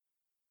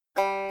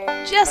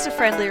Just a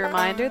friendly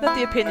reminder that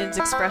the opinions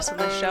expressed on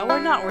this show are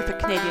not worth a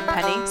Canadian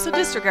penny, so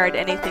disregard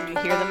anything you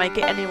hear that might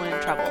get anyone in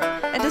trouble.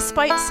 And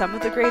despite some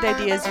of the great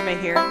ideas you may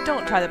hear,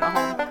 don't try them at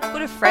home. Go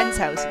to a friend's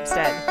house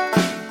instead.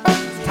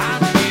 It's time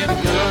to get a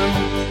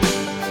gun.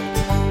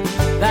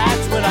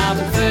 That's what I've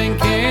been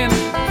thinking.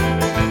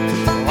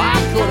 Well,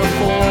 I could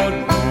afford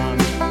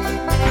one.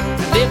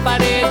 And if I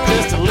did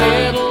just a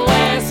little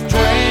less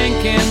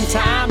drinking,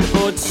 time to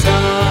put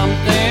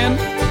something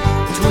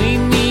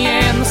between me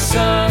and the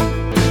sun.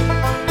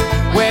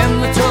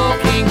 When the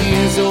talking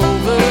is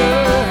over,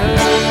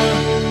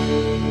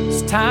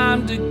 it's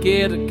time to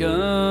get a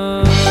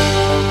gun.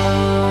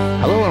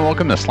 Hello and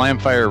welcome to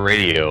Slamfire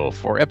Radio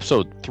for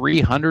episode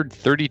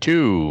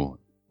 332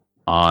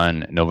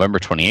 on November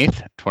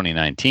 28th,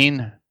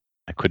 2019.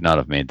 I could not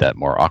have made that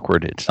more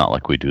awkward. It's not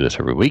like we do this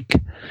every week.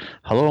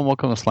 Hello and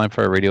welcome to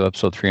Slamfire Radio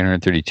episode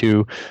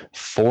 332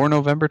 for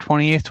November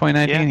 28th,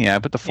 2019. Yeah, I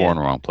put the 4 in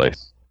the wrong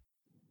place.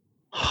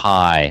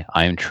 Hi,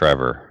 I'm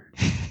Trevor.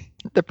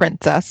 The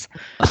princess.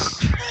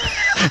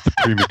 The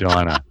prima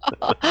donna.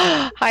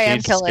 Hi,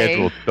 I'm Change the Kelly.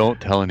 schedule.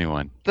 Don't tell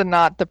anyone.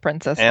 Not the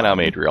princess. And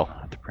I'm Adriel.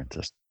 Not the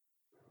princess.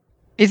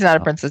 He's not a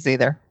princess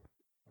either.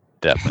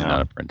 Definitely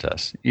not a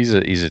princess. He's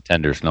a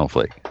tender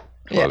snowflake. That's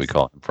why Yes. we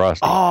call him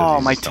Frosty. 'cause Oh,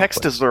 he's a my snowflake.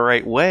 text is the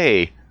right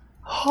way.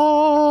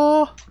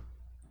 Oh,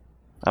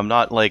 I'm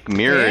not like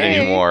mirrored Hey.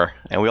 anymore.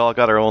 And we all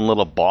got our own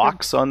little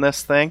box on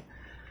this thing.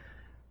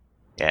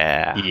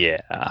 Yeah.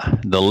 Yeah,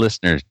 the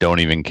listeners don't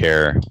even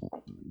care.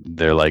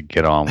 They're like,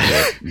 get on with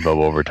it. But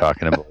what we're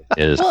talking about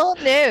is Well,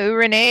 no.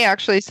 Renee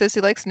actually says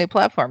he likes new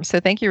platforms. So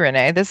thank you,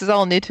 Renee. This is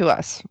all new to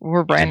us.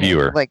 We're brand new.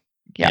 viewer. Like,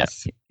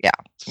 yes. Yeah.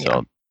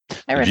 so Hi,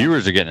 the Renee.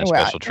 viewers are getting a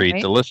Well, special treat.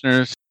 right. The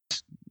listeners,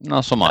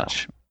 not so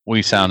much.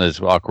 We sound as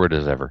awkward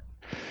as ever.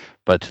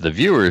 But to the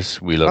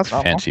viewers, we look That's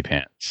awful. fancy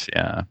pants.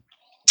 Yeah.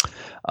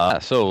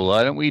 So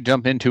why don't we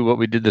jump into what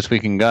we did this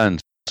week in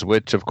guns,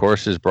 which of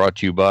course is brought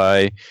to you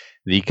by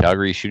the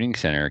Calgary Shooting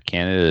Center,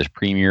 Canada's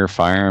premier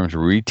firearms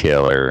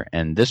retailer.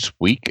 And this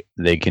week,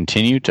 they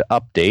continue to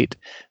update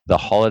the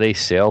holiday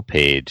sale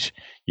page.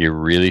 You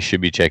really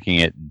should be checking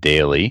it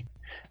daily.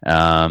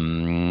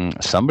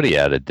 Somebody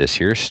added this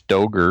here,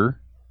 Stoeger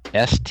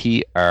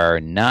STR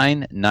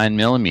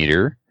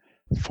 9mm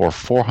for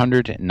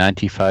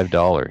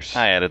 $495.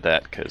 I added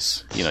that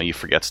because, you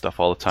forget stuff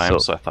all the time. So-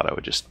 So I thought I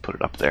would just put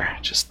it up there.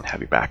 Just have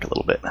you back a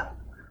little bit.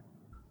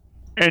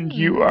 And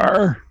you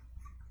are?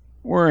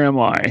 Where am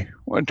I?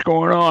 What's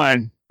going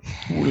on?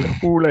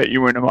 Who let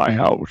you into my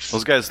house?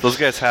 Those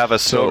guys have a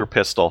Stoeger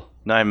pistol,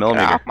 9mm.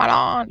 Get off my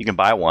lawn. You can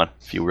buy one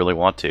if you really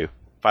want to.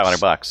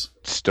 $500.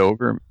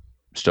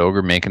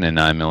 Stoeger making a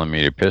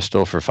 9mm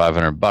pistol for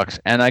 $500,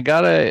 and I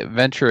gotta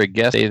venture a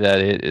guess say that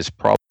it is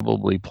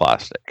probably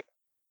plastic.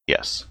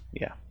 Yes.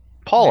 Yeah.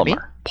 Polymer. Maybe.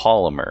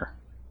 Polymer.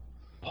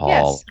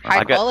 Yes.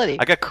 High I got- quality.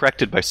 I got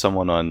corrected by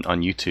someone on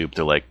YouTube.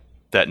 They're like,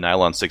 that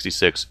nylon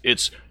 66,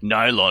 it's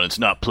nylon, it's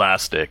not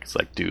plastic. It's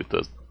like, dude,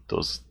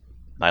 those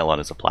nylon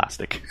is a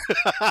plastic.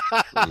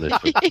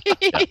 Literally,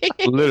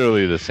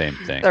 literally the same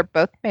thing. They're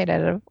both made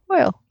out of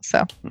oil.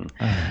 So,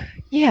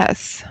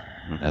 yes.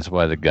 That's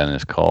why the gun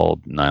is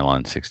called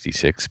Nylon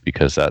 66,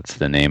 because that's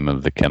the name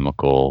of the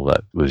chemical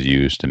that was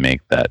used to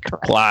make that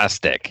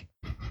plastic.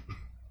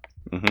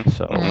 Hmm.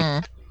 So,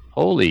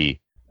 Mm.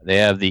 they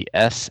have the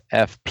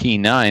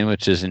SFP9,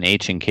 which is an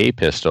H&K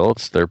pistol.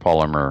 It's their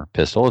polymer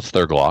pistol. It's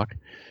their Glock.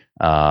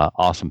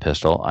 Awesome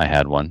pistol. I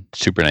had one.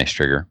 Super nice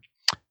trigger.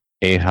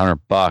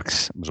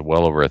 $800. It was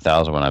well over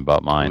 $1,000 when I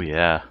bought Oh, mine.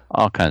 yeah.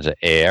 All kinds of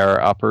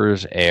AR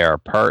uppers, AR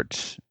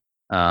parts.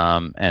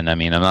 And I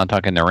mean, I'm not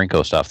talking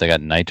Norinco stuff. They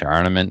got night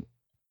armament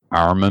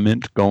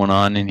going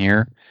on in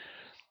here.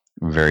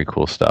 Very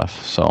cool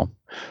stuff.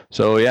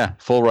 So yeah,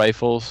 full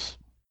rifles.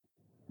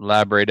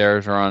 Lab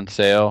radars are on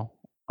sale.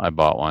 I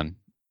bought one.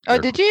 Oh,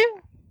 did you?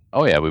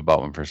 Oh yeah, we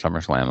bought one for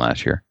SummerSlam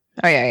last year.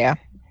 Oh, yeah.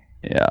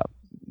 Yeah.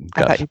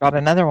 I thought you bought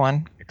another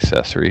one.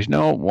 accessories.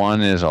 No,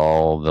 one is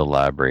all the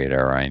lab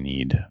radar I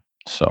need.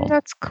 So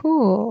That's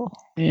cool.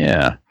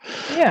 yeah.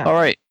 Yeah. All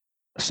right.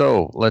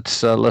 So let's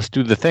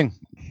do the thing.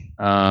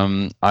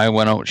 I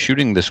went out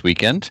shooting this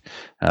weekend.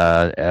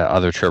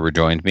 Other Trevor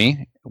joined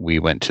me. We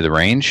went to the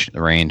range.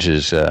 The range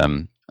is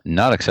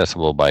not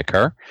accessible by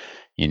car.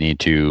 You need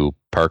to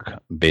park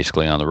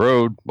basically on the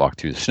road, walk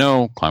through the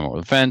snow, climb over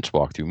the fence,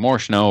 walk through more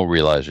snow,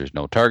 realize there's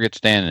no target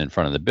stand in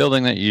front of the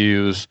building that you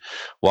use,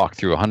 walk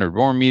through 100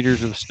 more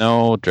meters of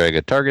snow, drag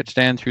a target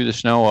stand through the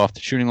snow off the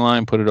shooting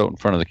line, put it out in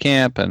front of the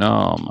camp, and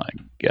oh my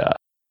God.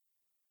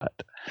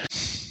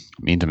 It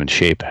means I'm in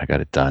shape. I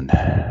got it done.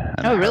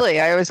 And Oh, really?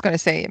 I was going to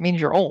say it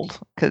means you're old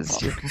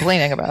because you're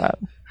complaining about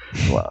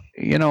it. Well,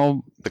 you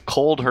know, The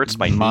cold hurts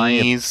my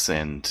knees,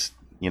 and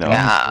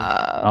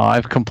Yeah.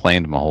 I've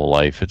complained my whole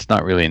life. It's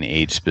not really an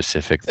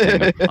age-specific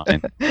thing of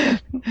mine.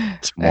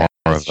 It's more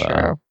That's of a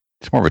true.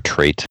 it's more of a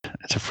trait.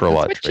 It's a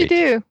furlough That's what trait. you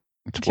do.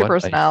 It's It's your what I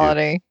do.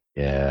 personality.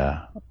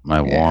 Yeah,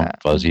 my warm, Yeah.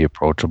 fuzzy,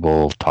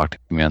 approachable, talk to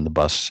me on the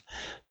bus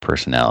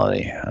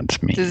personality.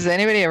 That's me. Does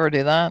anybody ever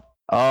do that?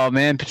 Oh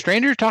man,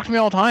 strangers talk to me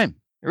all the time.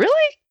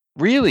 Really?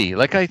 Really?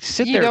 Like I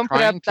sit You there don't put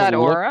trying up that to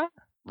look aura?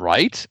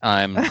 right.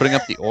 I'm putting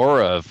up the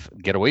aura of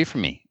get away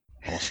from me.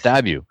 I'll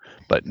stab you.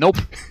 But nope.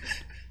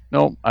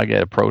 Nope. I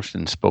get approached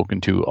and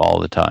spoken to all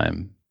the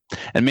time.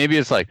 And maybe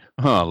it's like,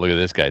 look at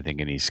this guy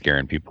thinking he's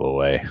scaring people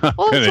away. Well,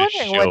 I was Gonna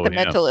wondering what show the him.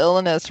 mental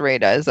illness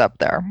rate is up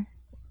there.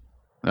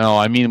 No,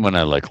 I mean when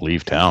I like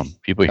leave town.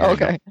 People here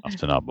Okay. know enough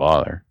to not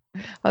bother.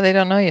 Oh, they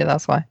don't know you.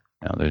 That's why.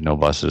 No, there's no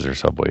buses or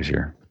subways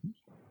here.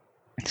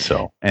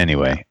 So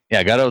anyway, yeah,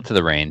 I got out to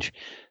the range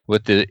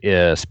with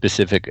the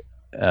specific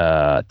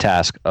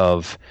task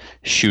of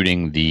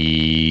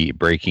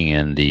breaking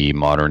in the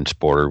modern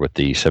sporter with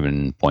the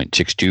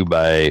 7.62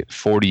 by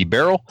 40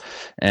 barrel,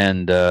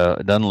 and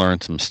then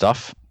learned some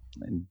stuff.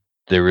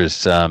 There was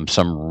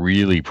some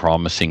really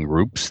promising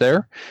groups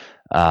there.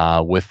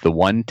 With the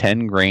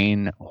 110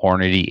 grain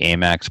Hornady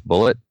AMAX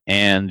bullet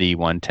and the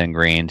 110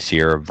 grain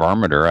Sierra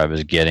Varmiter, I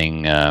was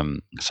getting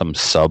some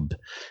sub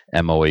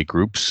MOA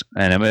groups,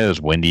 and it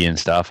was windy and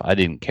stuff. I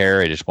didn't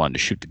care. I just wanted to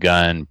shoot the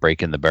gun,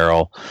 break in the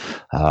barrel.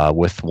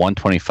 With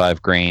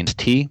 125 grains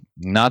T,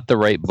 not the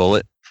right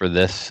bullet for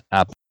this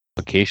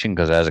application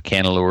because it has a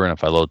cantilever, and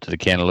if I load to the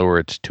cantilever,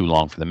 it's too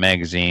long for the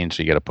magazine,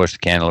 so you got to push the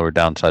cantilever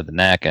downside the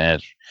neck, and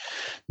it's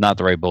not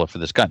the right bullet for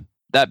this gun.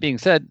 That being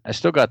said, I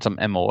still got some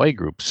MOA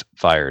groups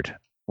fired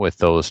with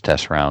those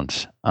test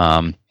rounds.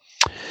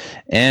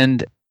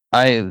 And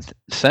I've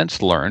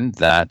since learned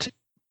that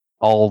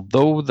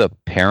although the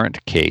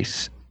parent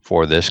case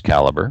for this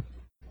caliber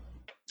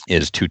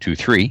is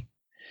 223,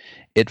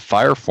 it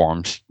fire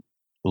forms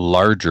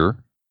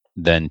larger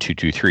than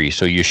 223.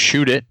 So you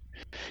shoot it,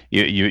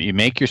 you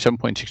make your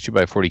 7.62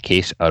 by 40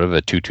 case out of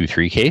a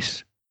 223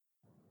 case,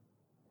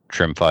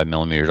 trim 5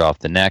 millimeters off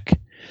the neck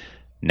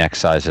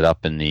size it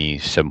up in the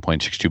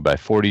 7.62 by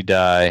 40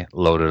 die,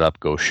 load it up,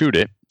 go shoot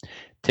it,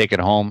 take it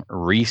home,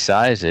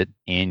 resize it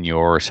in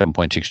your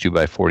 7.62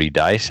 by 40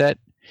 die set,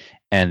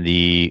 and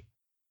the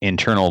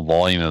internal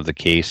volume of the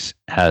case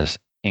has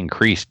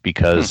increased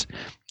because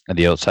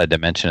the outside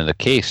dimension of the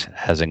case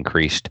has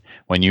increased.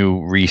 When you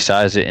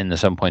resize it in the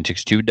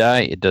 7.62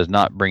 die, it does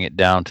not bring it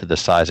down to the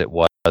size it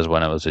was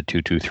when it was a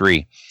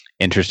 223.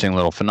 Interesting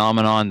little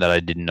phenomenon that I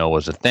didn't know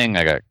was a thing.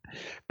 I got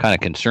kind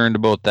of concerned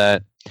about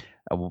that.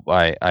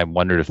 I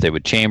wondered if they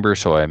would chamber,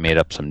 so I made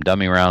up some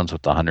dummy rounds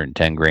with the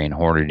 110 grain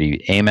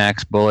Hornady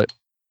VMAX bullet,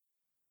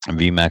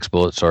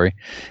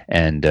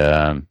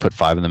 and put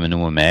 5 of them into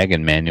a mag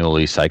and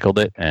manually cycled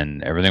it,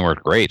 and everything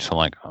worked great. So I'm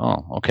like,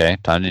 oh, okay,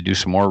 time to do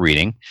some more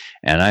reading.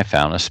 And I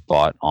found a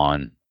spot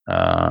on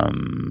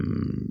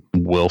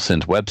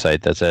Wilson's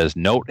website that says,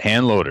 note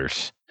hand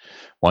loaders.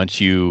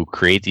 Once you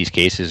create these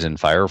cases and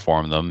fire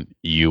form them,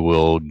 you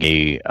will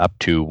get up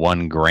to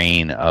 1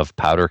 grain of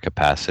powder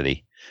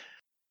capacity,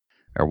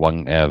 or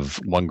one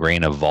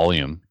grain of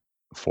volume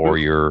for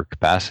your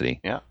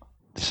capacity. Yeah.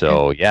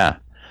 So yeah,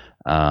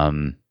 I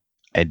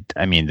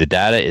mean the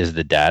data is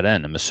the data,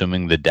 and I'm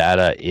assuming the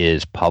data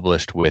is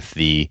published with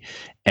the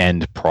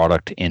end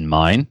product in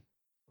mind.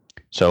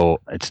 So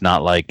it's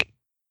not like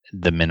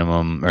the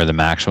minimum or the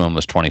maximum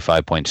was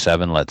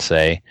 25.7. Let's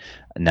say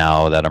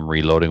now that I'm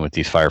reloading with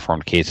these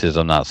fireformed cases,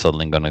 I'm not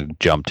suddenly going to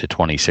jump to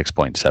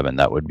 26.7.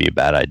 That would be a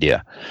bad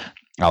idea.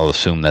 I'll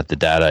assume that the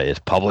data is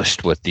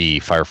published with the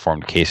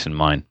fireformed case in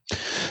mind.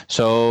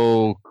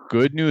 So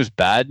good news,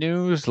 bad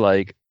news.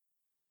 Like,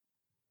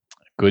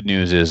 good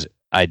news is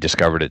I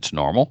discovered it's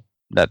normal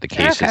that the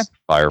case is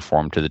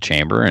fireformed to the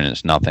chamber and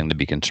it's nothing to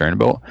be concerned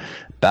about.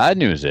 Bad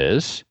news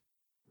is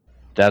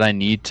that I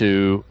need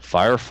to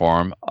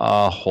fireform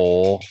a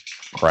whole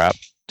crap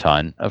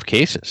ton of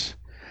cases.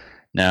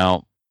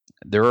 Now,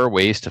 there are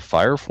ways to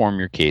fireform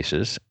your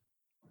cases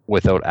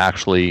without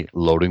actually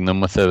loading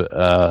them with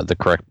the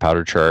correct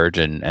powder charge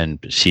and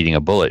seating a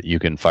bullet. You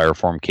can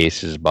fireform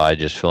cases by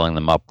just filling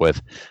them up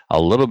with a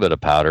little bit of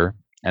powder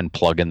and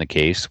plug in the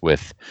case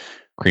with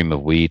cream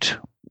of wheat,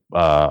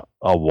 a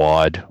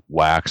wad,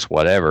 wax,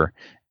 whatever,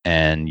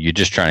 and you're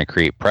just trying to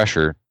create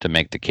pressure to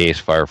make the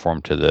case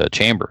fireform to the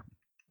chamber.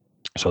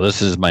 So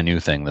this is my new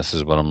thing. This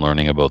is what I'm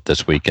learning about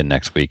this week and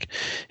next week,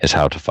 is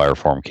how to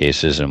fireform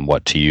cases and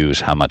what to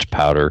use, how much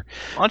powder.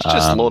 Why don't you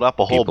just load up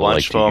a whole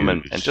bunch of them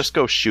and just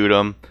go shoot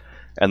them,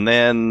 and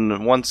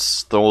then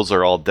once those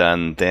are all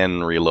done,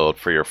 then reload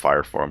for your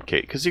fireform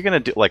case. Because you're gonna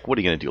do what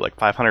are you gonna do? Like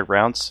 500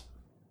 rounds?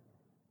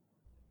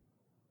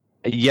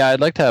 Yeah,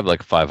 I'd like to have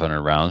like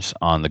 500 rounds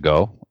on the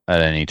go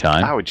at any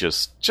time. I would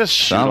just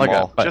shoot them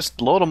all.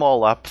 Just load them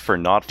all up for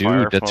not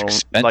firefoam. That's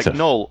expensive. Like,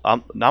 no,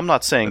 I'm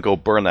not saying go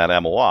burn that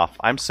ammo off.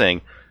 I'm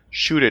saying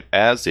shoot it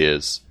as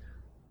is,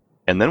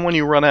 and then when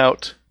you run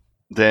out,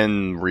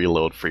 then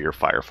reload for your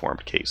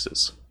fireformed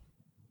cases.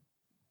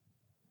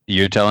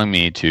 You're telling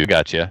me to,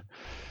 gotcha,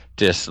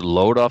 just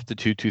load off the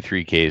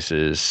 223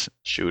 cases,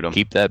 shoot them,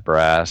 keep that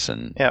brass,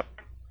 and yeah.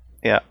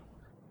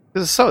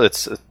 It's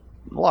a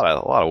lot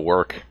of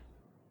work.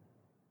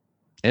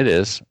 It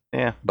is.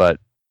 Yeah. But,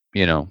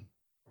 you know,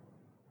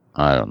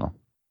 I don't know.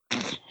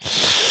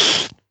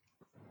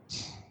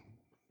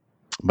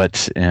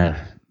 But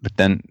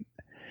then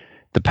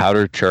the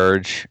powder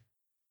charge,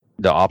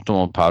 the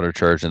optimal powder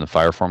charge in the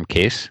fireform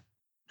case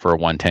for a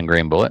 110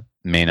 grain bullet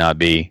may not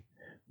be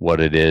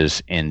what it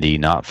is in the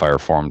not fire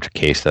formed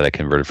case that I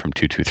converted from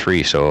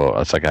 223. So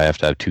it's like I have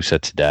to have 2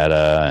 sets of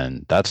data,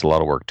 and that's a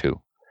lot of work too.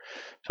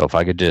 So if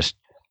I could just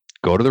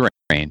go to the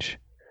range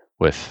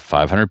with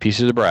 500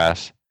 pieces of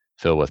brass,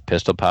 fill with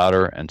pistol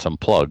powder and some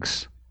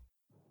plugs,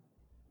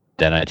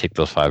 then I take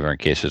those 500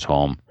 cases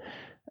home,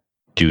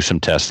 do some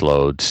test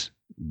loads,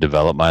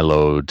 develop my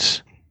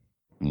loads,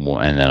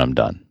 and then I'm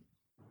done.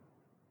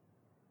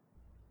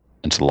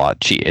 It's a lot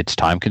cheap. It's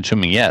time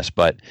consuming, yes,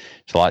 but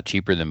it's a lot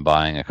cheaper than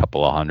buying a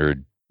couple of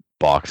hundred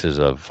boxes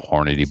of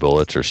Hornady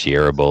bullets or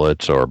Sierra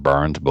bullets or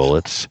Barnes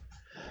bullets.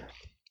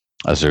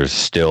 As there's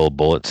still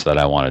bullets that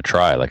I want to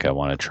try. Like I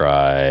want to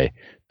try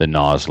the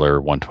Nosler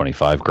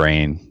 125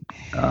 grain.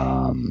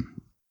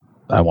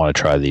 I want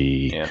to try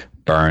the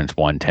Barnes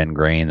 110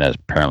 grain that's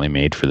apparently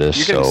made for this.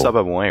 You're getting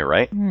sub-MOA,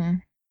 right?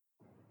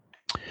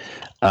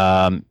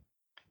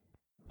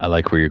 I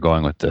like where you're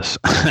going with this.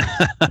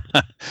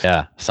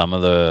 Yeah, some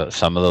of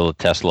the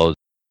test loads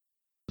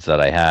that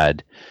I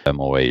had,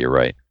 MOA, you're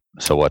right.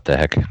 So what the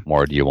heck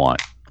more do you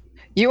want?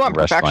 You want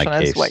perfection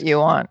is what you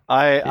want.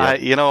 I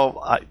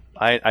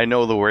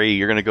know the way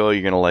you're going to go.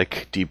 You're going to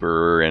like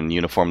deburr and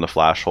uniform the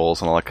flash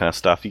holes and all that kind of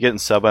stuff. You get in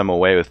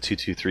sub-MOA with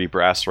 223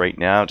 brass right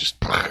now, just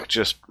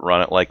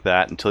run it like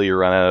that until you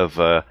run out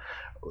of...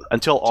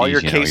 until all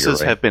your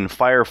cases have been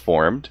fire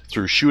formed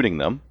through shooting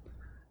them.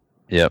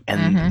 Yep.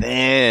 And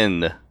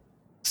then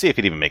see if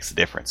it even makes a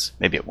difference.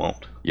 Maybe it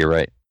won't. You're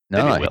right.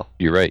 No, Maybe it will.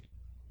 You're right.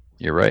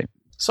 You're right.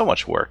 So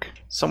much work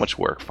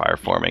fire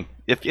forming.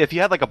 If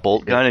you had like a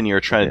bolt gun and you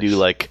were trying to do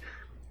like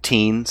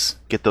teens,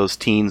 get those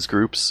teens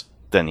groups,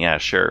 then yeah,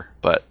 sure.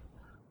 But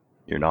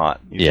you're not.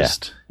 You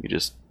just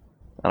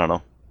I don't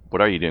know.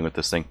 What are you doing with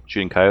this thing?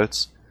 Shooting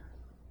coyotes?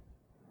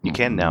 You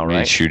can now,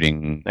 right?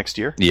 Shooting next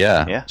year?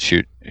 Yeah.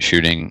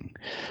 Shooting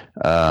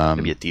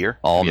maybe a deer?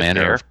 All maybe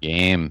manner of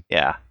game.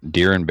 Yeah.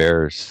 Deer and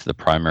bears, the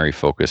primary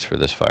focus for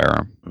this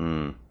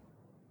firearm.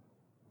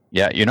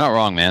 Yeah, you're not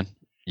wrong, man.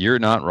 You're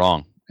not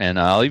wrong. And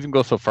I'll even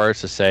go so far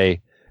as to say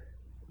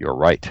you're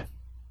right.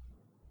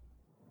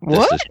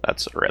 What?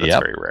 That's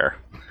very rare.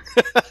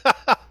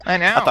 I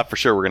know. I thought for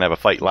sure we were going to have a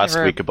fight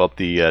last week about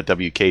the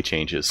WK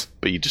changes,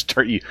 but you just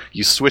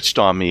you switched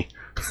on me.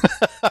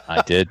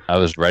 I did. I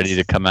was ready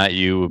to come at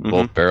you with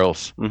both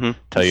barrels,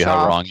 tell you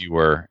how wrong you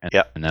were.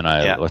 And then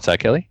what's that,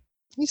 Kelly?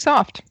 You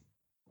soft.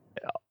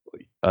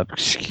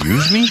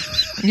 Excuse me?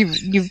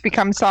 You've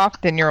become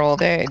soft in your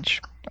old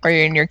age, or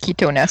you're in your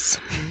ketoness.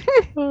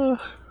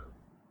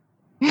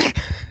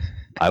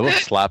 I will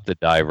slap the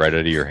dye right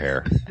out of your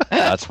hair.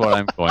 That's what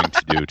I'm going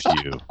to do to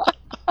you.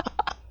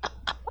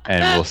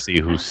 And we'll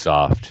see who's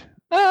soft.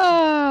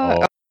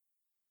 Oh,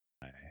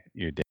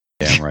 you're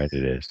damn right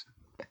it is.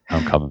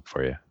 I'm coming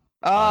for you.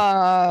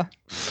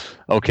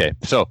 Okay,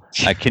 so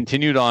I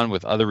continued on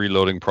with other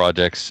reloading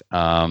projects.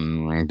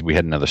 We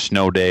had another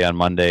snow day on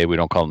Monday. We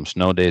don't call them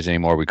snow days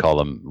anymore. We call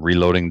them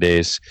reloading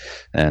days.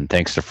 And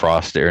thanks to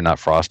thanks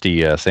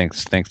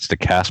to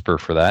Casper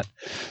for that.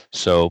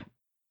 So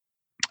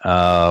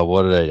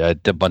what did I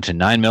did a bunch of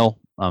 9mm.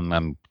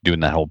 I'm doing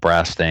that whole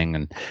brass thing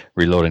and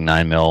reloading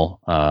 9mm.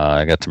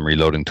 I got some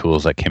reloading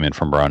tools that came in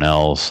from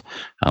Brownells.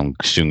 I'm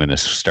soon going to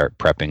start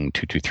prepping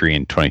 223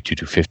 and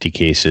 22-250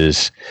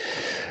 cases.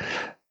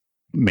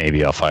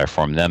 Maybe I'll fire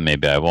form them.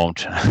 Maybe I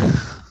won't,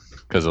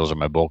 because those are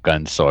my bolt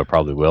guns. So I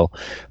probably will.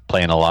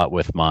 Playing a lot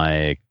with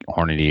my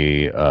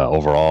Hornady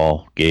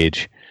overall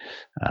gauge.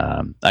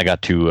 I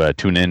got to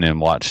tune in and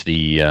watch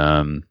the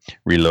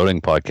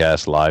reloading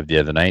podcast live the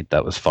other night.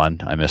 That was fun.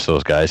 I miss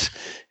those guys.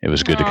 It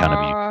was good to kind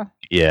of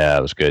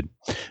it was good.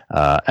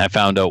 I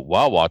found out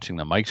while watching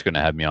that Mike's going to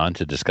have me on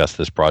to discuss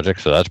this project,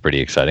 so that's pretty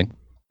exciting.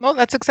 Well,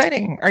 that's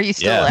exciting. Are you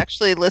still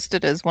actually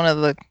listed as one of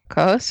the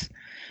co-hosts?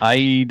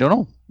 I don't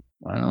know.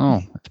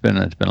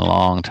 It's been a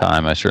long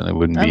time. I certainly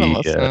wouldn't be. I haven't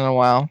listened in a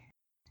while.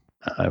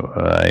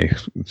 I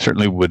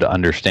certainly would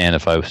understand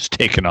if I was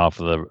taken off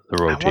of the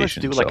rotation. I wanted to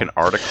do like an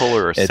article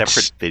or a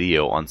separate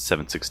video on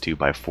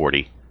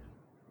 7.62x40.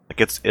 Like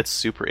it's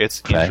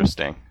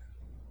interesting.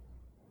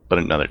 But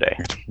another day.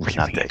 It's really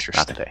not interesting.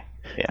 Not today.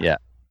 Yeah.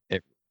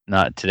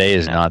 Today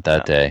is not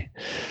that day.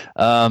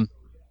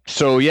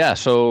 So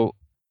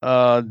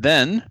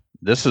then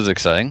this is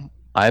exciting.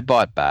 I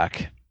bought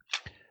back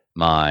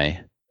my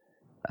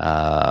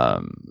 10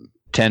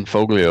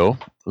 Foglio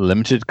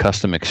Limited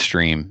Custom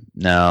Extreme.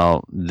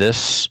 Now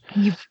this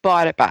you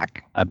bought it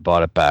back. I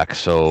bought it back.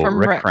 So from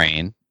Rick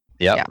Crane.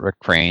 Yeah, Rick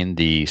Crane,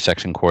 the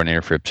section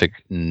coordinator for IPSC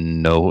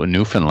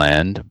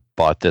Newfoundland,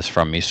 bought this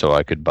from me so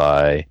I could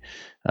buy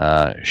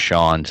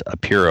Sean's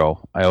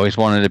Apiro. I always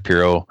wanted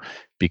Apiro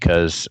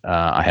because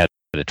I had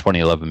a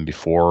 2011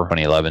 before.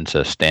 2011's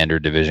a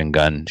standard division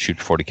gun,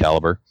 shoots 40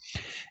 caliber,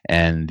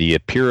 and the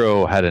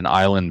Apiro had an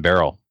island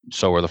barrel.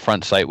 So where the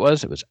front sight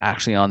was, it was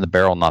actually on the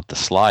barrel, not the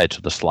slide.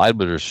 So the slide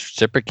would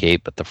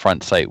reciprocate, but the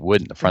front sight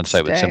wouldn't. The front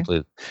sight would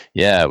simply,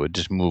 it would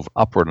just move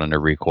upward under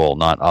recoil,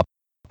 not up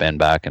and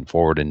back and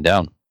forward and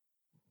down.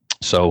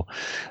 So,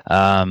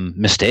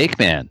 mistake,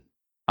 man.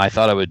 I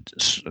thought I would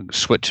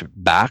switch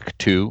back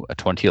to a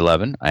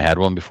 2011. I had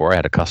one before. I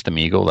had a custom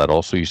Eagle that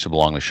also used to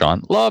belong to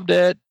Sean. Loved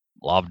it.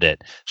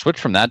 Switched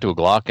from that to a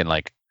Glock and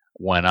like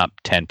went up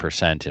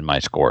 10% in my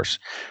scores.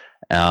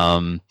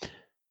 So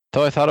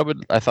I thought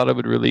I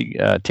would really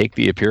take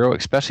the Apiro,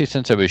 especially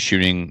since I was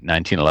shooting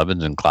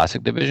 1911s in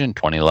Classic Division,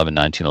 2011,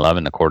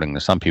 1911. According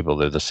to some people,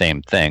 they're the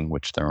same thing,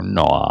 which they're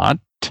not.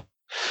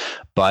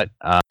 But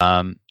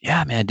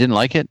yeah, man, I didn't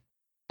like it.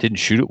 Didn't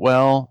shoot it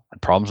well.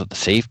 Had problems with the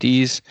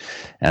safeties.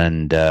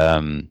 And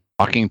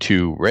talking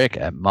to Rick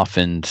at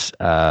Muffin's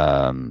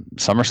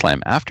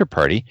SummerSlam after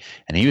party,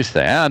 and he was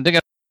saying, I think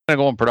I'm going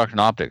to go in production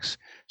optics,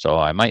 so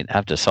I might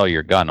have to sell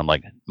your gun. I'm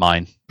like,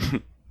 mine.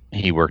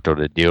 He worked out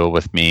a deal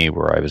with me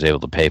where I was able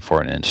to pay for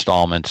it in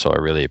installments, so I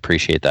really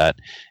appreciate that.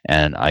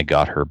 And I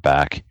got her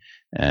back,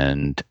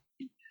 and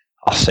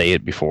I'll say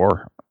it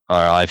before.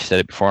 I've said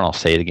it before, and I'll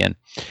say it again.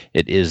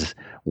 It is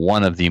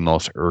one of the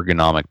most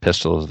ergonomic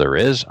pistols there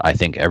is. I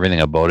think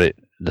everything about it,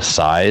 the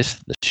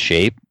size, the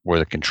shape, where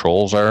the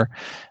controls are,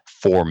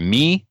 for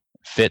me,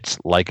 fits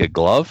like a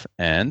glove,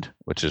 and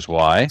which is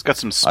why it's got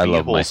some speed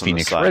holes on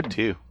the side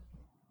too.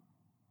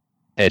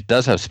 It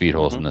does have speed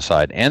holes on the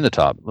side and the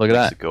top. Look at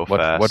that. Go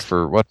fast.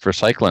 What for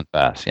cycling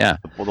fast? Yeah.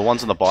 Well, the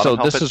ones on the bottom.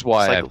 So this is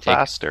why cycle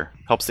faster.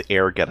 Helps the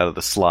air get out of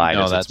the slide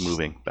as it's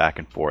moving back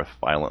and forth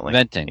violently.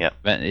 Venting. Yep.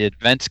 It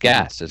vents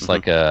gas. It's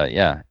like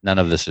none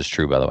of this is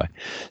true, by the way.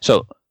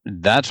 So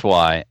that's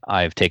why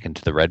I've taken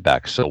to the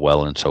Redback so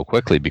well and so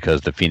quickly,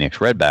 because the Phoenix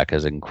Redback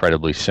has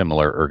incredibly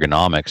similar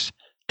ergonomics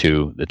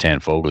to the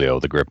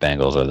Tanfoglio. The grip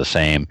angles are the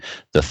same.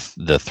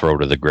 The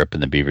throat of the grip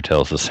and the beaver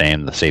tail is the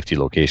same. The safety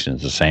location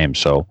is the same.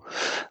 So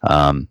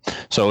I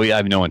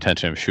have no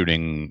intention of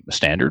shooting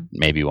standard.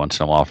 Maybe once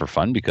in a while for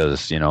fun,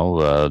 because the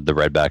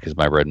Redback is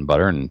my bread and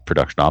butter, and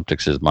production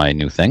optics is my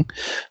new thing.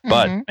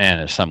 But man,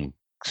 it's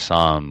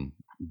some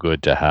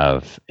good to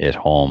have at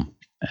home,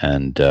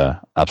 and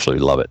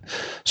absolutely love it.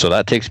 So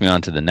that takes me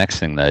on to the next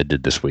thing that I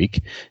did this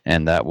week,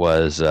 and that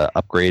was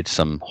upgrade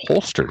some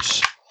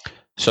holsters.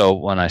 So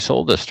when I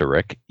sold this to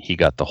Rick, he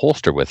got the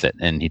holster with it,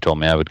 and he told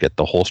me I would get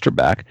the holster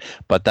back,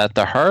 but that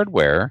the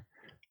hardware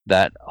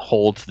that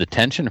holds the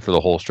tension for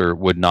the holster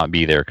would not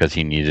be there because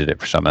he needed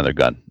it for some other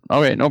gun.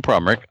 Okay, no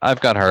problem, Rick.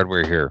 I've got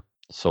hardware here.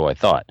 So I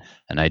thought,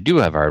 and I do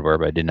have hardware,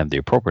 but I didn't have the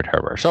appropriate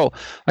hardware. So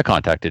I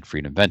contacted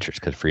Freedom Ventures,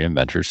 because Freedom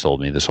Ventures sold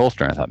me this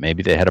holster, and I thought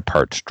maybe they had a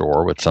parts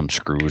store with some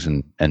screws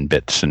and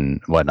bits and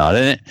whatnot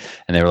in it.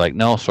 And they were like,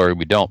 no, sorry,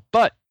 we don't.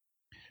 But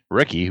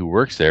Ricky, who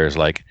works there, is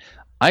like,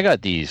 I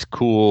got these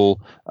cool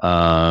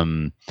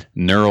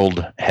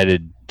knurled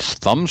headed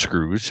thumb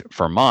screws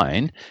for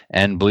mine,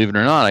 and believe it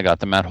or not, I got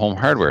them at Home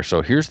Hardware.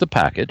 So here's the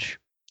package.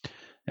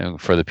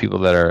 And for the people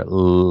that are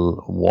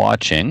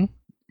watching,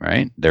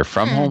 right? They're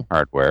from Home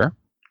Hardware.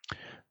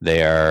 They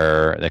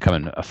come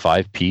in a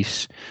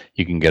 5-piece.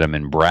 You can get them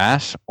in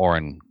brass or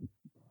in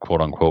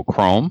quote unquote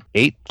chrome.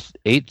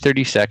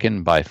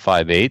 8/32 by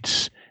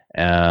 5/8.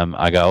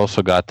 I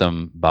also got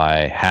them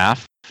by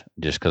half,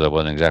 just because I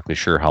wasn't exactly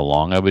sure how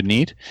long I would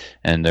need.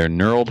 And they're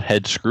knurled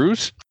head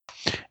screws.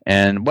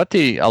 And what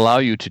they allow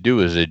you to do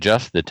is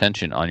adjust the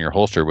tension on your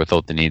holster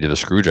without the need of a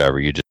screwdriver.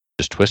 You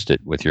just twist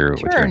it with your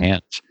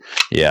hands.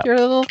 Yeah. Your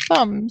little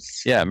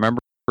thumbs. Yeah.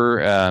 Remember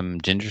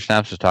Ginger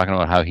Snaps was talking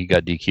about how he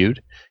got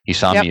DQ'd? He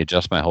saw me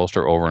adjust my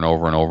holster over and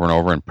over and over and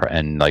over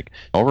and like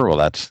over. Well,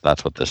 that's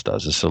what this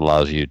does. This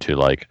allows you to,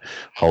 like,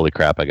 holy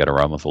crap, I got to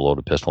run with a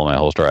loaded pistol in my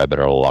holster. I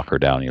better lock her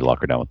down. You lock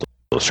her down with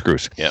those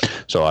screws. Yeah.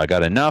 So I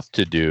got enough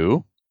to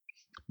do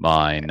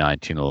my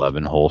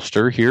 1911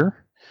 holster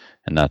here,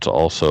 and that's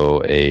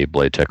also a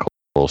Blade Tech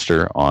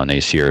holster on a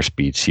Sierra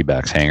Speed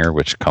Seabacks hanger,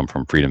 which come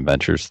from Freedom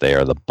Ventures. They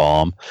are the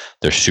bomb.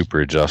 They're super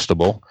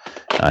adjustable.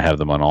 I have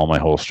them on all my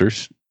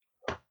holsters.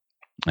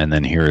 And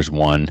then here's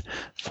one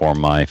for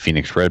my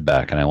Phoenix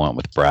Redback, and I went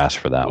with brass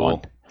for that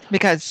one.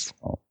 Because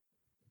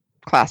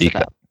class it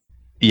up.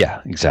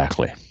 Yeah,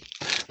 exactly.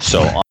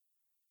 So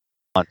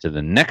on to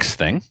the next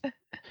thing,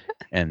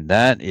 and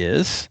that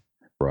is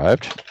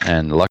arrived.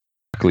 And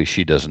luckily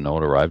she doesn't know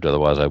it arrived,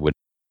 otherwise I wouldn't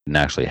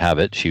actually have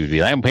it. She would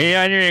be like, put it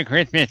under your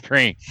Christmas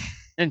tree.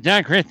 It's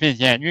not Christmas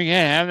yet. You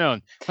can't have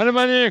those. Put them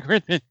under your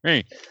Christmas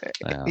tree.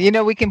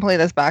 We can play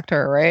this back to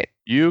her, right?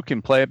 You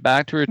can play it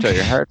back to her till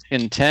your heart's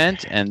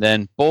content, and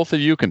then both of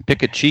you can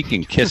pick a cheek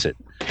and kiss it.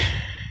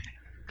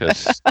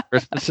 Because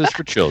Christmas is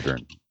for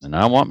children, and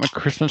I want my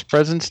Christmas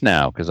presents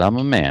now because I'm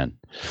a man.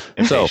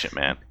 Impatient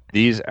man.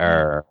 These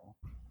are.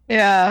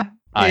 Yeah.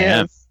 I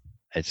am.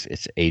 It's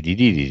ADD.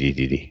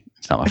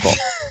 It's not my fault.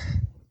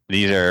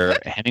 These are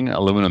Henning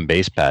aluminum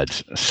base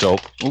pads. So,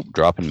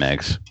 dropping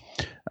mags.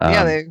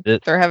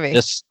 They're heavy.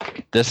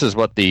 This is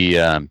what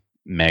the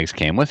mags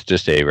came with,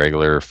 just a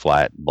regular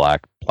flat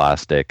black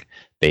plastic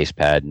base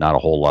pad, not a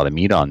whole lot of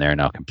meat on there.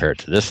 Now compare it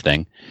to this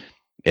thing,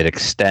 it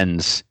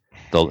extends,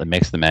 it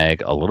makes the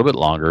mag a little bit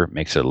longer,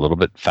 makes it a little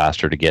bit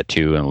faster to get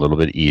to, and a little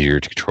bit easier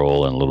to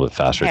control, and a little bit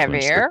faster heavier.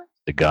 to insert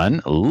the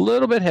gun. A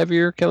little bit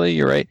heavier, Kelly,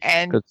 you're right.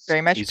 And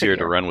very much easier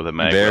to run with a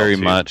mag. Very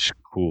much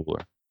cooler.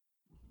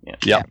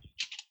 Yeah.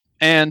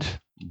 And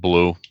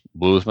blue.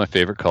 Blue is my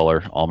favorite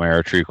color. All my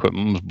archery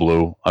equipment was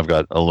blue. I've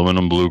got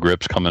aluminum blue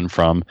grips coming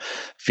from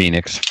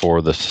Phoenix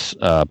for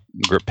the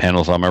grip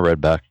panels on my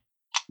redback.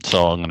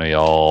 So I'm going to be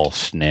all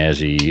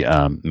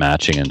snazzy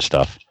matching and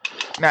stuff.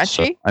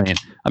 Matchy? So, I mean,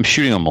 I'm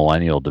shooting a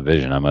Millennial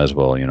division. I might as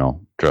well,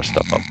 dress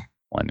stuff up.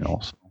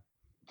 Millennials.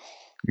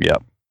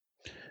 Yep.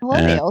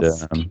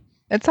 Millennials. And,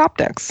 it's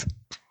optics.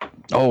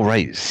 oh,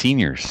 right.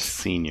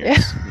 Seniors.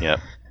 Yep.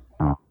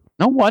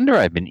 No wonder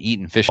I've been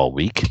eating fish all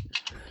week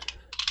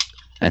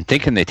and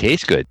thinking they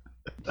taste good.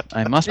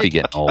 I must be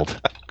getting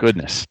old.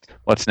 Goodness.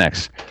 What's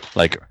next?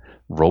 Like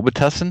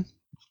Robitussin?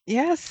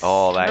 Yes.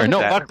 Oh, Or no,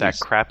 that Buckley's.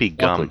 crappy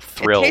gum. Buckley's.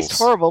 Thrills. It tastes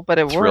horrible, but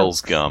it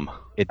Thrills works. gum.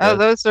 It Oh,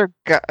 does.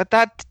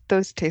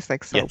 those taste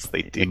like soap. Yes,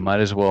 they do. You might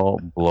as well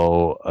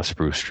blow a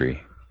spruce tree.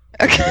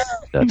 Okay.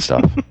 That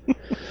stuff.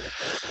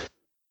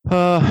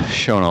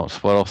 Show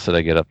notes. What else did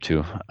I get up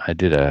to? I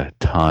did a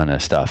ton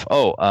of stuff.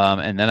 Oh,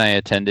 and then I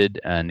attended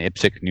an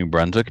IPSC New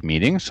Brunswick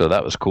meeting, so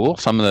that was cool.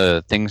 Some of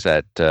the things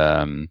that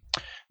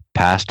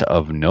passed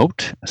of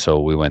note. So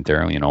we went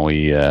there.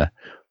 We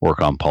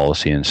work on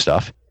policy and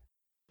stuff.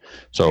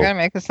 So You're gonna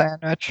make a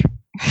sandwich.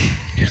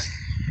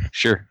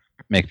 sure,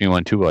 make me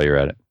one too while you're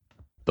at it.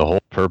 The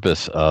whole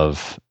purpose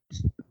of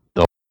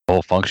the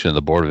whole function of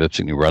the Board of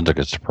IPSC New Brunswick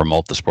is to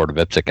promote the sport of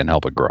IPSC and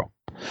help it grow.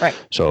 Right.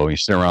 So you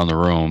sit around the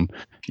room.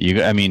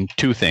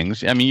 Two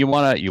things.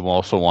 You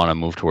also want to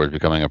move towards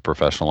becoming a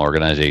professional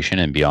organization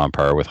and be on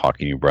par with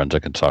Hockey New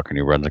Brunswick and Soccer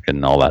New Brunswick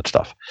and all that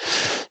stuff.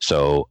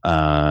 So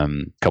a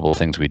couple of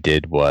things we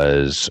did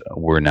was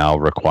we're now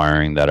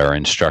requiring that our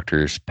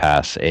instructors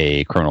pass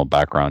a criminal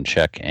background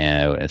check,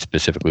 and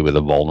specifically with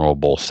a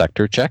vulnerable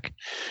sector check,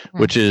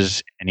 which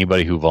is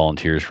anybody who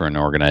volunteers for an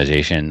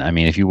organization.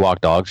 If you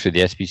walk dogs through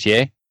the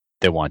SPCA,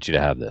 they want you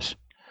to have this.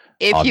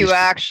 If Obviously. you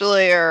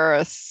actually are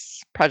a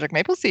Project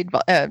Maple Seed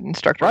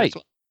instructor. Right. As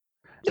well.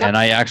 And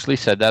I actually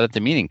said that at the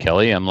meeting,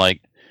 Kelly. I'm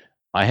like,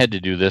 I had to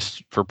do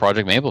this for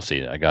Project Maple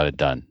Seed. I got it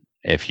done.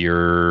 If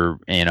you're,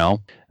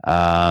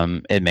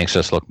 it makes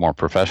us look more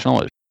professional.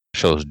 It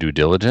shows due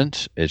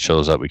diligence. It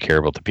shows that we care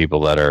about the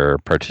people that are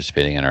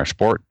participating in our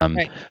sport.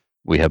 Right.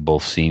 We have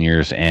both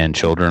seniors and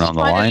children on the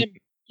line.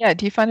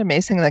 Do you find it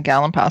amazing that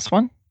Gallon passed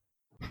one?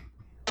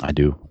 I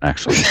do,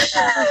 actually.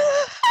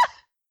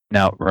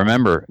 Now,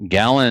 remember,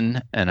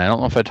 Gallon, and I don't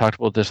know if I talked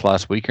about this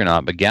last week or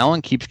not, but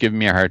Gallon keeps giving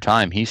me a hard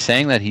time. He's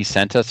saying that he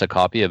sent us a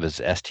copy of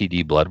his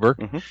STD blood work,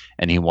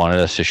 and he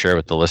wanted us to share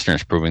with the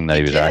listeners, proving that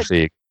he was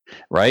actually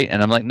right.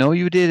 And I'm like, no,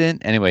 you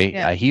didn't. Anyway,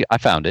 I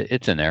found it.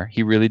 It's in there.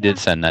 He really did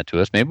send that to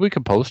us. Maybe we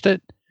can post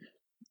it.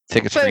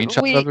 Take a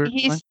screenshot of it.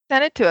 He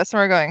sent it to us, and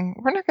we're going,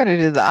 we're not going to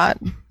do that.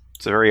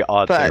 It's a very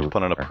odd thing to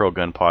put on a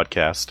pro-gun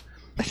podcast.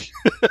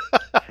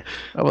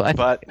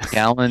 But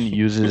Gallon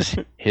uses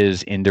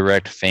his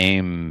indirect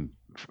fame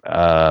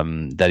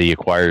that he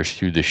acquires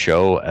through the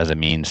show as a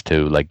means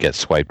to get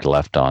swiped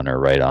left on or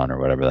right on or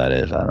whatever that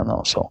is. I don't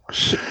know. So,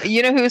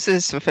 you know who's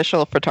his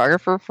official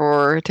photographer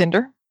for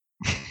Tinder?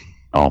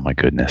 Oh my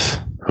goodness,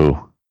 who?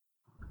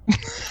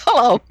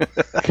 Hello.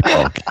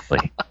 Oh,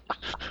 Kelly.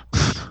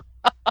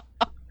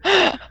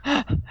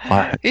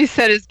 He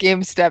said his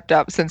game stepped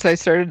up since I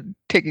started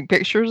taking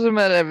pictures of him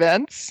at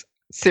events.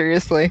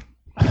 Seriously.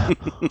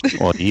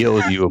 Well, he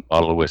owes you a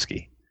bottle of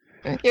whiskey.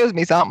 He owes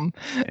me something.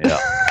 Yeah.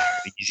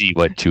 Easy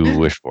what to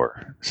wish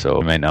for. So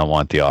you might not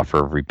want the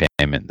offer of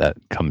repayment that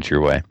comes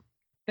your way.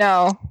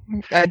 No,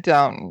 I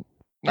don't.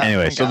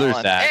 Anyway, so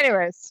there's that.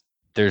 Anyways.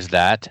 There's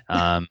that.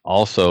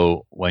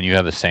 Also, when you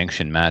have a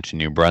sanctioned match in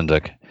New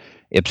Brunswick,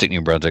 IPSC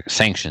New Brunswick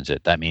sanctions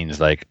it. That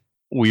means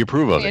we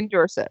approve of it.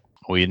 Endorse it.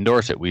 We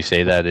endorse it. We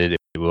say that it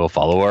will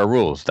follow our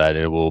rules, that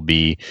it will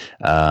be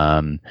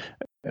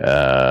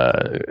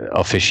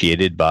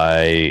officiated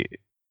by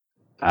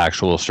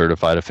actual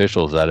certified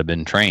officials that have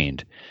been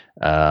trained,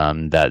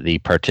 that the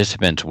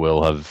participants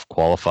will have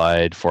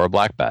qualified for a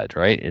black badge,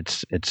 right?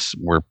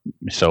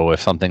 So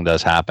if something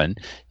does happen,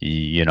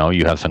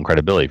 you have some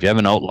credibility. If you have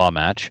an outlaw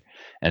match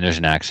and there's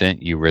an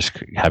accident, you risk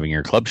having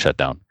your club shut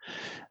down.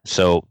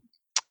 So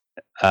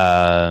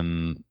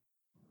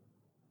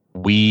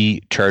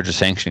we charge a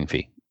sanctioning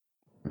fee,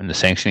 and the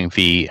sanctioning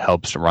fee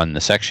helps run the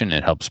section.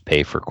 It helps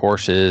pay for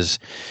courses,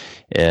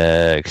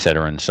 et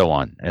cetera, and so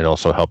on. It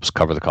also helps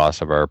cover the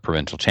cost of our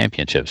provincial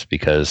championships,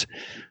 because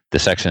the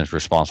section is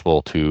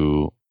responsible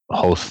to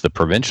host the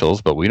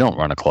provincials, but we don't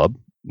run a club.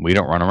 We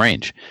don't run a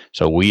range.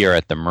 So we are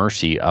at the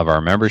mercy of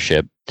our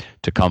membership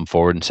to come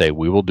forward and say,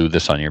 we will do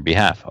this on your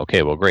behalf.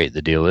 Okay, well, great.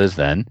 The deal is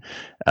then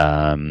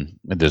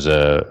there's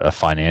a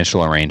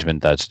financial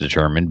arrangement that's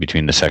determined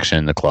between the section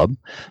and the club.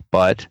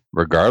 But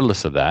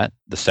regardless of that,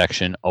 the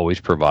section always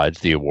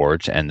provides the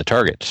awards and the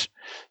targets.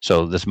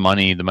 So the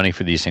money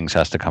for these things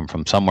has to come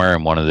from somewhere,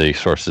 and one of the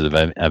sources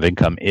of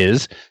income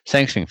is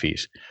sanctioning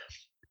fees.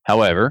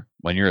 However,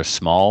 when you're a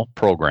small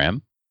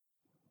program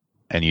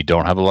and you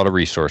don't have a lot of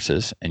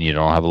resources and you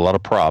don't have a lot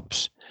of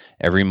props,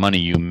 every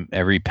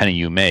penny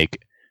you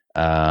make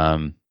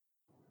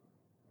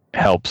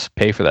helps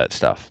pay for that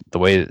stuff. The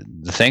way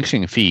the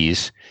sanctioning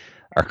fees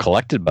are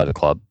collected by the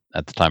club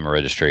at the time of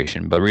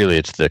registration, but really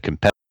it's the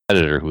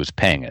competitor who's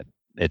paying it.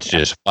 It's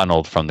just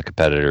funneled from the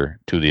competitor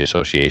to the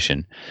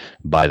association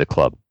by the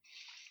club.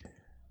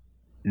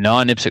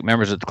 Non-IPSC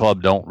members at the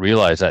club don't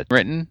realize that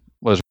written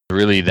was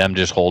really them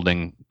just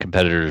holding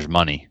competitors'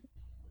 money,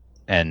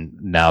 and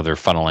now they're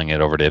funneling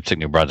it over to IPSC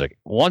New Brunswick.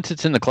 Once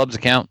it's in the club's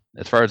account,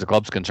 as far as the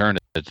club's concerned,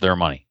 it's their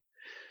money.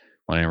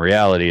 When in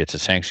reality, it's a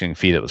sanctioning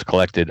fee that was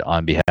collected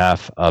on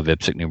behalf of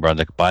IPSC New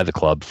Brunswick by the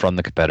club from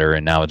the competitor,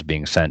 and now it's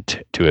being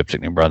sent to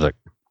IPSC New Brunswick.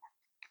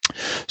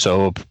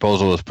 So a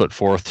proposal was put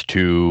forth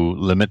to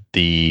limit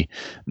the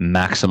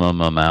maximum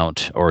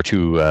amount, or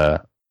to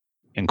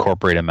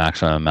incorporate a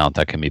maximum amount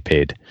that can be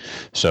paid.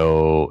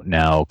 So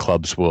now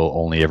clubs will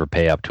only ever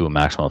pay up to a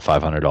maximum of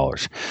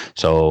 $500.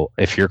 So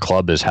if your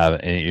club is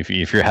if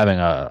you're having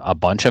a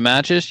bunch of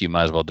matches, you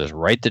might as well just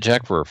write the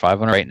check for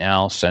 $500 right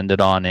now, send it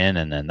on in,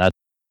 and then that's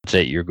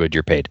it. You're good.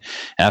 You're paid.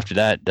 After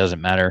that,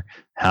 doesn't matter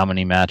how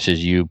many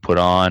matches you put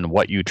on,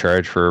 what you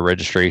charge for a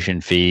registration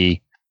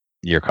fee,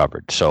 you're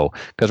covered. So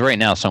because right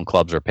now some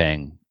clubs are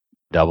paying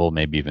double,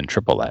 maybe even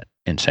triple that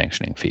in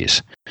sanctioning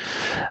fees.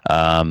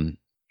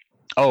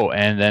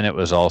 And then it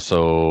was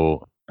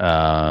also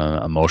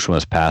a motion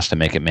was passed to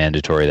make it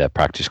mandatory that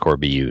practice score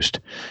be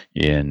used.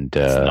 And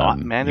it's not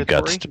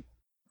mandatory.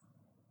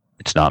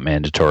 It's not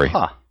mandatory.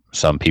 Huh.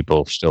 Some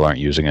people still aren't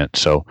using it.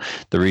 So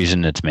the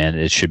reason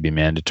it should be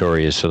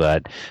mandatory is so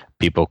that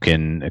people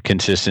can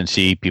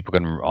people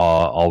can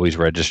always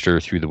register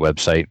through the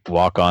website.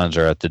 Walk-ons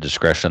are at the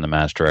discretion of the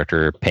match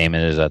director.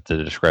 Payment is at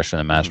the discretion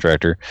of the match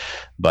director,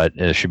 but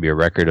there should be a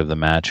record of the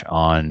match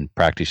on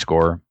practice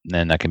score,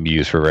 and that can be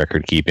used for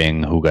record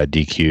keeping. Who got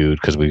DQ'd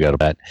because we got a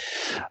bet,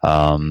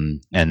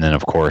 and then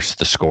of course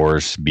the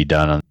scores be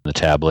done on the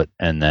tablet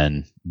and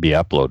then be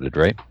uploaded,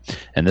 right?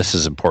 And this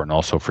is important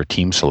also for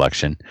team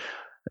selection.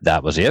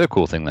 That was the other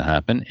cool thing that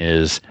happened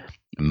is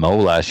Mo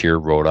last year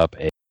wrote up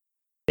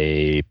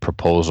a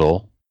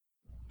proposal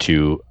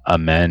to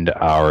amend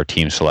our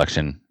team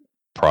selection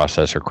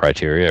process or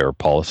criteria or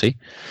policy.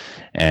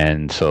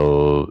 And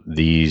so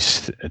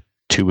these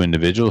three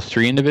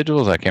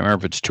individuals, I can't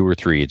remember if it's two or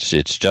three.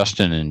 It's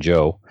Justin and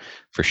Joe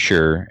for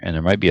sure. And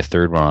there might be a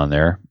third one on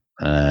there.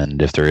 And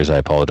if there is, I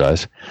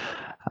apologize.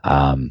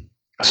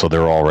 So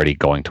they're already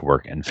going to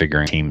work and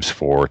figuring teams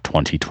for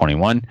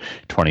 2021.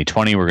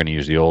 2020, we're going to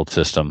use the old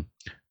system,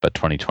 but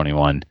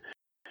 2021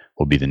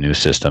 will be the new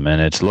system.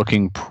 And it's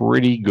looking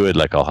pretty good.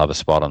 Like I'll have a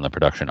spot on the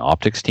production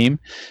optics team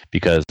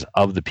because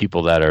of the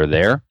people that are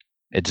there.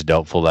 It's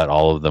doubtful that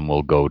all of them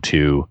will go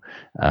to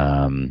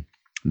the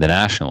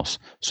nationals.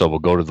 So we'll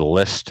go to the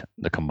list,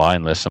 the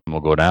combined list, and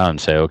we'll go down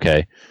and say,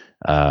 okay,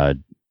 do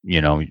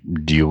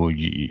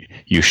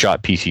you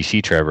shot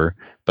PCC, Trevor,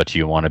 but do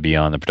you want to be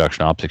on the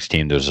production optics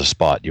team? There's a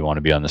spot. You want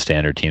to be on the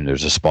standard team?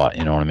 There's a spot.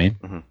 You know what I mean?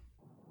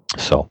 Mm-hmm.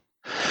 So,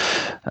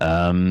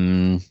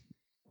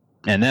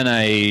 and then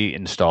I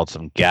installed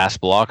some gas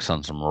blocks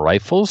on some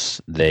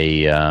rifles.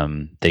 They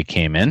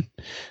came in.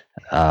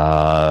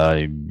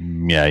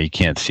 You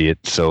can't see it.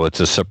 So it's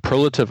a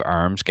Superlative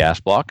Arms gas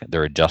block.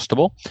 They're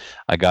adjustable.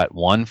 I got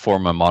one for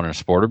my Modern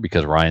Sporter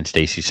because Ryan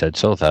Stacy said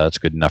so. That's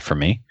good enough for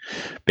me.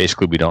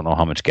 Basically, we don't know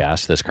how much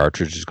gas this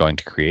cartridge is going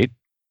to create,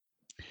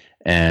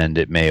 and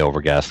it may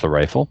overgas the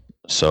rifle.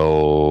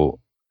 So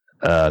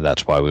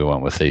that's why we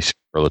went with a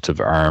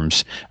Superlative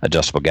Arms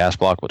adjustable gas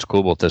block. What's cool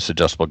about this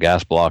adjustable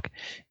gas block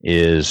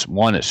is,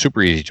 one, it's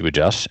super easy to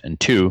adjust, and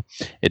two,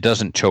 it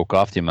doesn't choke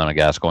off the amount of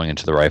gas going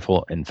into the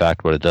rifle. In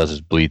fact, what it does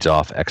is bleeds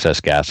off excess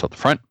gas out the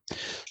front.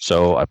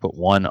 So I put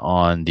one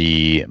on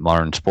the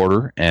Modern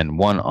Sporter and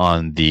one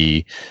on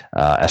the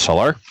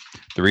SLR.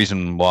 The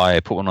reason why I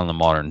put one on the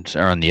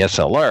the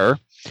SLR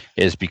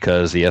is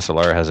because the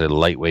SLR has a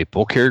lightweight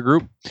bolt carrier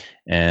group.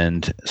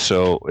 And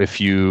so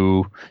if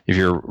your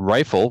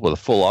rifle with a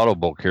full auto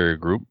bolt carrier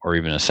group or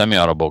even a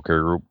semi-auto bolt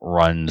carrier group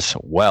runs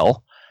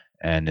well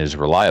and is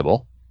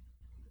reliable,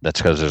 that's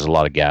because there's a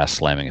lot of gas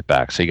slamming it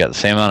back. So you got the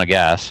same amount of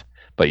gas,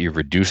 but you've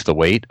reduced the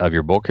weight of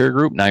your bolt carrier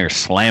group. Now you're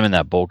slamming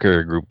that bolt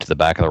carrier group to the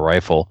back of the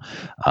rifle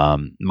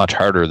much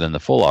harder than the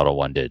full auto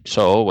one did.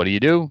 So what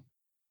do?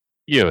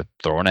 You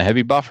throw in a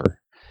heavy buffer.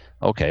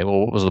 Okay,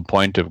 well, what was the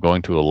point of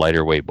going to a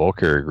lighter weight bolt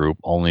carrier group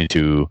only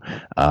to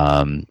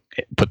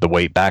put the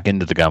weight back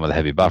into the gun with a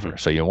heavy buffer? Mm-hmm.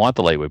 So you want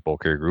the lightweight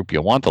bolt carrier group,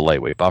 you want the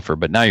lightweight buffer,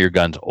 but now your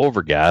gun's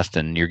overgassed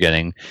and you're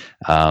getting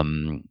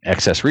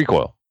excess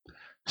recoil.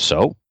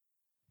 So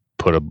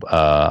put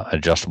a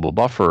adjustable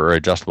buffer or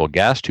adjustable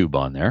gas tube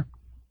on there.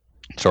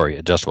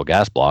 Adjustable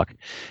gas block,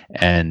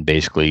 and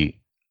basically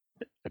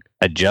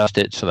adjust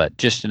it so that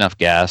just enough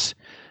gas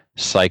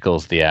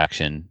cycles the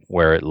action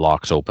where it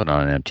locks open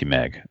on an empty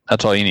mag.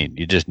 That's all you need.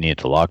 You just need it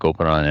to lock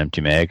open on an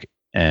empty mag,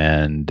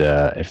 and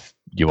if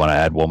you want to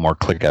add one more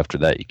click after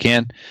that, you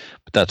can,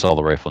 but that's all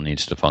the rifle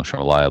needs to function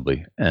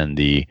reliably. And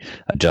the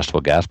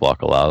adjustable gas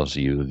block allows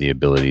you the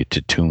ability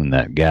to tune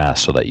that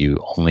gas so that you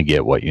only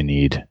get what you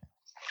need.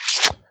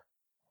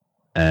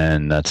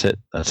 And that's it.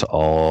 That's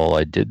all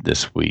I did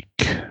this week.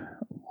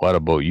 What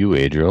about you,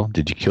 Adriel?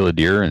 Did you kill a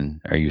deer,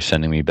 and are you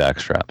sending me back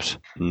straps?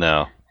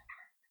 No.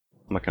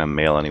 I'm not going to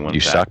mail anyone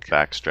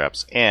back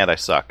straps. And I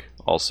suck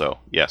also.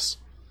 Yes.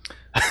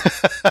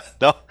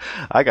 No,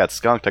 I got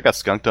skunked. I got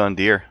skunked on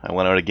deer. I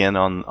went out again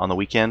on the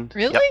weekend.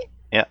 Really? Yep.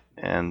 Yeah,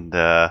 and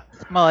Well,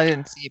 I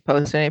didn't see you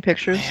post any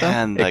pictures. So.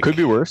 man, It could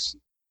be worse.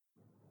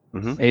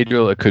 Mhm.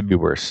 Adriel, it could be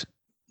worse.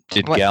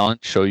 Did What?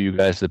 Gallant show you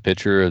guys the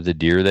picture of the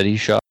deer that he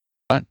shot?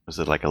 Was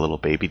it like a little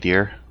baby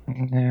deer?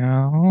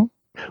 No.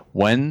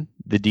 When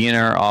the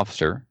DNR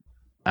officer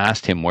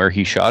asked him where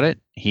he shot it,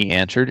 he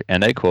answered,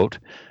 and I quote,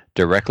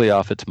 directly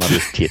off its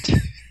mother's tit.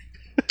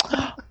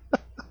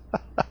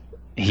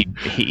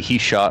 He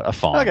shot a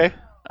fawn. Okay,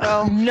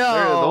 well,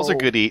 No. those are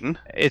good eating.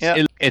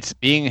 It's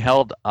being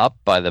held up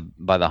by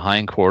the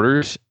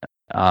hindquarters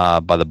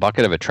by the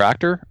bucket of a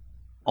tractor.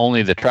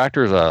 Only the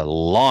tractor is a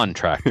lawn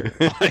tractor.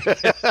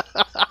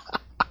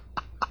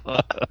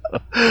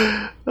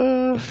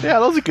 Yeah,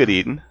 those are good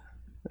eating.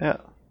 Yeah.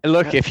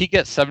 Look, if he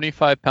gets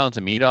 75 pounds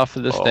of meat off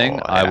of this thing,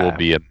 I will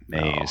be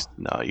amazed.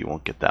 No, you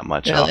won't get that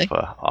much Really?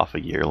 off a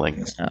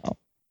yearling. No.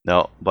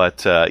 No,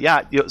 but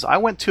yeah, so I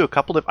went to a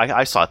couple of.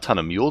 I saw a ton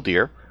of mule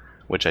deer,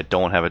 which I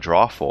don't have a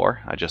draw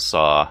for. I just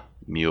saw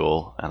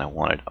mule, and I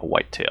wanted a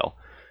whitetail.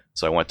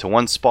 So I went to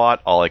one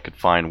spot. All I could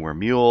find were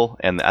mule,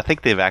 and I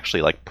think they've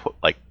actually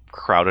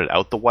crowded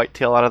out the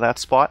whitetail out of that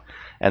spot.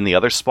 And the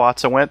other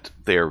spots I went,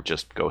 they're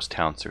just ghost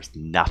towns. There's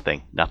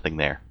nothing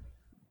there.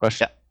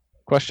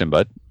 Question,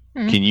 bud.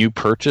 Mhm. Can you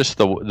purchase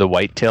the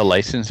whitetail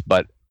license,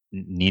 but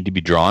need to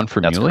be drawn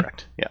for That's muley?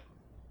 correct. Yeah.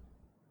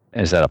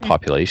 Is that a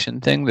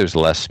population thing? There's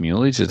less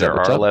muleys. Is There that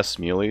what's are up? less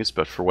muleys,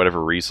 but for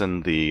whatever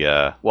reason, the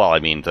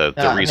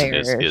reason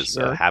is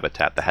sure.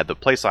 habitat. The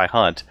place I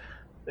hunt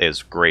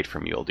is great for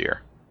mule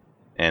deer,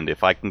 and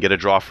if I can get a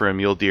draw for a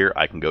mule deer,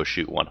 I can go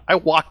shoot one. I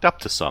walked up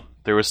to some.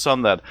 There was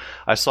some that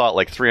I saw at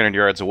like 300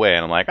 yards away,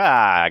 and I'm like,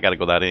 I got to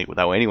go that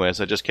way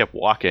anyways. I just kept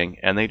walking,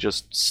 and they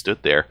just stood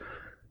there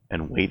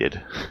and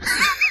waited.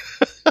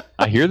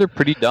 I hear they're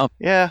pretty dumb.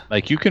 Yeah.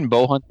 Like you can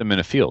bow hunt them in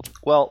a field.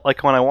 Well,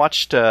 like when I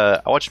watched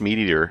Meat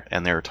Eater,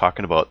 and they were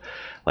talking about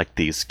like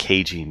these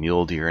cagey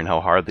mule deer and how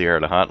hard they are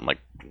to hunt. I'm like,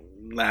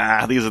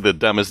 nah, these are the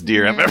dumbest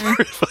deer I've ever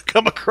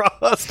come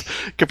across.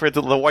 Compared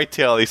to the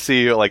whitetail, they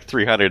see you at like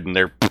 300 and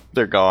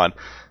they're gone.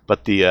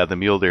 But the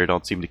mule deer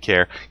don't seem to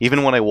care.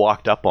 Even when I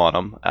walked up on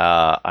them,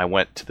 I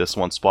went to this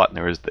one spot, and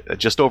there was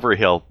just over a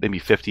hill, maybe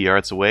 50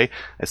 yards away.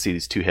 I see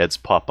these two heads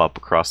pop up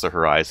across the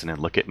horizon and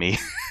look at me.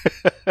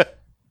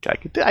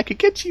 I could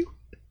get you.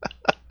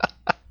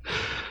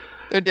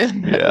 They're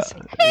doing Yeah, this.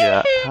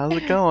 yeah. How's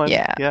it going?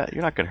 Yeah.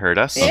 You're not gonna hurt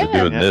us. Yeah.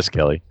 They're doing this,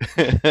 Kelly.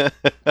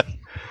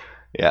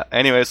 Yeah.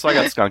 Anyway, so I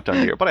got skunked on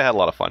deer, but I had a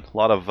lot of fun. A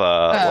lot of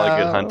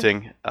good Oh.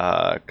 hunting.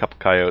 A couple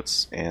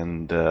coyotes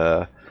and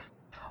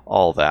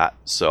all that.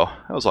 So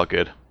that was all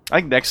good. I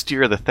think next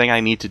year the thing I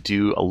need to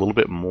do a little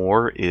bit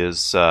more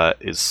is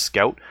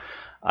scout.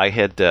 I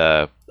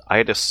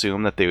had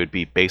assumed that they would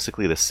be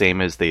basically the same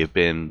as they have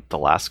been the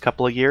last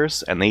couple of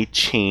years, and they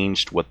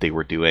changed what they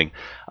were doing.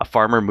 A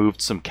farmer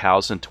moved some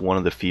cows into one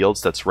of the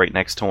fields that's right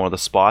next to one of the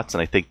spots,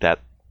 and I think that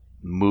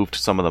moved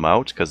some of them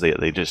out because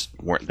they just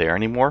weren't there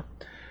anymore.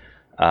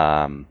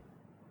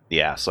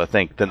 Yeah, so I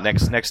think the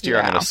next year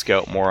I'm Yeah. going to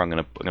scout more. I'm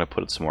going to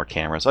put in some more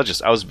cameras.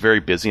 I was very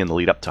busy in the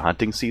lead up to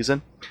hunting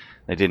season.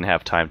 I didn't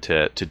have time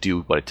to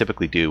do what I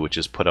typically do, which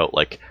is put out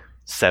like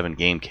 7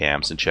 game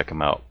cams and check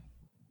them out.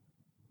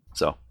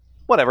 So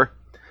whatever.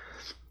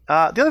 The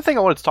other thing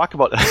I wanted to talk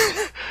about,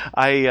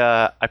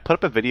 I put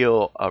up a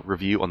video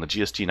review on the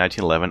GSG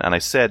 1911, and I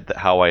said that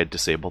how I had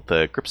disabled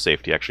the grip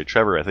safety. Actually,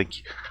 Trevor, I think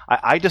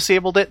I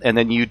disabled it, and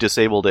then you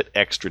disabled it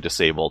extra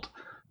disabled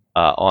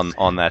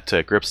on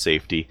that grip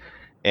safety.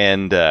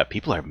 And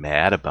people are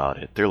mad about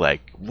it. They're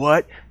like,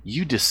 "What?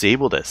 You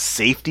disabled a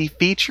safety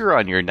feature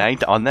on your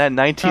on that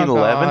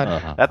 1911? Oh,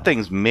 God. That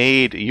thing's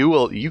made.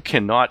 You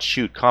cannot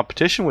shoot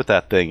competition with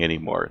that thing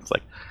anymore." It's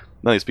like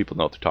none of these people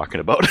know what they're talking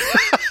about.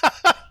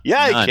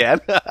 Yeah, I can.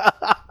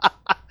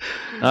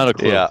 Not a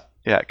clue.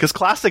 Yeah, because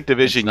Classic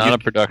Division, Not a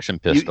production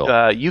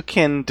pistol. you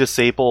can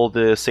disable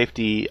the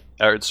safety,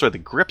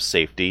 the grip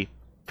safety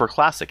for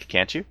Classic,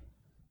 can't you?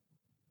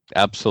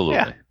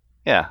 Absolutely.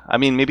 Yeah, I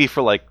mean maybe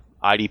for like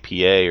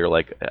IDPA or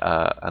like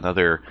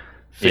another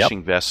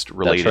fishing vest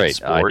related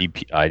That's right. sport.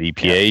 IDPA,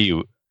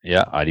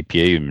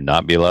 IDPA, you would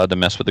not be allowed to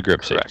mess with the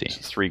grip Correct.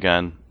 safety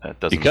 3-gun, that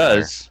doesn't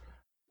because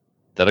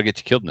that'll get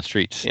you killed in the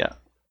streets. matter. Yeah.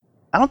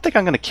 I don't think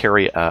I'm going to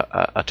carry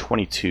a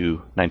 22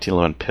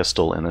 1911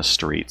 pistol in the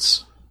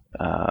streets.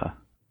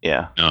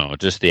 Yeah. No,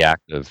 just the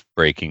act of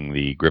breaking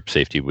the grip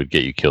safety would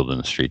get you killed in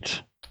the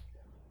streets.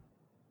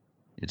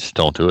 You just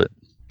don't do it.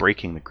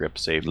 Breaking the grip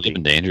You're safety.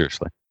 living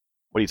dangerously.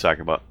 What are you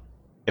talking about?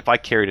 If I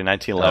carried a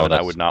 1911, I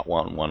that's- would not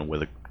want one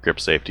with a grip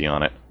safety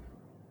on it.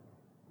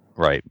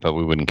 Right, but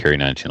we wouldn't carry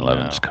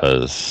 1911s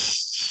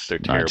because They're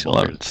terrible.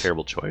 They're a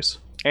terrible choice.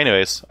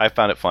 Anyways, I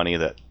found it funny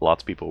that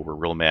lots of people were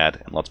real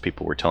mad and lots of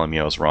people were telling me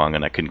I was wrong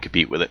and I couldn't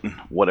compete with it and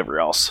whatever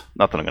else.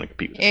 Not that I'm going to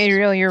compete with it.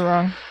 Adriel, you're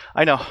wrong.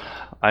 I know.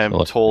 I am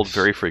Well, told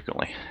very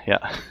frequently.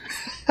 Yeah.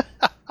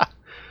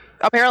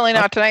 Apparently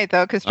not tonight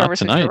though, because Not Trevor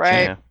said tonight, you're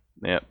right. Yeah.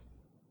 Yeah.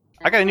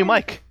 I got a new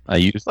mic. I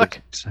use Look,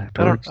 I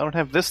don't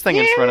have this thing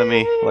in front of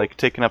me, like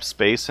taking up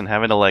space and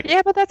having to like.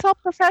 Yeah, but that's all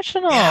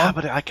professional. Yeah,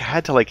 but I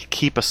had to like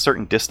keep a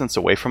certain distance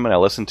away from it. I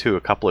listened to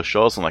a couple of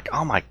shows and like,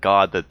 oh my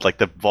god,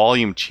 the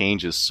volume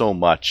changes so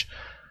much.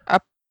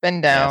 Up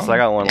and down. Yeah, so I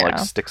got one like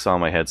sticks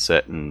on my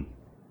headset and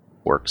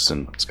works,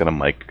 and it's got a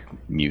mic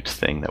mute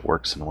thing that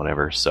works and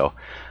whatever. So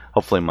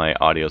hopefully my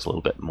audio is a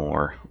little bit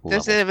more.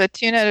 Does it have a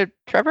tune out of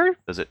Trevor?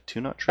 Does it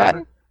tune out Trevor?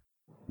 Button?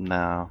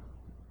 No.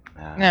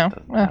 No. It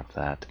doesn't have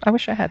that. I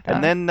wish I had that.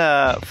 And then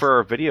for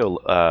our video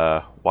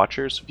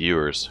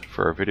viewers,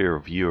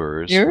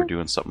 we're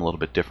doing something a little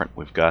bit different.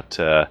 We've got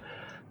kind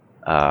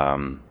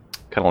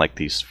of like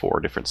these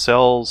 4 different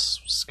cells,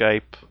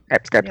 Skype.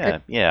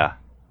 Skype. Yeah.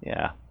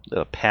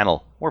 The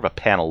panel, more of a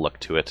panel look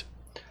to it.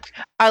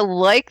 I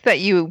like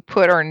that you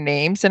put our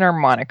names and our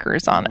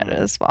monikers on it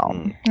as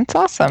well. It's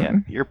awesome. Yeah,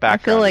 your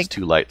background is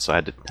too light, so I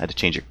had to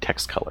change your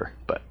text color.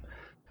 But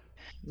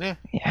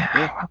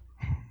yeah.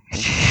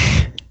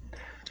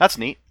 That's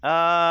neat.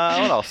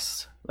 What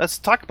else? Let's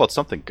talk about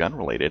something gun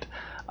related.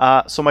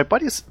 So my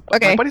buddies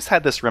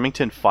had this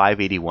Remington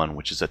 581,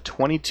 which is a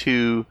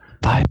 22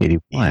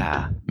 581.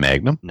 Yeah.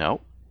 Magnum?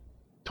 No,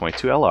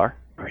 22 LR.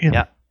 Really?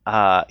 Yeah.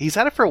 He's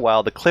had it for a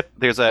while. The clip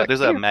there's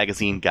a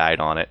magazine guide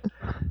on it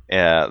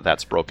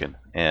that's broken,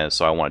 and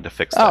so I wanted to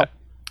fix that.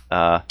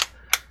 I'll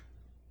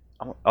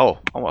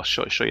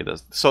show you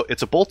this. So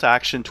it's a bolt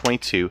action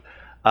 22.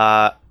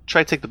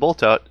 Try to take the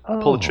bolt out,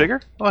 pull the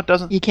trigger. Oh, it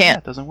doesn't. You can't.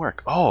 It doesn't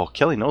work. Oh,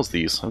 Kelly knows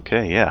these.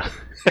 Okay, yeah.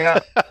 Yeah.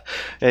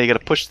 Yeah, you got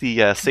to push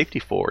the safety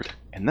forward,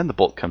 and then the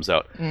bolt comes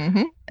out.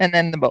 Mm-hmm. And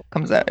then the bolt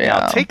comes out. Yeah.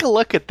 Now take a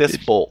look at this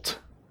bolt.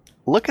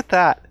 Look at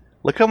that.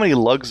 Look how many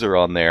lugs are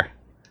on there.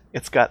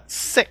 It's got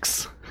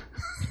 6.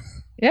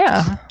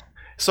 Yeah.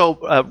 So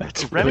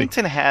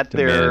Remington had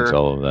their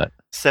all of that.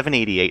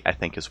 788, I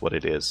think is what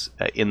it is,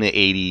 in the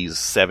 80s,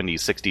 70s,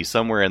 60s,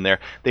 somewhere in there.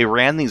 They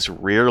ran these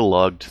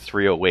rear-lugged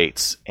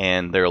 308s,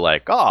 and they're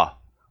like, why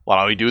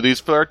don't we do these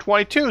for our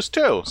 22s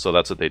too? So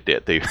that's what they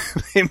did. They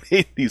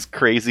made these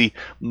crazy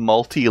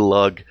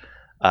multi-lug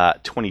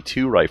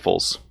 22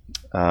 rifles.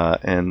 So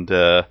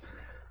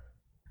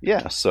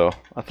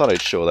I thought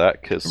I'd show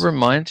that because It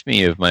reminds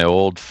me of my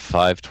old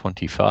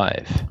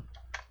 525.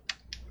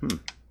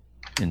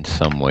 In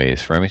some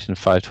ways, Remington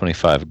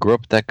 525. Grew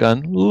up with that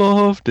gun,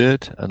 loved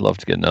it. I'd love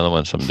to get another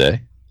one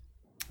someday.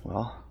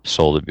 Well,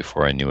 sold it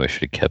before I knew I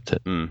should have kept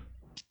it.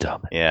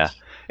 Dumb. Yeah.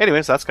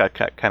 Anyways, that's got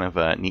kind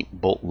of neat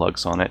bolt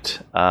lugs on it.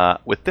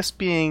 With this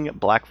being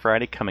Black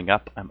Friday coming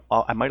up,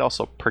 I might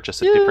also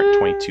purchase a different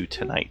 22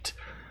 tonight.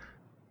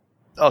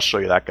 I'll show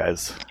you that,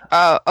 guys.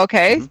 Oh,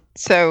 okay. Mm-hmm.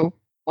 So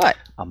what?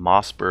 A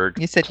Mossberg.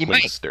 You said you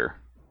Plinkster.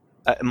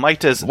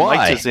 Might as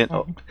in.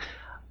 Oh,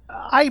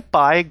 I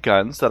buy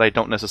guns that I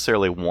don't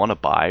necessarily want to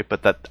buy,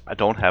 but that I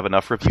don't have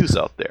enough reviews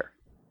out there,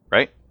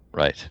 right?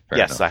 Right.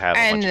 Yes, enough. I have.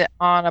 And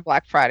on a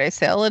Black Friday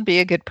sale, it'd be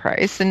a good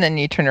price, and then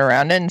you turn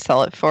around and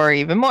sell it for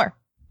even more.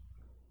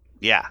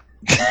 Yeah.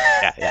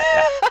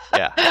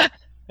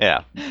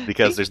 Yeah.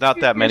 Because there's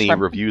not that many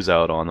reviews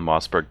out on the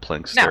Mossberg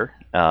Plinkster.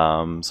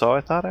 No. So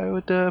I thought I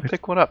would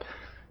pick one up.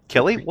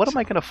 Kelly, what am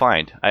I going to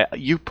find?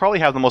 You probably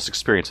have the most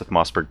experience with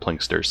Mossberg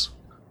Plinksters.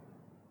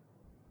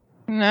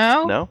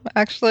 No,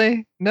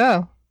 actually,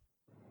 no.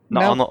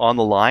 Not on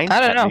the line.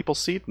 I don't know. Maple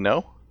Seed,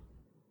 no.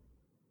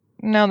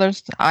 No,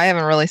 I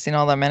haven't really seen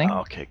all that many.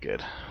 Okay,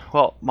 good.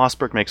 Well,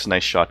 Mossberg makes a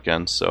nice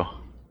shotgun, so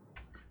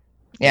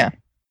yeah.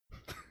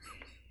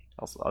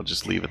 I'll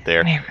just leave it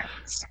there.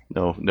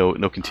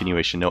 No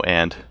continuation, no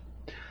and.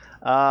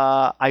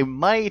 I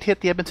might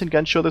hit the Edmonton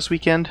Gun Show this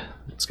weekend.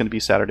 It's going to be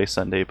Saturday,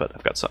 Sunday, but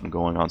I've got something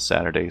going on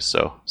Saturday,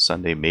 so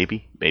Sunday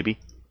maybe.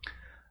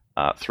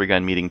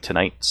 3-gun meeting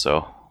tonight,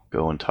 so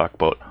go and talk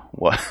about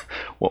what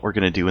we're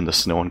going to do in the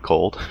snow and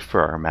cold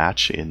for our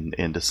match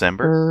in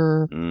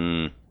December. I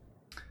think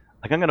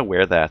I'm going to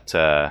wear that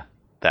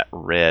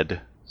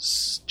red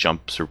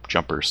jumper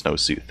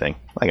snowsuit thing.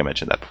 I think I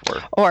mentioned that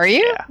before. Oh, are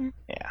you?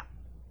 Yeah.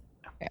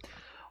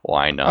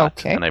 Why not?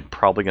 Okay. And I'm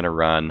probably going to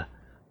run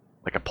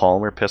like a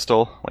polymer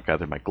pistol, like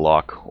either my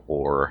Glock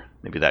or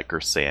maybe that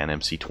Gersan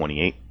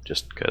MC28,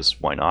 just because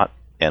why not?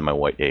 And my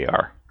white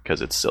AR,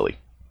 because it's silly.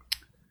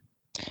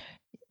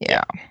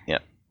 Yeah.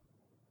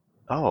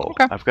 Oh,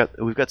 okay.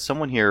 We've got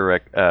someone here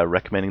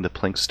recommending the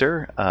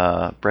Plinkster.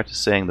 Brett is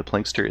saying the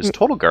Plinkster is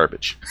total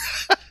garbage.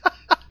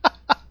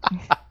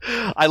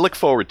 I look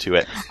forward to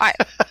it. I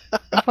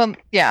haven't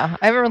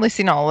really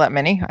seen all that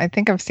many. I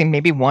think I've seen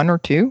maybe 1 or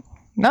 2.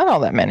 Not all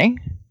that many.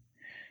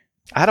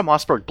 I had a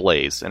Mossberg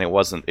Blaze, and it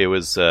was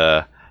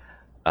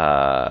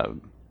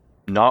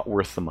not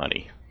worth the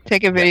money.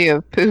 Take a video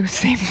of poo,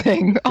 same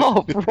thing.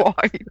 Oh,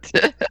 right.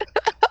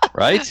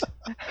 Right?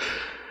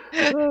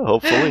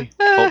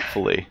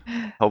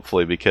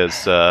 Hopefully,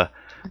 because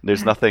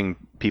there's nothing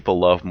people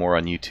love more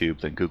on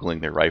YouTube than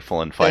Googling their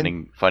rifle and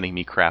finding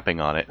me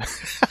crapping on it.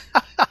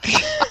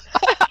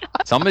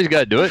 Somebody's got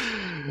to do it.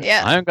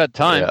 Yeah. I haven't got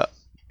time.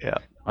 Yeah.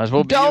 Might as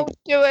well be Don't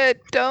do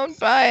it. Don't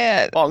buy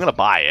it. Oh, I'm gonna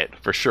buy it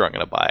for sure. I'm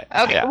gonna buy it.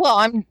 Okay. Yeah.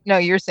 Well,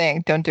 you're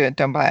saying don't do it.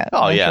 Don't buy it.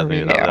 Oh That's yeah, your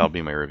review. that'll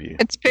be my review.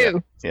 It's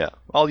poo. Yeah,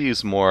 I'll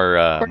use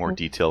more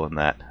detail in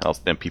that. I'll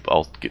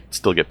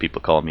still get people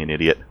calling me an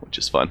idiot, which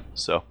is fun.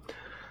 So,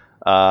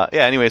 yeah.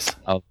 Anyways,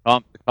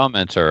 The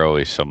comments are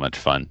always so much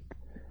fun.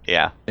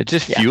 yeah. It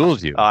just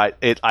fuels you. I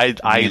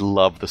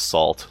love the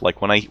salt.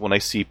 Like when I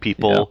see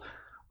people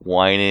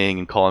whining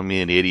and calling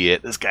me an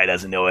idiot, this guy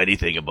doesn't know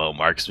anything about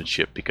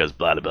marksmanship because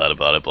blah blah blah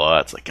blah blah.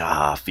 It's like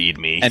feed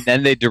me. And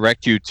then they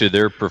direct you to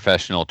their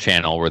professional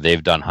channel where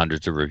they've done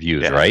hundreds of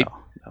reviews, right?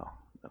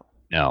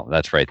 No,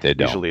 that's right. They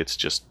don't. Usually it's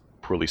just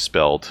poorly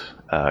spelled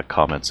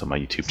comments on my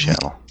YouTube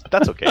channel, but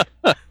that's okay.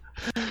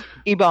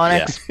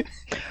 Ebonics.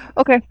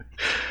 Okay.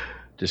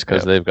 Just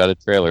because they've got a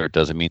trailer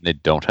doesn't mean they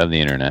don't have the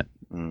internet.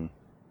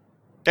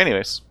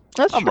 Anyways,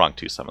 I'm wrong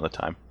too some of the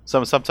time.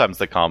 Sometimes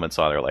the comments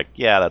on it are like,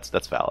 yeah,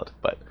 that's valid,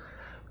 but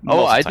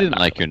I didn't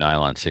like your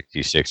Nylon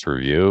 66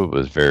 review. It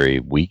was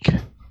very weak.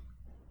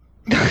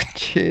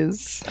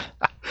 Jeez.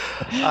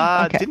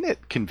 Okay. Didn't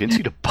it convince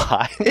you to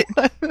buy it?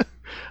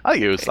 I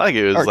think it was like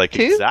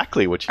two?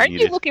 exactly what you Aren't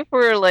needed. you looking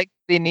for like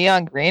the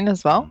neon green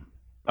as well?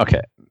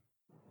 Okay.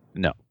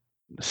 No.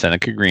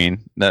 Seneca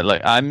green.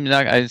 I'm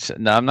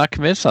not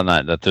convinced on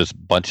that. That there's a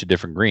bunch of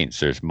different greens.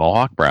 There's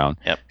Mohawk brown,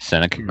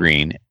 Seneca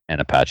green, and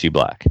Apache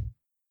black.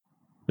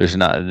 There's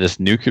not this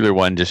nuclear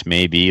one. Just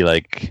may be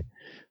like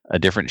a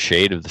different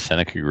shade of the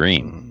Seneca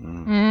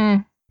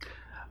green.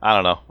 I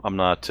don't know. I'm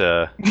not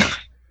a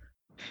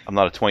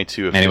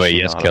 22. Anyway,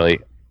 yes,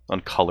 Kelly.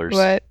 On colors.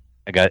 What?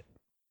 I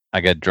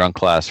got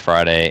drunk last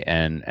Friday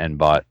and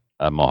bought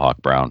a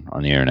Mohawk brown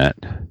on the internet.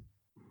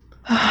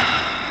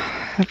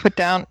 Put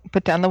down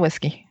the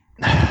whiskey.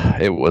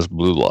 It was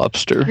Blue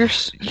Lobster.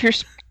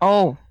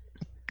 Oh,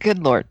 good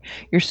Lord.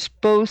 You're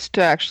supposed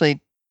to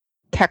actually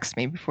text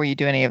me before you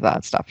do any of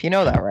that stuff. You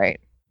know that, right?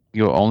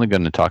 You're only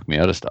going to talk me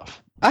out of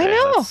stuff. I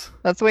know.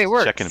 That's the way it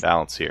works. Check and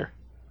balance here.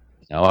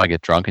 No, I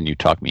get drunk and you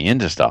talk me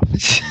into stuff.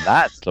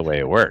 That's the way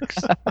it works.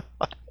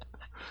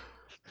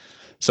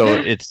 So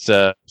it's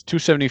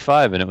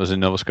 $2.75 and it was in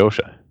Nova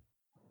Scotia.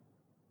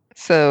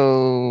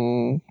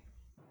 So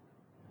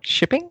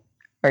shipping?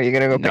 Or are you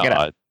going to go pick it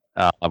up?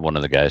 I'll have one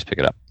of the guys pick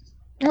it up.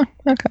 Oh,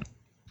 okay.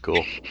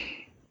 Cool.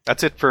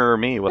 That's it for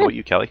me. What about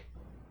you, Kelly?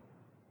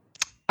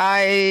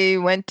 I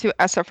went to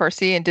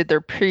SFRC and did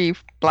their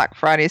pre-Black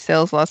Friday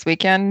sales last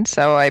weekend.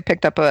 So I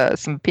picked up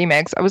some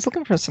PMags. I was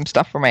looking for some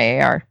stuff for my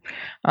AR.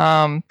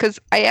 Because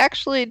I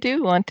actually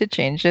do want to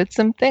change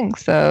some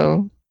things.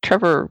 So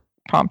Trevor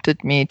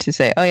prompted me to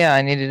say, oh yeah,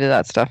 I need to do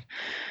that stuff.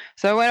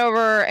 So I went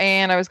over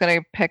and I was going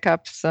to pick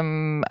up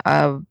some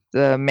of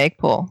the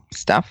Magpul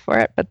stuff for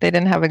it, but they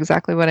didn't have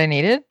exactly what I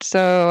needed.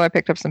 So I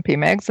picked up some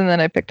PMags and then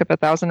I picked up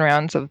 1,000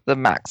 rounds of the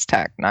Max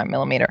Tac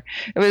 9mm.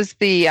 It was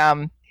the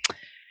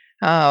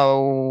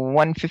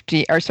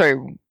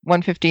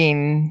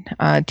 115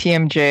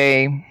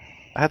 TMJ.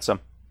 I had some.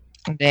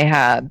 They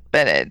had,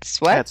 but it's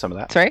what? I had some of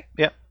that. Sorry?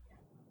 Yeah.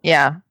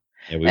 Yeah,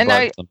 we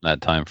bought some that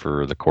time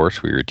for the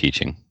course we were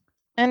teaching.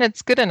 And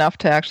it's good enough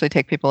to actually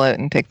take people out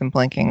and take them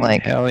blinking.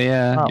 Like, hell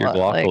yeah, your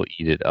Glock will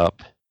eat it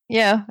up.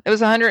 Yeah, it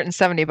was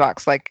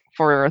 $170, like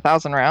for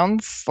 1,000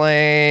 rounds.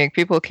 Like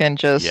people can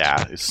just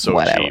it's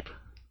so cheap.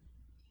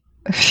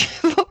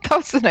 That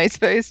was a nice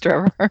face,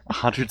 Trevor.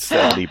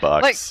 $170.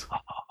 Like,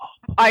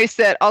 I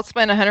said I'll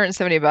spend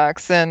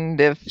 $170, and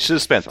if you should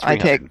have spent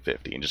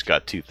 $350 and just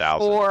got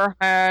 2,000. 4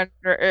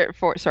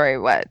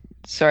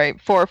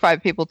 or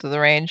 5 people to the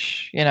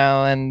range,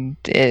 and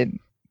it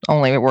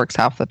only works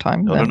half the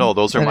time. No,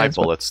 those are my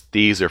bullets.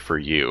 These are for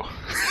you.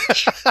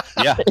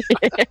 Yeah.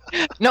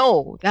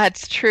 No,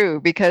 that's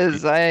true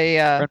because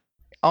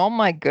all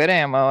my good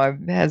ammo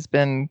has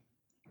been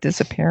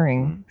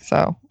disappearing.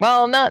 So,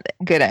 well, not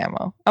good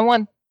ammo. I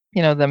want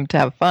them to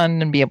have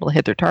fun and be able to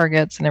hit their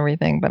targets and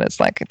everything, but it's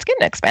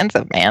getting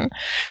expensive, man.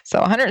 So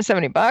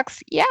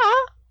 $170, yeah.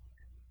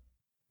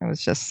 It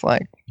was just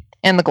like,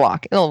 and the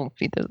Glock, it'll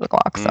feed through the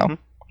Glock. So I'm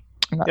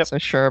not so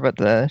sure about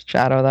the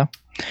Shadow though.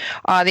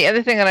 The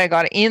other thing that I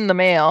got in the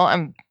mail,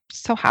 I'm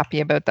so happy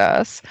about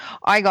this.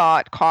 I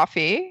got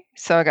coffee.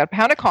 So I got a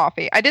pound of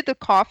coffee. I did the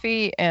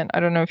coffee, and I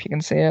don't know if you can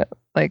see it.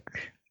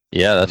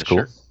 Yeah, that's cool.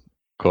 Sure.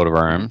 Coat of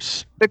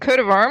arms. The coat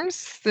of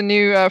arms, the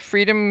new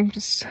Freedom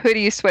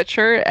hoodie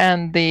sweatshirt,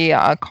 and the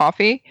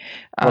coffee.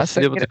 What's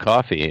the deal with the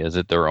coffee? Is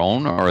it their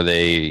own, or are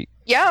they?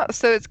 Yeah,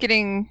 so it's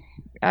getting.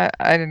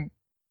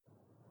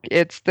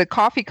 It's the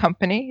coffee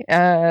company.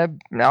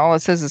 All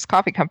it says is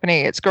coffee company.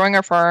 It's growing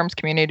our farms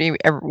community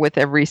with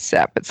every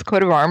sip. It's the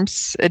coat of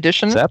arms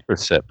edition. Sip or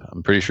sip?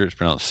 I'm pretty sure it's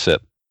pronounced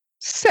sip.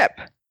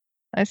 Sip.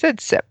 I said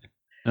sip.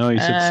 No, you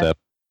said sip.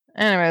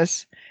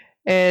 Anyways,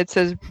 it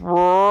says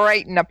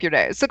brighten up your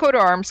day. It's the coat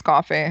of arms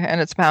coffee, and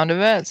it's a pound of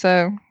it.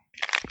 So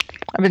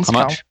I've been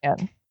smelling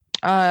it.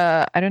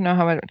 I don't know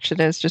how much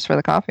it is just for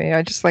the coffee.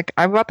 I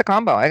bought the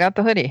combo. I got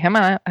the hoodie.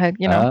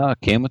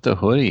 Came with the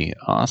hoodie.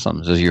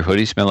 Awesome. Does your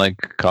hoodie smell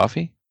like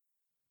coffee?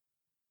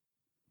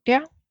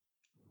 Yeah.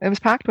 It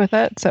was packed with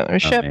it, so it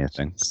was shipped.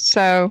 Amazing.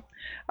 So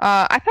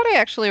I thought I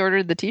actually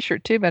ordered the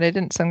T-shirt too, but I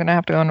didn't, so I'm going to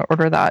have to go and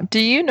order that. Do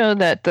you know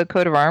that the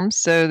coat of arms?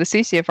 So the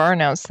CCFR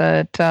announced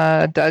that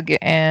Doug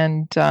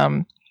and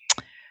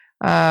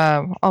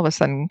all of a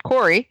sudden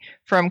Corey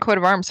from Coat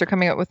of Arms are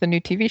coming out with a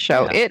new TV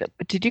show. Yeah.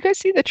 Did you guys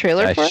see the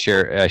trailer for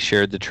it? I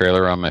shared the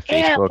trailer on my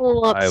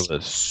Facebook. I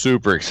was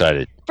super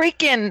excited.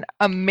 Freaking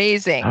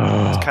amazing!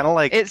 It's kind of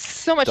like It's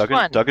so much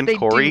fun. Doug and They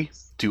Corey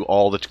do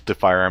all the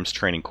firearms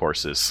training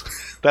courses.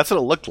 That's what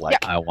it looked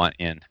like. I want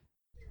in.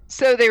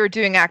 So they were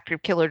doing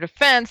active killer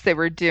defense. They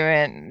were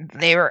doing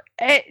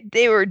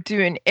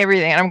doing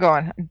everything. And I'm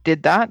going,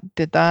 did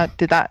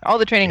that. All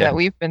the training that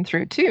we've been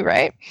through too,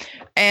 right?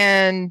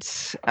 And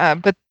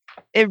but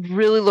it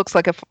really looks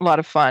like a lot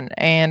of fun.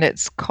 And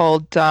it's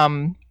called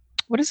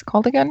what is it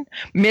called again?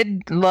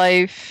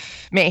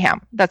 Midlife Mayhem.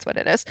 That's what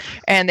it is.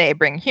 And they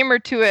bring humor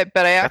to it.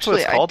 But That's what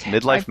it's called?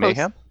 Midlife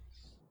Mayhem?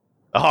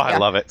 Oh, I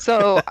love it.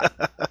 So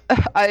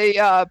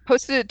I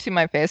posted it to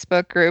my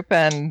Facebook group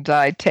and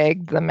I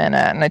tagged them in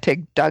it and I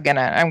tagged Doug in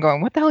it. I'm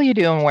going, what the hell are you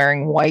doing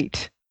wearing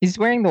white? He's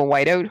wearing the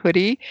whiteout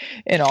hoodie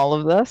in all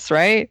of this,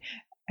 right?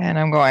 And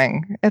I'm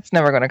going, it's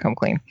never going to come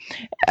clean.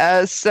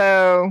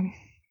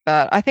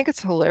 But I think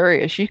it's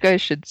hilarious. You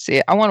guys should see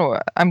it. I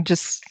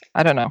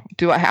don't know.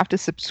 Do I have to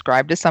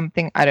subscribe to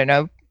something? I don't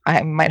know.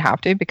 I might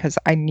have to because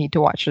I need to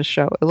watch this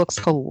show. It looks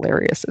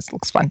hilarious. It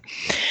looks fun.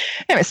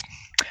 Anyways,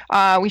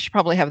 we should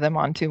probably have them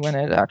on too when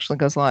it actually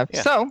goes live.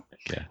 Yeah. So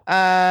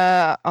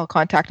I'll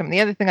contact them.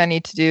 The other thing I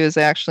need to do is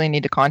I actually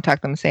need to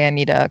contact them and say I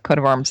need a coat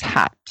of arms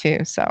hat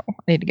too. So I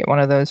need to get one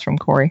of those from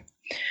Corey.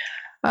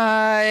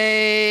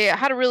 I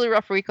had a really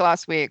rough week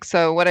last week.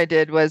 So what I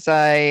did was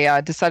I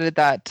decided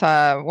that,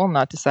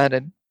 not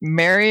decided,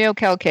 Mario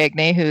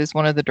Calcagney, who's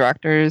one of the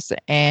directors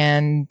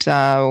and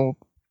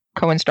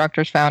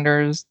co-instructors,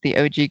 founders, the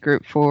OG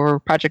group for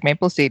Project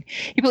Maple Seed.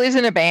 He plays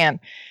in a band.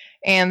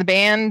 And the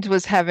band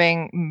was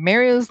having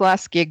Mario's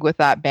last gig with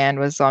that band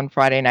was on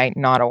Friday night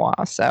in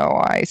Ottawa.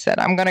 So I said,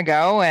 I'm going to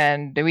go.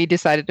 And we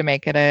decided to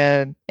make it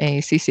a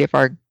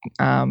CCFR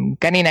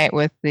gunny night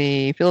with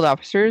the field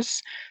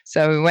officers.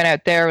 So we went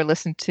out there, we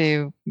listened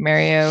to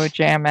Mario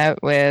jam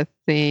out with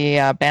the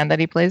band that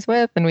he plays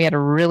with. And we had a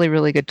really,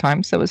 really good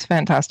time. So it was a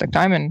fantastic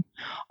time in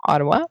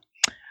Ottawa.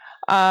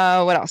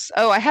 What else?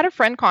 Oh, I had a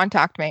friend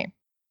contact me.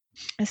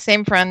 The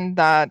same friend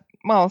that,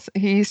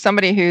 he's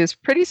somebody who's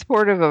pretty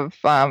supportive of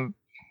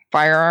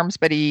firearms,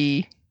 but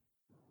he's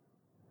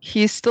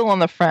still on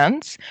the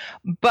fence.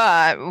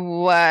 But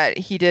what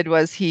he did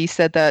was he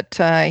said that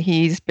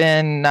he's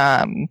been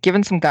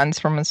given some guns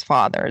from his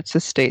father. It's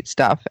estate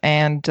stuff.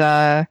 And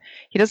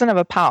he doesn't have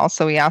a pal,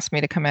 so he asked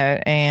me to come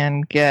out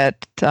and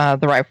get the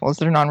rifles.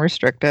 They're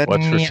non-restricted.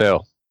 What's for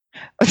sale?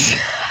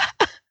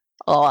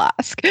 I'll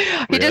ask.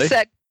 Really? He just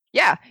said,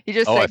 yeah. He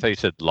just said, I thought you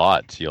said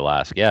lots. You'll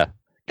ask. Yeah.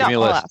 Give me a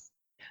I'll list. ask.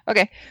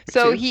 Okay,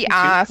 so he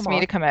asked me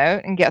to come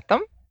out and get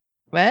them.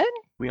 What?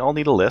 We all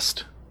need a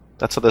list.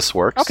 That's how this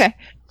works. Okay.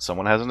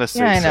 Someone has an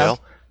estate sale.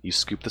 You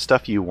scoop the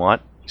stuff you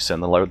want. You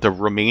send the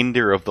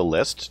remainder of the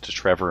list to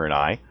Trevor and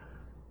I.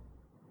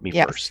 Me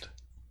first.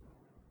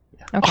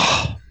 Yeah.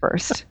 Okay,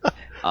 first.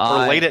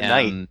 Or late at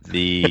night.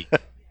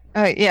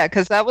 Yeah,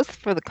 because that was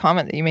for the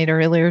comment that you made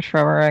earlier,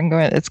 Trevor.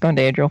 It's going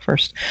to Adriel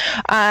first.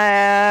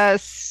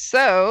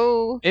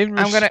 So in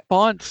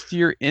response to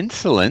your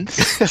insolence.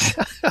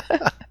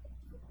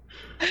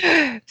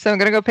 So I'm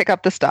going to go pick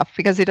up the stuff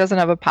because he doesn't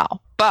have a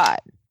pal.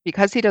 But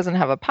because he doesn't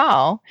have a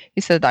pal,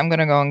 he said, I'm going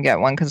to go and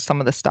get one because some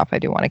of the stuff I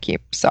do want to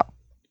keep. So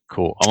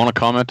cool. I want to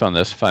comment on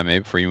this, if I may,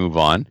 before you move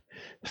on.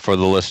 For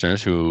the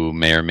listeners who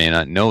may or may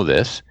not know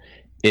this,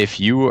 if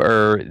you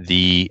are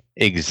the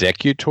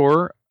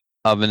executor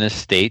of an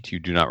estate, you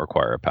do not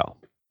require a pal.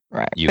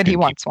 Right. But he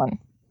wants one.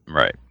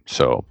 Right.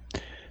 So,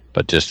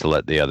 but just to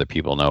let the other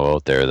people know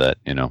out there that,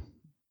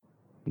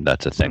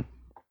 that's a thing.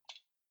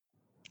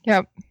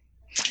 Yep.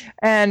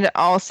 And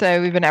also,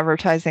 we've been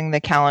advertising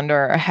the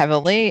calendar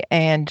heavily.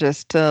 And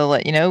just to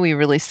let you know, we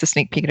released a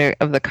sneak peek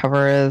of the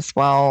cover as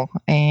well.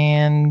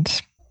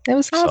 And it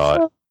was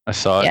awesome. I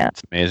saw it. Yeah.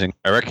 It's amazing.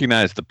 I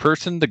recognize the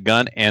person, the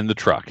gun, and the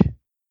truck.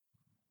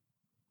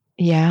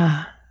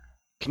 Yeah.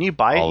 Can you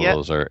buy it yet? All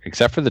those are,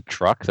 except for the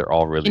truck, they're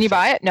all really. Can you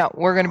buy it? No,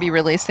 we're going to be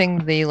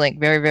releasing the link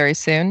very, very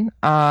soon.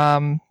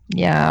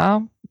 Yeah,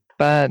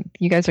 but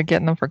you guys are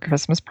getting them for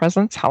Christmas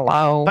presents.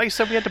 Hello. I thought you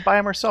said we had to buy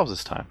them ourselves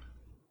this time.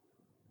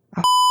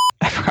 Oh,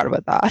 I forgot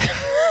about that.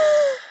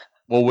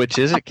 Well, which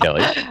is it,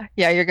 Kelly?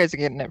 Yeah, you guys are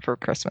getting it for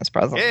Christmas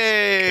presents.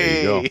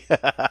 Yay!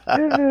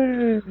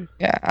 There you go.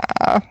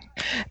 Yeah.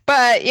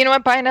 But you know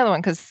what? Buy another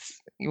one because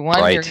you're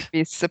going to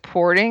be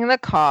supporting the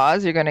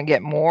cause. You're going to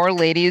get more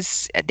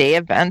Ladies' Day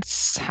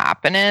events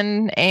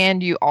happening.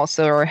 And you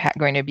also are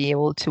going to be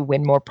able to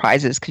win more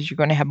prizes because you're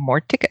going to have more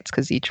tickets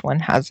because each one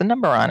has a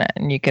number on it.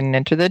 And you can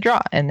enter the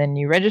draw. And then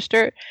you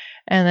register.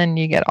 And then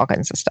you get all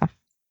kinds of stuff.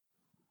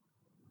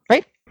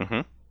 Right?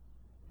 Mm-hmm.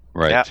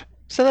 Right. Yeah.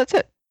 So that's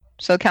it.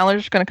 So the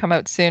calendar's going to come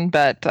out soon,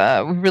 but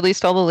we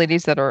released all the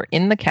ladies that are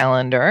in the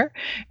calendar,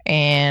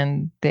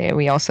 and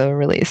we also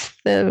released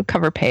the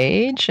cover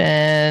page.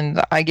 And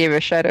I gave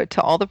a shout out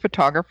to all the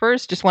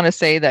photographers. Just want to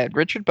say that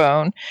Richard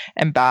Bone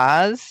and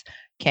Baz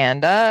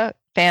Kanda,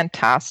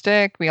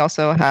 fantastic. We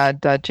also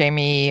had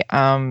Jamie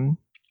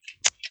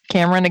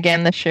Cameron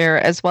again this year,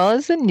 as well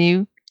as a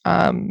new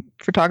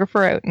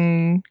photographer out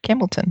in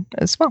Campbellton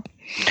as well.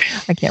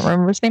 I can't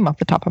remember his name off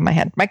the top of my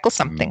head. Michael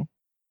something.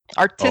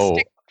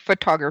 Artistic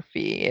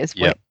photography is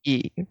what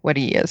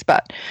he is.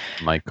 But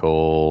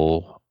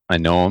Michael, I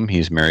know him.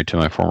 He's married to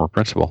my former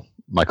principal,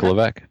 Michael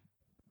Levesque.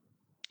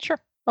 Sure.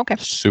 Okay.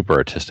 Super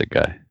artistic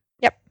guy.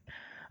 Yep.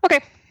 Okay.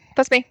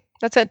 That's me.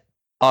 That's it.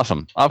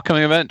 Awesome.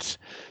 Upcoming events.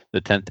 The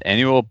 10th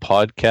Annual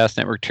Podcast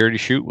Network Charity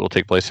Shoot will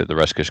take place at the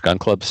Rescue Gun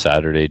Club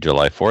Saturday,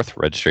 July 4th.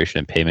 Registration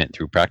and payment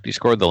through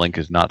PractiScore. The link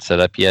is not set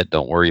up yet.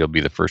 Don't worry, you'll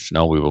be the first to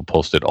know. We will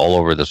post it all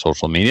over the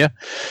social media.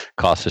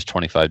 Cost is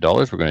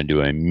 $25. We're going to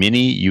do a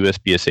mini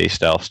USBSA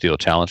style steel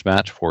challenge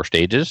match, 4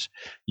 stages.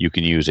 You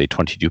can use a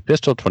 22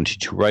 pistol,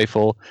 22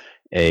 rifle,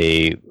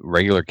 a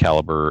regular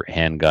caliber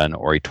handgun,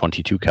 or a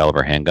 22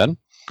 caliber handgun.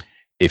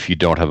 If you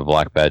don't have a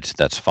black badge,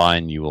 that's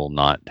fine. You will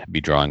not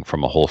be drawing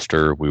from a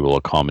holster. We will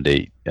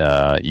accommodate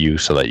you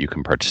so that you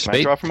can participate.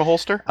 Can I draw from a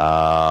holster?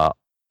 Can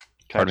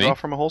I draw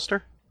from a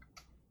holster?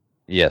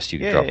 Yes, you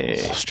can draw from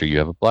a holster. You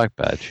have a black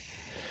badge.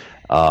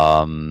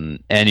 And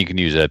you can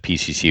use a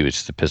PCC, which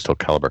is a pistol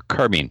caliber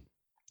carbine.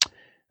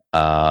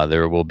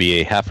 There will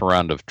be a half a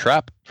round of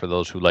trap for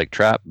those who like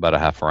trap. About a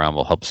half a round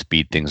will help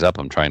speed things up.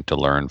 I'm trying to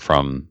learn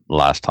from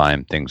last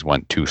time. Things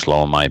went too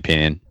slow, in my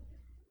opinion.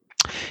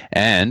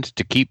 And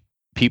to keep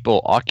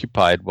people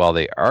occupied while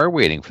they are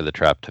waiting for the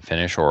trap to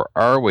finish or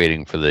are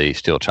waiting for the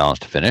steel challenge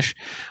to finish,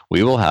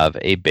 we will have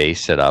a base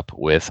set up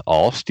with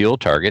all steel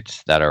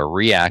targets that are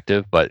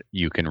reactive, but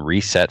you can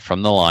reset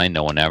from the line.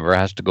 No one ever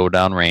has to go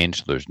down range.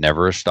 So there's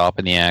never a stop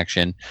in the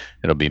action.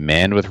 It'll be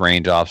manned with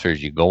range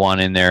officers. You go on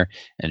in there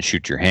and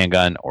shoot your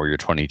handgun or your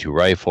 22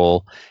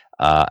 rifle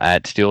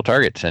at steel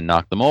targets and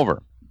knock them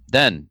over.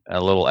 Then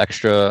a little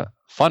extra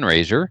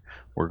fundraiser.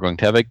 We're going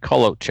to have a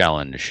call-out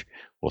challenge.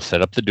 We'll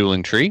set up the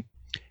dueling tree,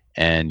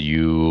 and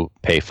you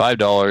pay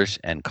 $5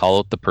 and call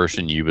out the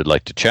person you would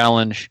like to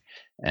challenge,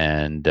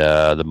 and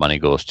the money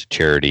goes to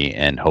charity.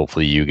 And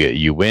hopefully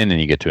you win, and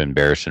you get to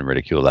embarrass and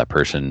ridicule that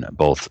person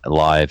both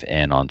live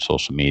and on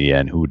social media.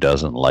 And who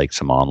doesn't like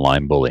some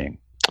online bullying?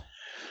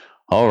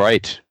 All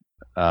right.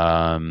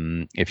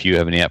 If you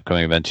have any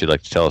upcoming events you'd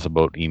like to tell us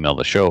about, email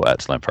the show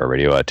at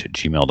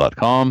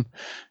slamfireradio@gmail.com.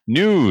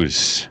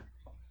 News: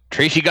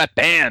 Tracy got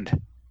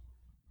banned.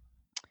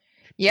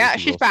 Yeah,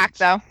 she's back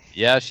though.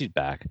 Yeah, she's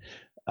back.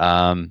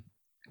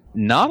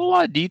 Not a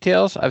lot of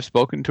details. I've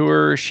spoken to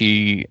her.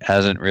 She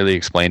hasn't really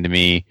explained to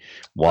me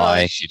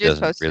why she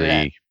doesn't really.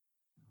 It.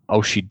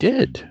 Oh, she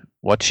did.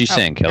 What's she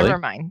saying, Kelly? Never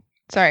mind.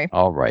 Sorry.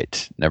 All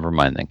right. Never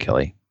mind then,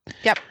 Kelly.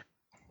 Yep.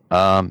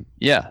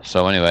 Yeah.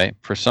 So anyway,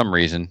 for some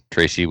reason,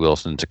 Tracy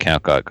Wilson's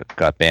account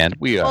got banned.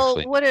 We know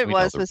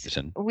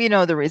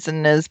the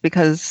reason is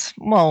because,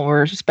 well,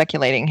 we're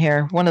speculating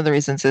here. One of the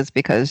reasons is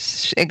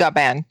because it got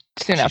banned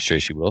soon after.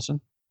 Tracy Wilson?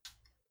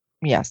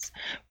 Yes,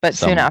 but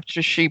soon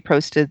after she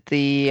posted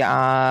the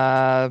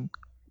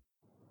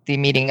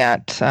meeting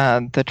at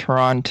the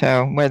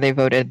Toronto where they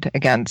voted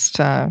against.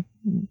 What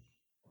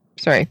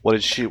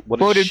did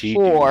she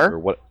for?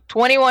 What?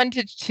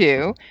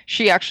 21-2.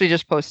 She actually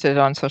just posted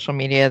on social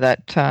media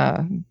that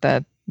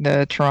that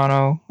the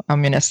Toronto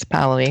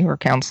municipality or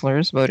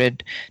councillors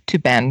voted to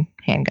ban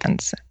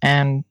handguns,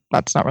 and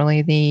that's not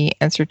really the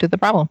answer to the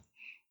problem.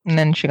 And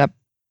then she got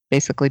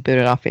basically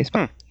booted off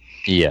Facebook.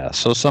 Yeah,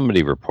 so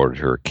somebody reported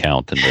her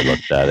account and they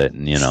looked at it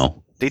and,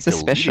 they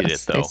deleted it,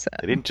 though.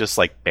 They didn't just,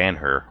 ban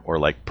her or,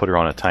 put her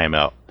on a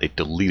timeout. They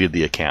deleted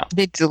the account.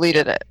 They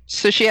deleted it.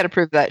 So she had to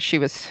prove that she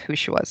was who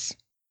she was.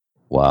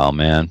 Wow,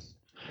 man.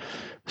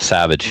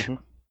 Savage.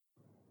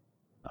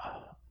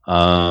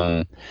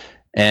 Mm-hmm.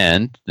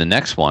 And the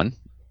next one,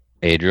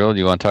 Adriel, do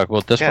you want to talk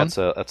about this one?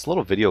 Yeah, it's a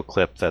little video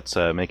clip that's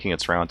making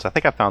its rounds. I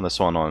think I found this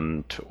one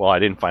on... I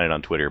didn't find it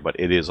on Twitter, but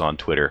it is on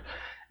Twitter.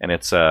 And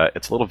it's a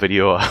little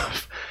video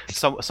of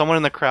someone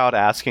in the crowd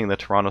asking the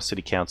Toronto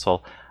City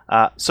Council,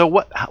 so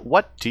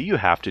what do you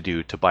have to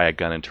do to buy a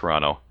gun in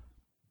Toronto?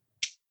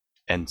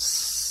 And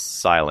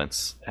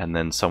silence. And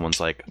then someone's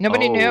like,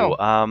 nobody knew.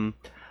 I'll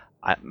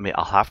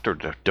have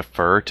to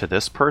defer to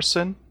this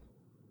person.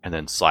 And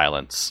then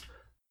silence.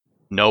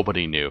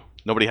 Nobody knew.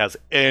 Nobody has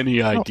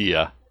any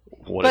idea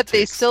what it takes. But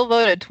they still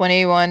voted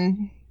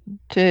 21-2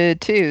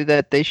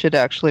 that they should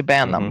actually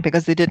ban them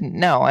because they didn't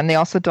know, and they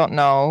also don't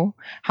know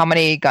how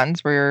many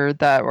guns were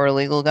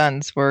illegal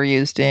guns were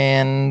used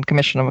in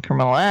commission of a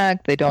criminal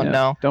act. They don't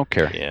know. Don't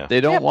care. Yeah.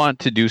 They don't want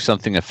to do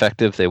something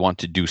effective. They want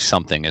to do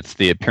something. It's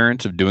the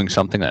appearance of doing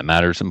something that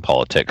matters in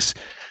politics,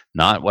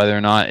 not whether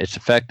or not it's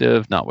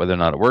effective, not whether or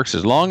not it works.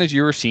 As long as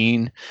you're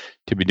seen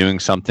to be doing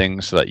something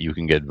so that you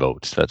can get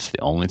votes, that's the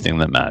only thing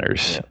that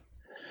matters.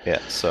 Yeah.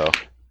 So.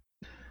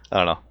 I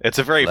don't know. It's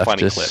a very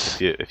funny Leftists.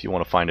 clip. If you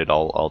want to find it,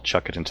 I'll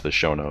chuck it into the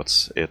show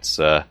notes. It's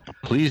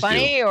Please do.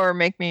 Funny or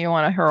make me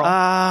want to hurl?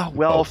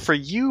 well, for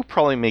you,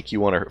 probably make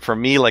you want to. For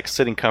me, like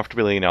sitting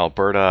comfortably in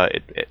Alberta,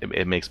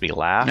 it makes me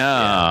laugh. No.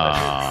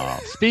 Yeah.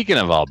 Speaking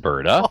of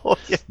Alberta, Oh,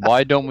 yeah.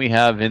 why don't we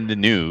have in the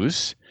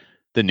news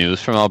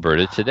from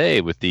Alberta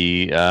today with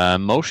the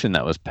motion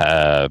that was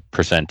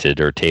presented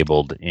or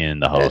tabled in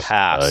the House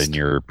Passed. in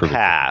your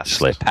Passed.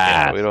 Passed.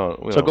 Yeah, we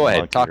don't So go ahead,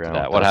 monkey talk to around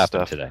that. with What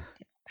happened stuff. today?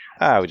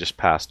 We just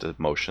passed a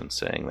motion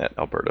saying that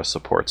Alberta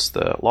supports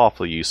the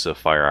lawful use of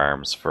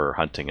firearms for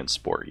hunting and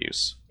sport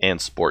use.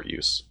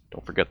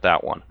 Don't forget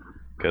that one,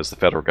 because the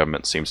federal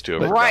government seems to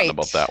have Right. forgotten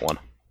about that one.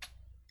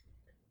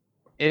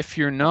 If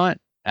you're not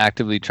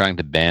actively trying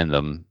to ban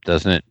them,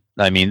 doesn't it?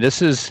 I mean,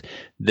 this is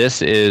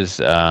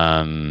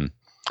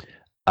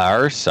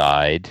our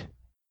side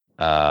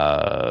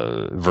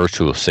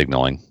virtual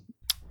signaling.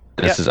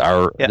 This is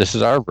our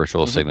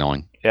virtual Mhm.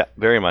 signaling. Yeah,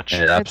 very much.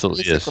 It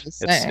absolutely is.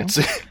 It's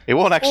it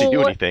won't actually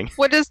do anything.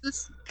 What is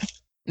this?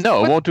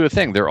 No, it won't do a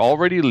thing. They're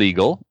already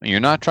legal. And you're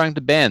not trying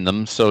to ban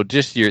them. So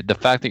just the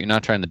fact that you're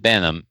not trying to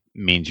ban them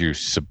means you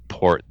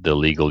support the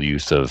legal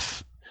use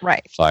of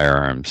Right.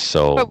 firearms.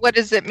 So But what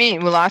does it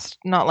mean? Well,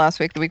 not last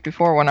week, the week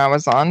before when I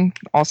was on,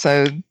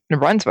 also New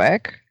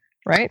Brunswick,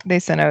 right? They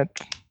sent out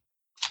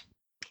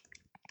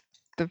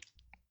the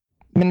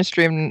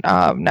Ministry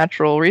of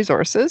Natural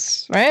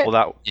Resources, right?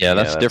 Well,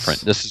 that's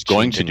different. This is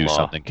going to changing do law.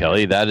 something,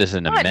 Kelly. That is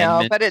an I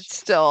amendment. know, but it's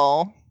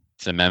still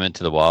It's an amendment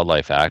to the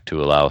Wildlife Act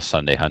to allow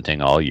Sunday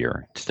hunting all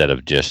year instead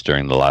of just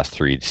during the last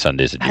 3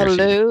 Sundays of deer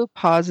season. hello,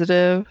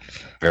 positive.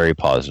 Very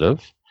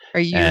positive. Are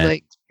you And-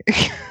 like?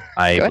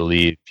 I Go ahead.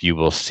 believe you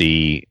will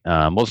see.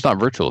 Well, it's not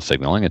virtual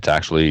signaling; it's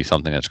actually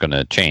something that's going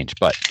to change.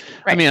 But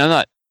I Right. mean, I'm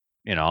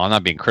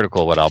not being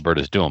critical of what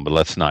Alberta's doing, but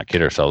let's not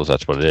kid ourselves.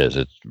 That's what it is.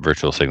 It's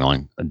virtual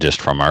signaling,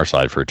 just from our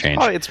side for a change.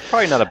 Oh, it's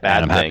probably not a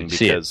bad And I'm happy thing to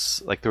see it.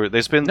 because like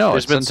there's been No,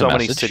 there's it been sends a so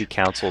many message. city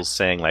councils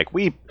saying like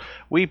we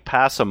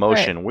pass a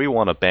motion, we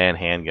want to ban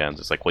handguns.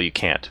 It's like, well, you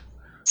can't.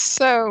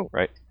 So,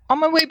 Right. on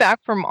my way back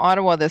from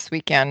Ottawa this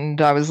weekend,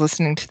 I was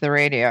listening to the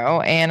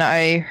radio and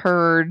I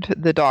heard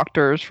the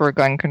Doctors for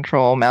Gun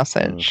Control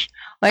message.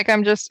 Like,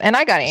 and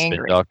I got Spin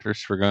angry.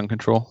 doctors for gun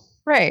control.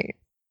 Right.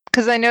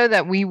 Because I know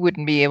that we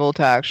wouldn't be able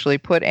to actually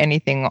put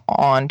anything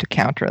on to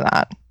counter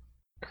that.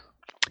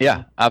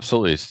 Yeah,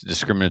 absolutely. It's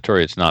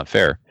discriminatory. It's not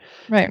fair.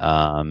 Right.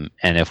 And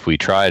if we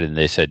tried and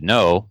they said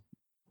no,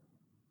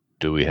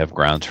 do we have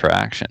grounds for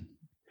action?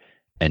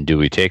 And do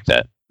we take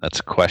that? That's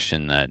a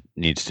question that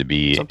needs to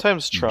be.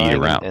 Sometimes trying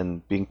around.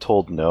 and being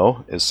told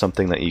no is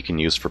something that you can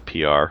use for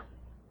PR.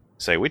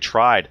 Say, we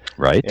tried.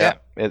 Right? Yeah.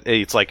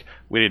 It's like,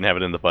 we didn't have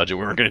it in the budget.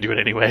 We weren't going to do it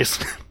anyways.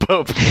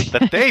 But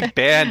that they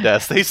banned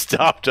us. They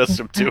stopped us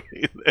from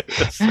doing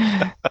this.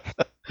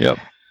 Yep.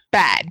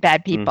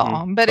 Bad people.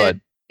 Mhm. But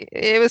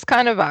it was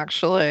kind of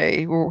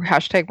actually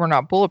hashtag we're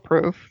not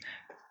bulletproof.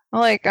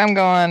 Like, I'm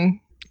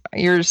going,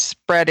 you're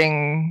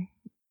spreading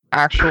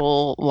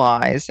actual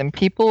lies, and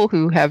people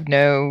who have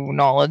no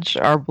knowledge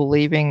are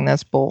believing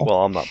this bull.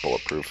 Well, I'm not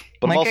bulletproof.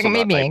 But Like, I'm also it made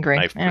not me angry.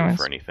 knife proof Anyways.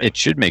 or anything. It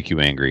should make you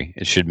angry.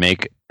 It should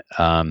make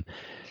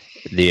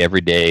the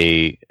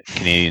everyday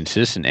Canadian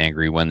citizen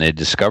angry when they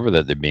discover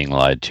that they're being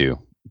lied to.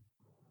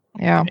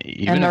 Yeah.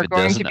 Even And if they're it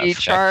going doesn't to be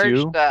affect charged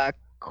you, a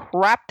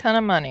crap ton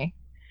of money.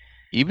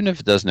 even if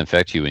it doesn't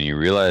affect you, and you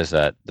realize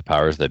that the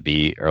powers that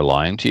be are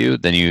lying to you,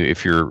 then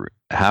if you're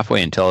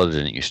halfway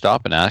intelligent, you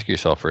stop and ask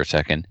yourself for a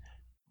second,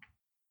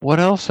 what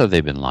else have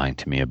they been lying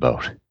to me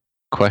about?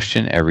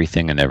 Question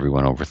everything and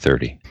everyone over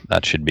 30.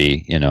 That should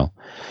be,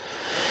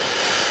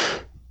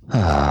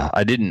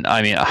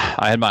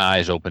 I had my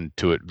eyes open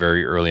to it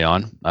very early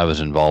on. I was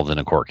involved in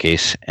a court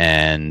case,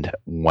 and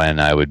when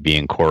I would be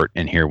in court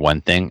and hear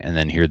one thing and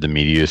then hear the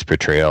media's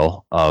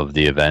portrayal of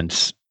the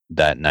events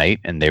that night,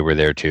 and they were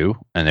there too,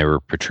 and they were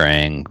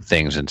portraying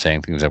things and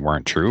saying things that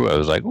weren't true, I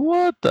was like,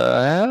 what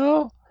the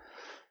hell?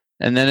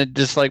 And then it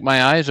just like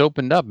my eyes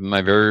opened up in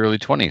my very early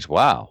 20s.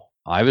 Wow,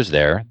 I was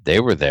there, they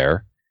were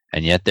there,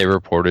 and yet they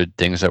reported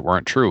things that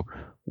weren't true.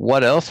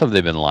 What else have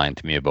they been lying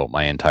to me about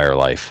my entire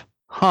life?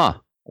 Huh.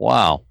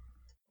 Wow.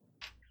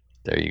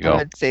 There you I go.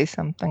 would say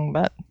something,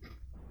 but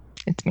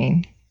it's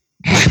mean.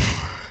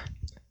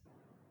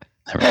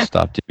 Never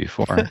stopped you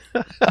before.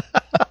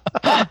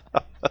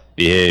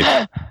 Behave.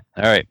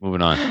 All right,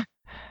 moving on.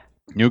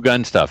 New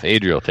gun stuff.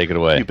 Adriel, take it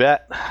away. You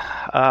bet.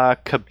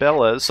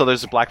 Cabela's. So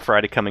there's a Black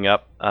Friday coming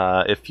up.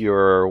 If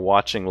you're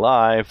watching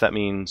live, that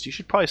means you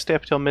should probably stay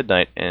up until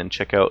midnight and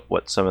check out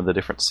what some of the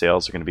different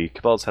sales are going to be.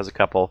 Cabela's has a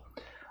couple.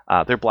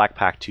 Their Black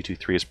Pack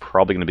 223 is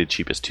probably going to be the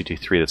cheapest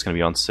 223 that's going to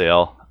be on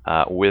sale.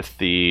 With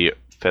the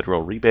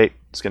federal rebate,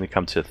 it's going to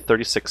come to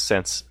 36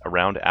 cents a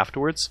round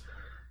afterwards.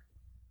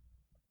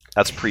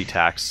 That's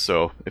pre-tax,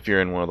 so if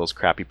you're in one of those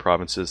crappy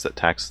provinces that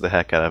tax the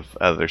heck out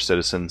of their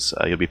citizens,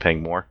 you'll be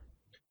paying more.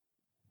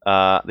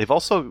 They've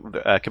also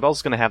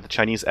Cabela's going to have the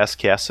Chinese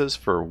SKSs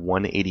for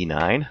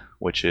 $189,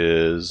 which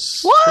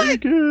is pretty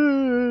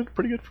good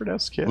for an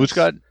SKS. Who's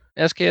got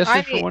SKS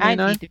I for need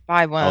 $189? to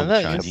buy one of Oh,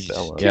 those. Chinese.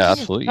 Cabela's. Yeah,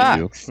 absolutely.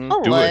 You do.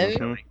 Hello. Do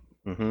it.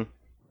 Mm-hmm.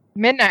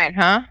 Midnight,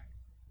 huh?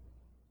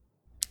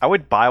 I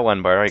would buy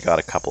one, but I already got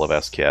a couple of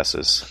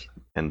SKSs,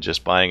 and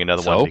just buying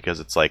another one because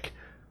it's like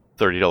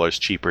 $30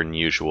 cheaper than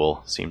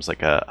usual seems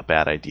like a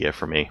bad idea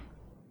for me.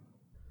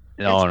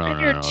 No.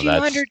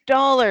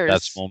 $200.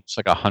 That's almost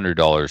like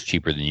 $100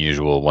 cheaper than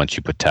usual once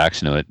you put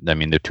tax into it. I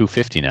mean, they're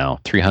 $250 now.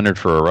 $300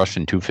 for a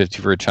Russian, $250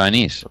 for a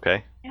Chinese.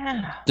 Okay.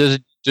 Yeah.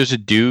 There's a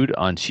dude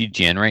on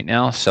CGN right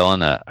now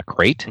selling a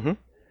crate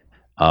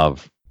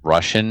of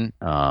Russian,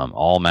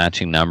 all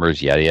matching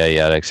numbers, yada yada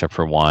yada, except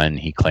for one.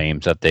 He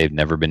claims that they've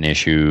never been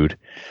issued.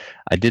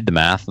 I did the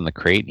math on the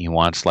crate, and he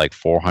wants like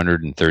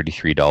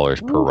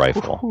 $433 per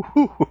rifle.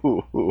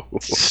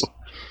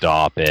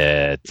 Stop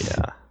it.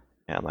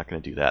 Yeah, I'm not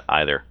going to do that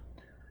either.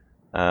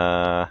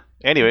 I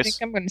Anyways. think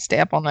I'm going to stay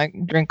up all night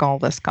and drink all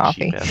this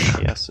coffee. Cheap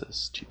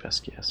SKSs.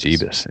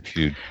 Jeebus. If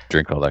you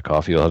drink all that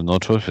coffee, you'll have no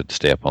choice but to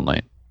stay up all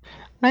night.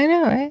 I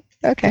know, right?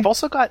 Okay. They've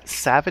also got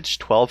Savage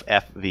 12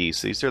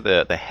 FVs. These are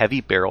the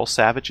heavy barrel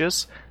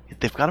Savages.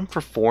 They've got them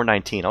for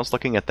 $419. I was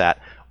looking at that.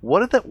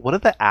 What do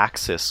the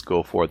Axis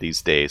go for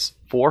these days?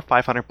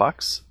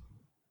 $500?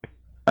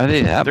 Are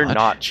they that They're much?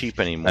 not cheap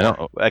anymore. I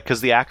don't.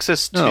 Because the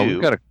Axis 2, No,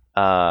 we've got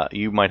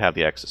you might have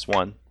the Axis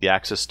 1. The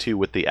Axis 2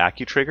 with the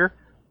AccuTrigger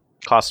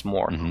costs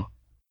more. Mhm.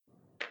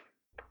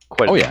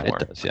 Quite a bit yeah, more.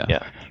 it does. Yeah.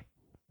 Yeah.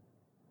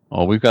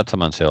 Oh, we've got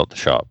some on sale at the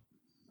shop.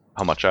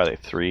 How much are they?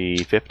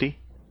 $350?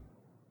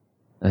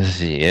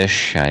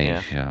 Ish.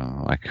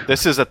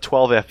 This is a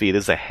 12 FV.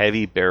 This is a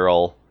heavy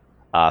barrel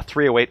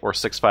 308 or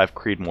 6.5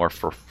 Creedmoor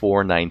for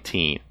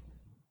 $419.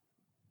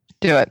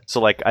 Do it. So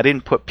like I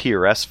didn't put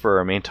PRS for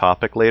our main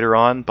topic later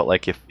on, but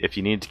like if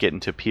you need to get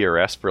into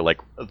PRS for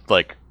like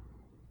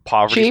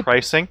poverty Cheap.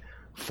 pricing,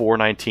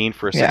 $419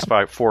 for a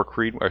 6.5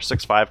 Creed or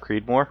 6.5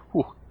 Creedmoor.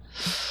 Whew.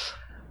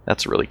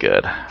 That's really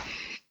good.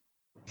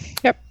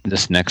 Yep.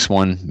 This next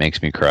one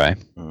makes me cry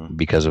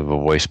because of a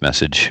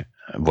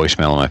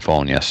voicemail on my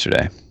phone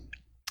yesterday.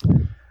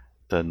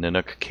 The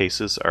Nanook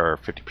cases are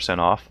 50%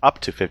 off, up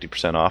to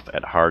 50% off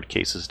at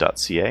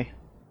hardcases.ca.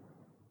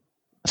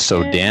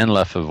 So Dan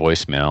left a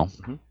voicemail.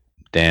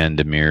 Dan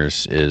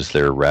Demers is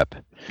their rep.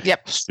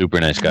 Yep. Super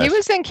nice guy. He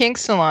was in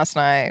Kingston last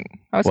night.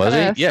 I was Was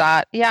kind of he? Yeah.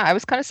 sad. Yeah, I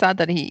was kind of sad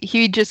that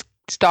he just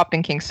stopped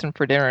in Kingston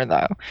for dinner,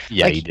 though.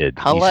 Yeah, like, he did.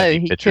 hello, he sent me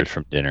he pictures could-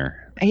 from dinner.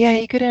 Yeah,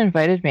 he could have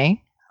invited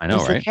me. I know,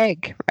 It's right? a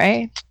cake,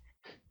 right?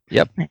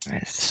 Yep.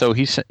 Anyways. So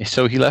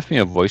he left me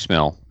a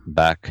voicemail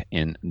back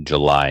in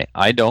July.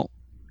 I don't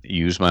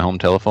use my home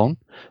telephone.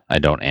 I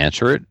don't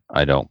answer it.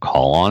 I don't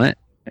call on it.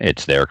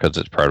 It's there because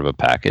it's part of a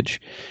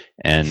package,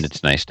 and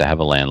it's nice to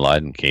have a landline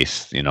in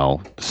case the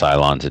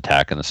Cylons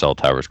attack and the cell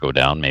towers go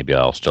down. Maybe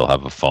I'll still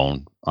have a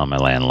phone on my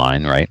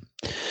landline, right?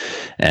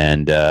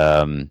 And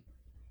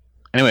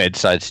anyway, I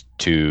decided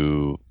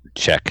to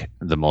check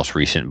the most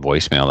recent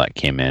voicemail that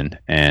came in,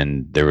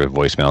 and there were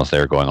voicemails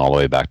there going all the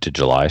way back to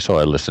July, so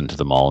I listened to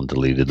them all and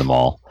deleted them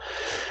all,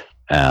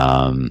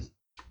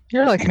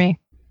 You're like me.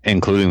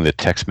 including the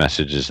text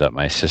messages that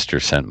my sister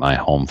sent my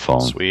home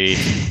phone.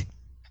 Sweet.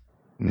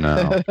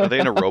 No. Are they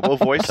in a robo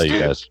voice? Tell you too?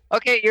 guys.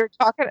 Okay, you're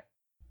talking.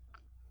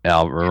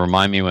 I'll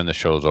remind me when the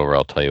show's over.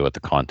 I'll tell you what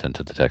the content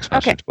of the text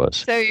Okay. message was.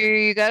 So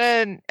you got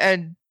a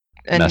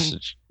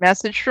Message.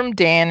 message from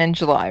Dan in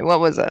July. What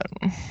was it?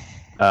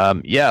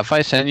 Yeah, if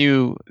I send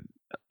you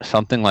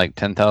something like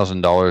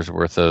 $10,000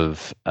 worth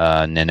of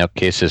Nanook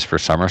cases for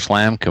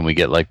SummerSlam, can we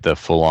get like the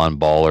full-on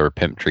baller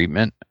pimp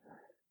treatment?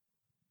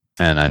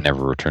 And I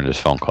never returned his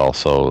phone call,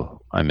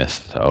 so I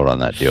missed out on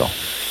that deal.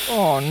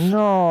 Oh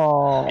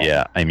no.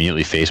 Yeah, I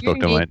immediately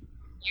Facebooked and went.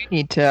 You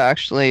need to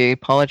actually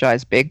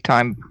apologize big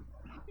time.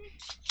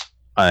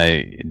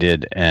 I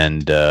did,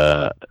 and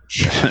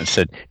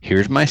said,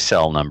 "Here's my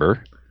cell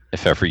number.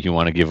 If ever you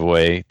want to give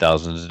away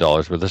thousands of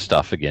dollars worth of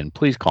stuff again,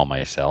 please call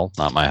my cell,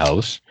 not my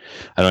house.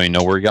 I don't even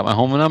know where you got my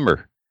home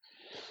number."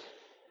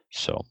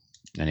 So,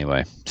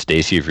 anyway,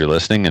 Stacy, if you're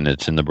listening, and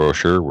it's in the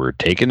brochure, we're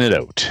taking it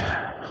out.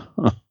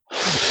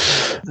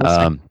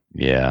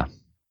 Yeah,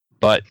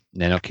 but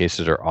Nano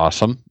cases are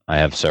awesome. I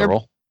have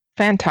several.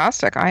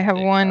 Fantastic. I have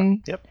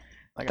one Yep.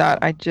 I got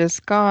that I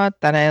just got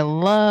that I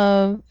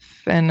love,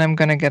 and I'm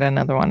gonna get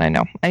another one. I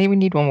know. I even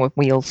need one with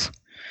wheels,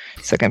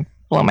 so I can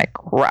blow my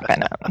crap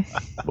in it.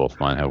 Both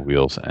mine have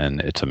wheels,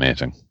 and it's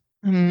amazing.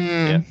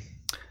 Mm.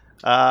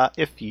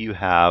 If you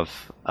have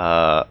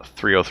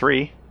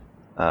 303,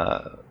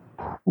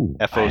 Ooh,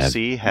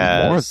 FOC I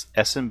has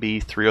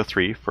SMB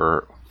 303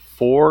 for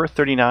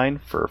 $439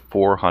 for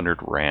 400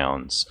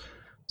 rounds.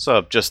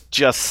 So just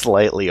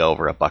slightly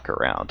over $1 a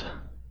round.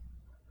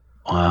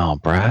 Wow,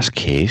 brass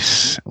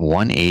case,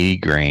 180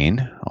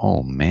 grain.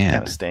 Oh man,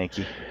 Kind of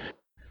stanky.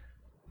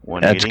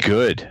 that's 180.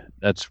 good.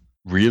 That's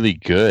really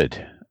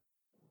good.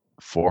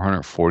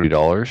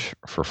 $440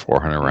 for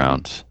 400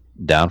 rounds,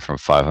 down from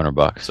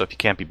 $500. So if you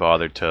can't be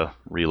bothered to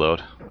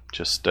reload,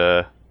 just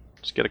get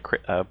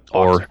a box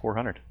Or- of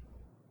 400.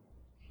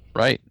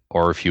 Right.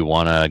 Or if you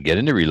want to get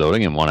into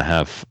reloading and want to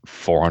have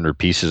 400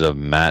 pieces of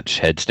match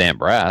head stamp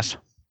brass,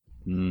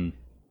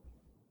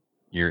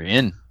 you're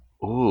in.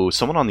 Ooh,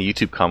 someone on the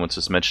YouTube comments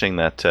was mentioning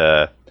that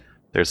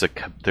There's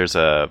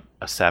a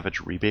Savage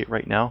rebate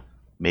right now,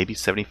 maybe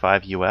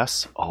 $75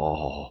 US.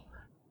 Oh,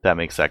 that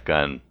makes that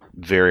gun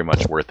very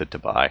much worth it to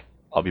buy.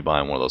 I'll be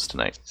buying one of those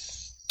tonight.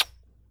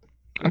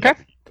 Okay.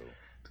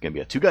 It's gonna be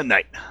a 2-gun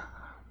night.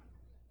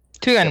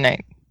 2-gun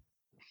night.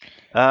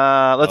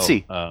 Let's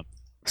see.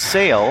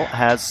 Sale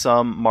has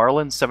some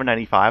Marlin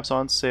 795s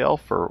on sale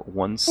for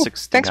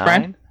 $169. Thanks,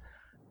 Brian.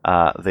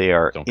 They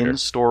are Don't care.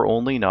 in-store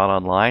only, not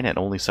online, and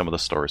only some of the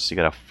stores, so you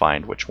gotta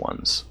find which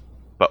ones.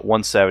 But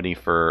 $170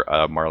 for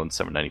Marlin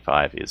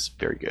 795 is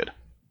very good.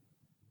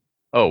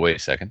 Oh, wait a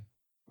second.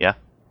 Yeah?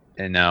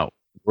 And now,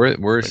 where's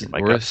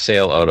Mic up.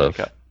 sale out of?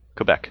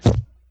 Quebec.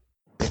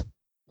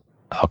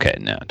 Okay,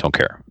 no, don't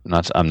care.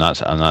 I'm not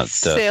Sale is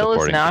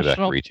supporting Quebec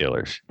national.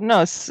 retailers.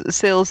 No,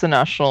 sale is the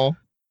national.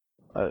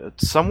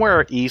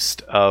 Somewhere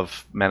east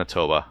of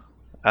Manitoba.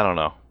 I don't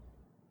know.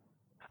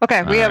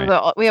 Okay, we All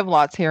have we have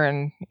lots here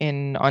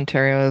in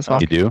Ontario as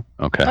well. You do?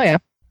 Okay. Oh yeah.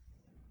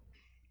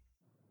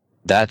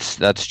 That's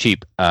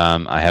cheap.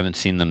 I haven't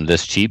seen them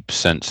this cheap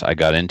since I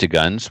got into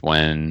guns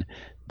when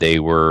they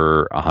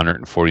were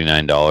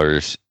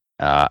 $149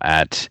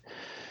 at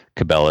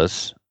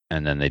Cabela's,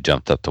 and then they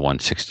jumped up to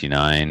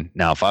 $169.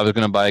 Now, if I was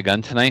going to buy a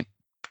gun tonight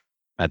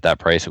at that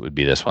price, it would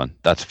be this one.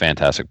 That's a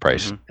fantastic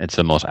price. Mm-hmm. It's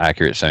the most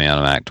accurate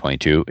semi-automatic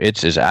 22.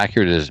 It's as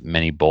accurate as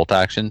many bolt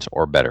actions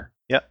or better.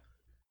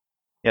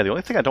 Yeah, the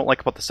only thing I don't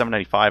like about the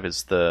 795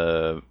 is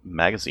the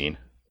magazine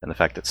and the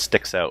fact that it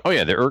sticks out. Oh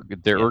yeah, their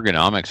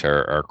ergonomics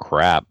are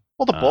crap.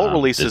 Well, the bolt the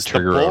releases, the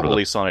trigger bolt out of the-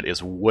 release on it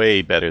is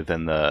way better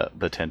than the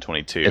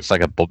 1022. It's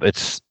like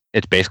it's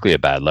basically a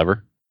bad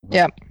lever.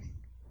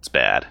 It's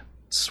bad.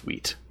 It's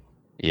sweet.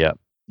 Yeah,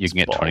 you It's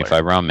can get baller.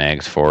 25 round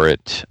mags for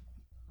it.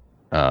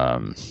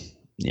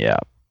 Yeah.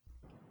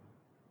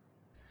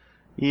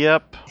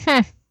 Yep.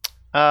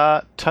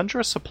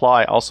 Tundra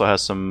Supply also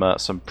has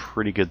some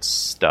pretty good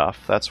stuff.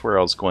 That's where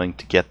I was going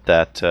to get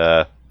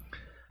that.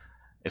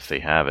 If they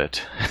have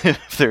it,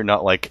 if they're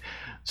not like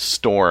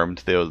stormed,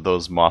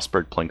 those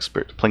Mossberg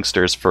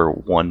Plinksters for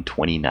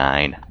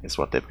 $129 is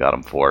what they've got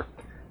them for.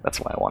 That's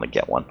why I want to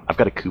get one. I've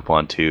got a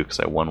coupon too because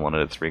I won one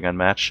at a 3-gun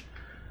match,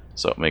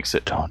 so it makes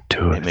it. Don't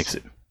do it. It makes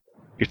it.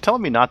 You're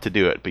telling me not to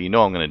do it, but you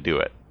know I'm going to do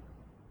it.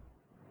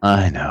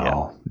 I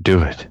know.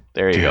 Do it.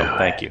 There you Do go.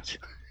 Thank you. it.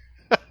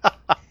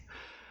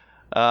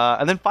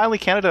 And then finally,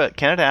 Canada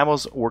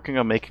Ammo's working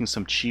on making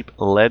some cheap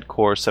lead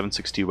core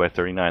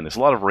 7.62x39. There's a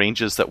lot of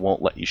ranges that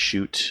won't let you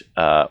shoot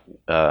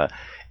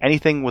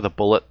anything with a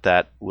bullet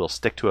that will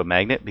stick to a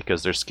magnet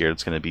because they're scared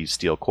it's going to be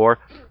steel core.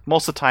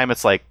 Most of the time,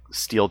 it's like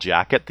steel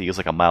jacket. They use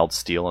like a mild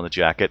steel on the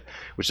jacket,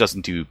 which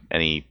doesn't do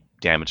any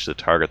damage to the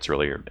targets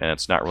really, and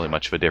it's not really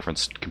much of a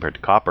difference compared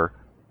to copper.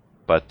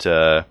 But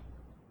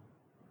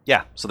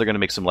yeah, so they're going to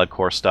make some lead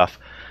core stuff,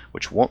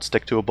 which won't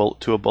stick to a bullet.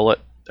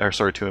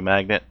 To a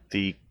magnet.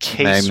 The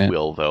case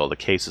will, though. The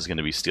case is going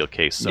to be steel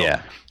case. So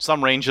Yeah.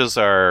 some ranges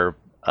are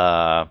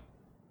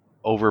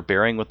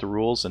overbearing with the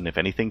rules, and if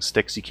anything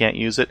sticks, you can't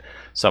use it.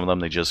 Some of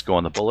them, they just go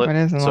on the bullet. It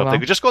isn't So if at they all.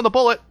 could just go on the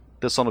bullet,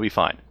 this one will be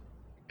fine.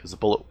 Because the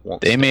bullet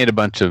won't They stick. made a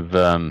bunch of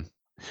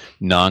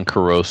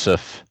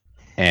non-corrosive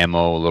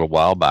ammo a little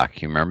while back.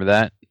 You remember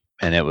that?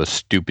 And it was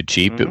stupid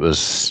cheap. It Mhm.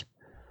 was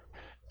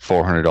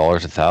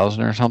 $400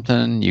 1,000 or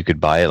something. You could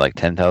buy it like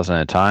 10,000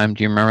 at a time.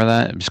 Do you remember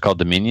that? It was called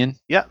Dominion.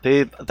 Yeah, I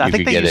You think could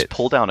they get use it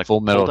pull down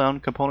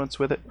components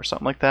with it or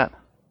something like that.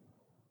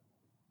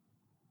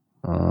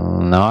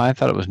 No, I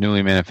thought it was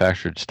newly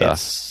manufactured stuff.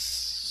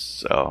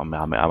 So I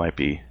might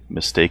be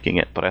mistaking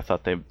it, but I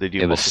thought they do.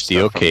 It was most of the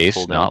steel stuff from the case,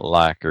 pull down. not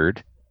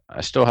lacquered.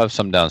 I still have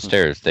some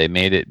downstairs. They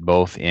made it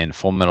both in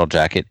full metal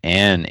jacket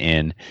and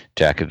in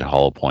jacketed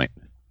hollow point.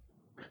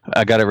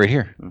 I got it right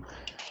here.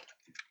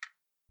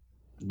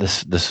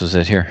 This was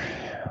it here.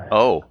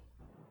 Oh,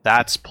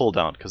 that's pull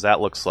down because that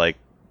looks like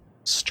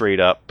straight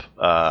up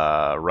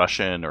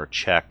Russian or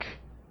Czech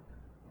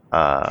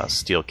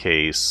steel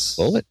case.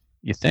 Bullet,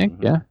 you think?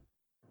 Mhm. Yeah.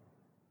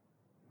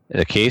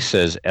 The case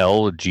says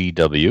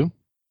LGW.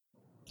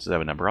 Does it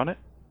have a number on it?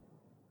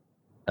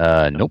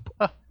 Nope.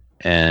 Huh.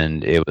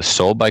 And it was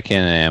sold by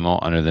Canada Ammo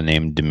under the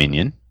name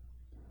Dominion,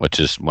 which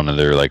is one of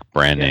their like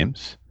brand Yeah.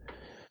 names.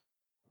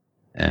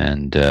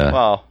 And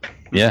Well,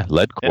 yeah,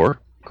 lead yeah. core.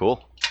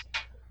 cool.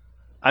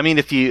 I mean,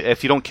 if you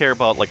don't care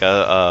about like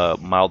a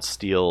mild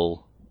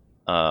steel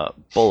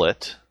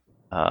bullet,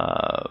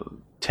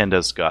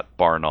 Tenda's got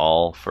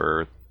Barnaul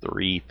for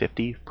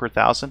 $350 per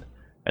 1,000,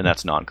 and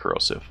that's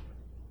non-corrosive.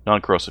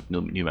 Non-corrosive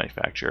new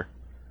manufacturer.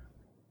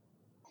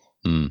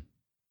 Hmm.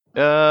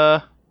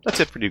 That's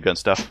it for new gun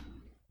stuff.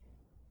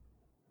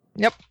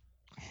 Yep.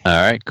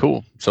 All right,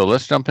 cool. So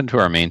let's jump into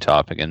our main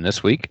topic. And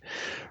this week,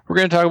 we're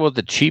going to talk about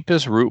the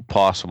cheapest route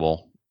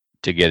possible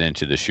to get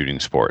into the shooting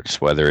sports,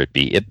 whether it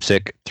be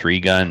IPSC,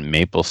 3-gun,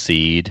 Maple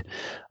Seed,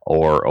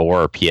 or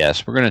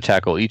ORPS. We're going to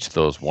tackle each of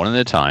those one at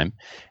a time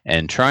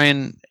and try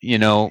and,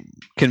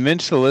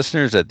 convince the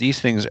listeners that these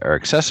things are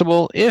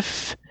accessible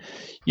if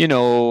you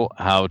know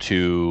how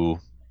to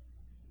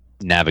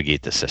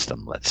navigate the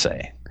system, let's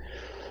say.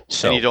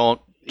 So And you don't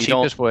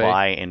cheapest way-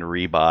 buy and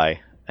rebuy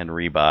and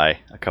rebuy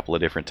a couple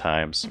of different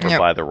times, or Yep.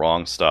 buy the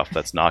wrong stuff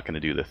that's not going to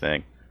do the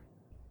thing.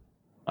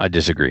 I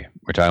disagree.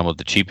 We're talking about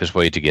the cheapest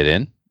way to get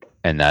in,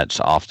 and that's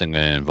often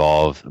going to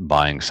involve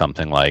buying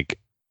something like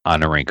a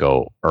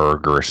Norinco or a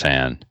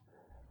Gursan.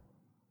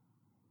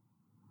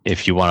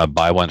 If you want to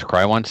buy once,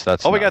 cry once,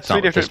 that's We got that's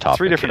not what this topic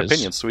three different is.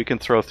 opinions, so we can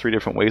throw 3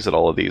 different ways at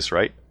all of these,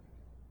 right?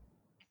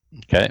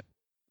 Okay.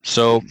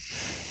 So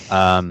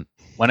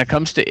when it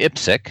comes to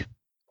IPSC,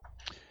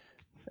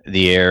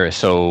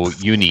 so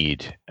you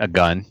need a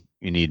gun,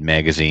 you need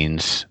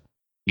magazines,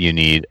 you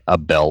need a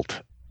belt,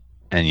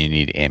 and you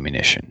need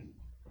ammunition.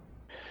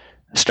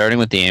 Starting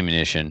with the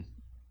ammunition,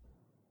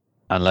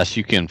 unless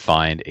you can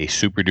find a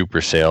super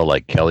duper sale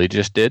like Kelly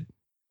just did,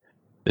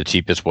 the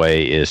cheapest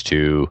way is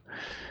to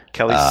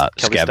Kelly's stuff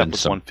scavenge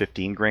was some.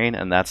 115 grain,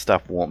 and that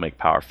stuff won't make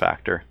power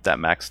factor. That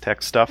Max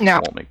Tech stuff No.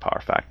 won't make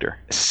power factor.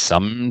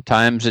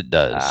 Sometimes it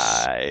does.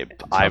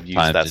 I've used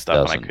Sometimes that it stuff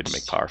and I doesn't. couldn't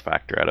make power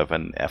factor out of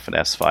an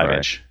F&S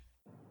 5-inch.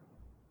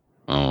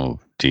 Oh,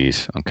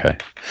 geez. Okay.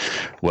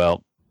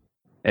 Well,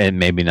 and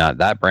maybe not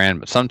that brand,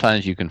 but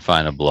sometimes you can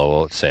find a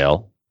blowout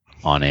sale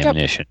on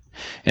ammunition.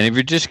 And if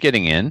you're just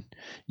getting in,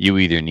 you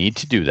either need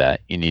to do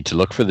that, you need to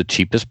look for the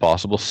cheapest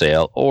possible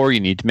sale, or you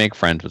need to make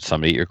friends with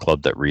somebody at your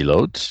club that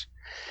reloads.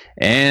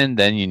 And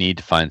then you need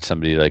to find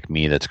somebody like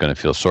me that's going to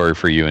feel sorry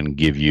for you and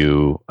give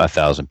you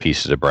 1,000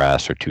 pieces of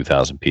brass or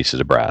 2,000 pieces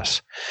of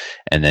brass.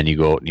 And then you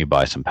go out and you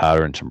buy some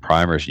powder and some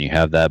primers, and you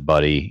have that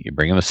buddy. You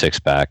bring him a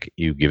 6-pack.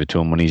 You give it to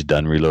him when he's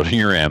done reloading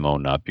your ammo,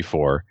 not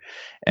before.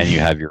 And you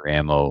have your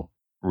ammo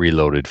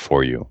reloaded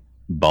for you.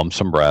 Bump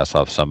some brass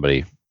off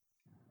somebody,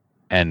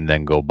 and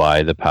then go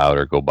buy the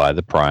powder, go buy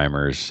the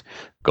primers,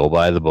 go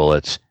buy the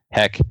bullets.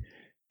 Heck,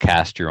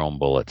 cast your own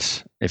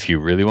bullets. If you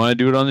really want to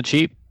do it on the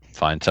cheap,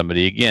 find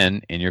somebody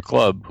again in your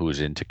club who's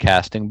into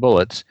casting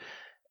bullets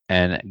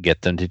and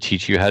get them to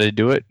teach you how to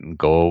do it, and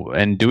go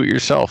and do it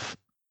yourself.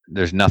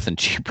 There's nothing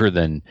cheaper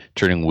than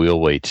turning wheel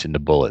weights into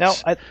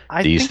bullets. Now,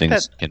 I These think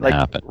things that, can like,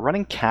 happen.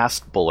 running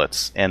cast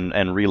bullets and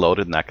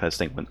reloaded and that kind of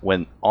thing,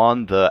 when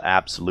on the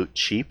absolute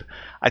cheap,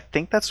 I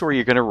think that's where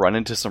you're going to run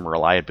into some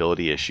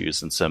reliability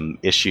issues and some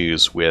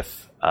issues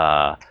with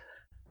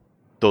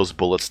those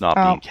bullets not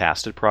being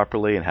casted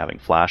properly and having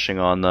flashing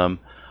on them,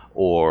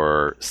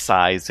 or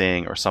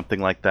sizing or something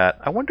like that.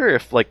 I wonder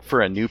if, like,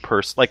 for a new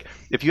person, like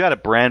if you had a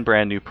brand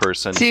new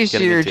person, It's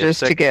easier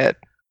just to get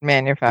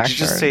manufactured. would you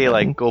just say,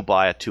 like, go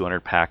buy a 200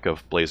 pack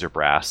of Blazer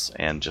brass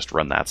and just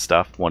run that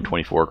stuff,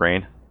 124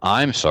 grain?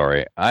 I'm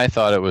sorry. I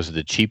thought it was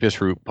the cheapest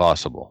route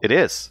possible. It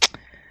is.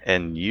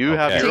 And you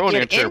have Okay. your own To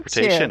get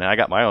interpretation, into- and I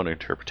got my own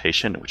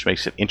interpretation, which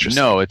makes it interesting.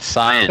 No, it's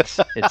science.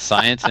 It's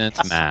science and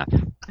it's math.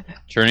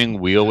 Turning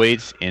wheel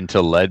weights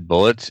into lead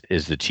bullets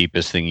is the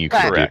cheapest thing you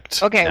can do.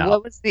 Correct. Okay, Now-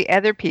 what was the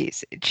other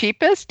piece?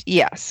 Cheapest?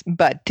 Yes,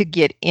 but to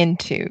get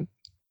into.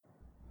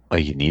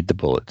 Well, you need the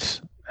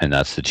bullets, and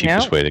that's the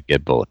cheapest Yeah. way to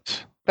get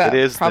bullets. But It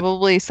is the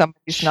probably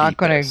somebody's not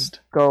going to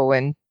cheapest. go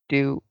and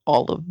do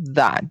all of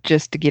that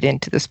just to get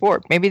into the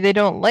sport. Maybe they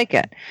don't like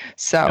it.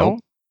 So, Nope.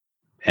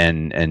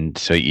 And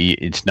so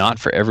it's not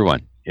for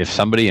everyone. If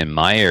somebody in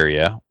my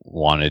area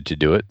wanted to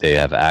do it, they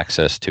have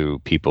access to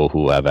people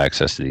who have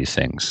access to these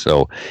things.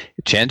 So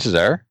chances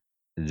are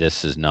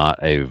this is not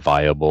a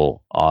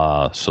viable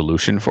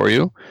solution for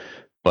you.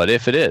 But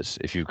if it is,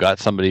 if you've got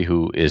somebody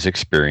who is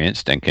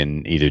experienced and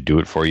can either do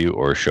it for you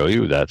or show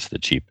you, that's the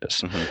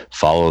cheapest. Mhm.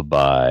 Followed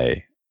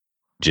by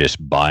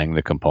just buying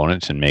the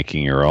components and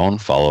making your own,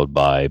 followed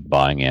by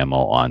buying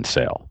ammo on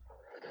sale.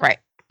 Right.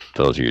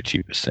 Those are your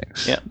cheapest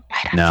things. Yeah.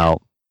 Now,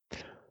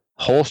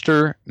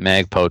 holster,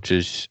 mag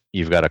pouches,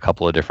 you've got a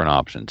couple of different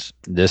options.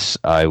 This,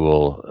 I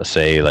will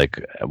say,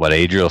 like what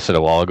Adriel said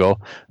a while ago,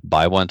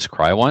 buy once,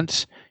 cry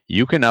once.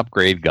 You can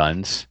upgrade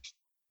guns,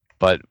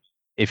 but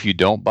if you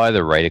don't buy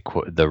the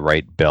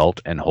right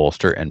belt and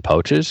holster and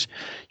pouches,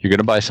 you're going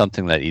to buy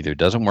something that either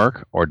doesn't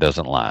work or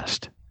doesn't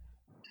last.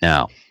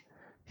 Now,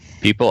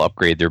 people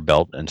upgrade their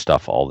belt and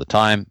stuff all the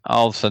time.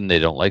 All of a sudden, they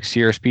don't like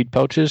Sierra Speed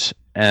pouches,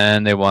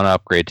 and they want to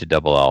upgrade to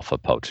Double Alpha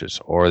pouches,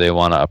 or they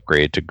want to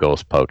upgrade to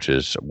Ghost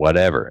pouches,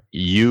 whatever.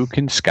 You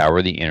can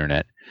scour the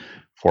internet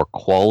for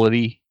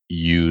quality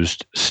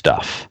used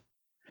stuff.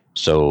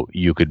 So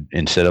you could,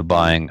 instead of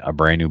buying a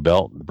brand new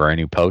belt, brand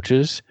new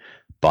pouches,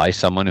 buy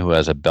someone who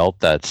has a belt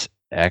that's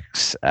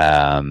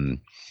no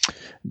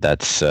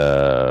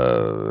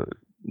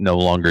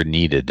longer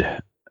needed.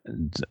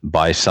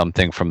 Buy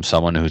something from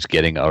someone who's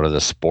getting out of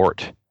the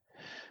sport.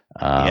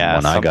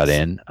 When I got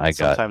in,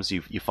 sometimes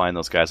you find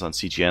those guys on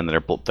CGN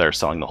that are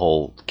selling the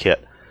whole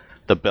kit,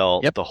 the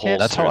belt, Yep, the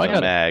that's how holster, I the got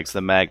it. mags,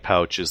 the mag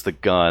pouches, the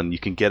gun. You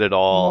can get it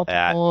all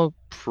at multiple-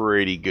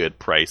 pretty good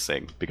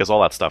pricing because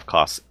all that stuff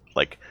costs,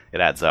 like, it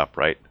adds up,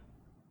 right?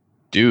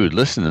 Dude,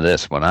 listen to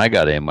this. When I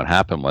got in, what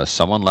happened was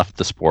someone left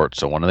the sport,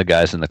 so one of the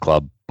guys in the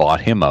club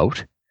bought him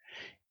out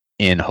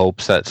in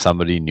hopes that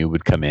somebody new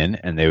would come in,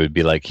 and they would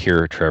be like,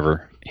 "Here,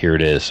 Trevor, here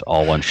it is,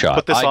 all one shot."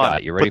 Put this I on. got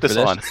it. You ready Put this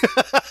for this?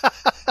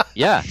 on.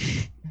 Yeah.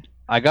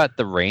 I got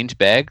the range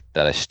bag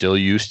that I still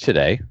use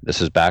today.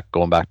 This is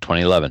going back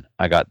 2011.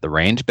 I got the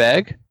range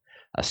bag.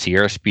 a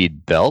Sierra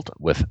Speed belt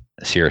with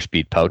Sierra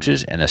Speed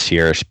pouches and a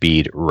Sierra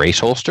Speed race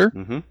holster,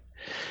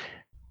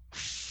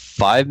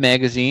 5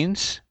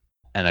 magazines,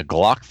 and a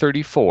Glock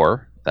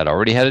 34 that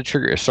already had a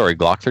trigger. Sorry,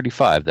 Glock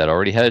 35 that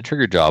already had a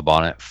trigger job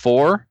on it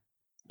for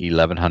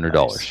 $1,100.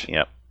 Nice.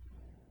 Yep.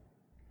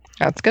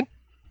 That's good.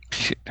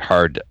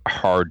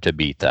 Hard to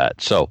beat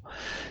that. So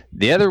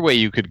the other way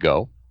you could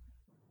go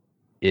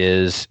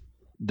is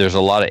there's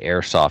a lot of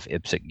airsoft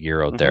IPSC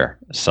gear out there.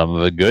 Some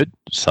of it good,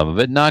 some of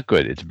it not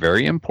good. It's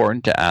very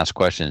important to ask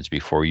questions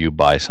before you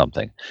buy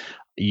something.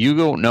 You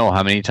don't know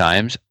how many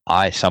times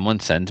someone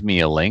sends me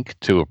a link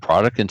to a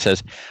product and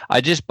says,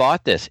 "I just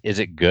bought this. Is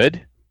it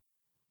good?"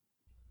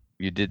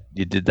 You did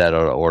that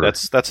out of order.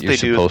 That's what they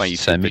do with my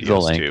YouTube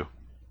videos too.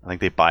 I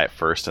think they buy it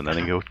first and then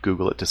they go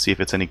Google it to see if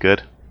it's any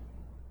good.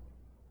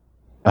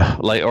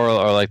 Like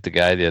the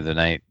guy the other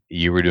night,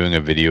 you were doing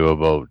a video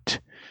about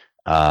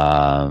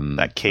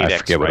that Cadex I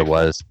forget rifle. what it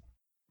was.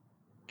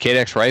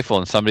 Cadex rifle,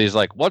 and somebody's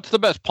like, "What's the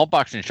best pump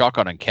action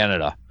shotgun in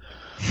Canada?"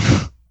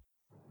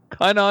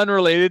 Kind of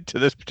unrelated to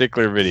this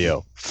particular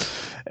video.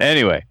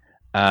 Anyway,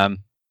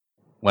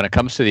 when it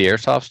comes to the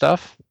airsoft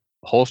stuff,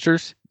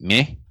 holsters,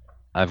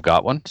 I've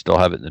got one, still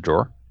have it in the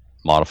drawer.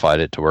 Modified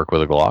it to work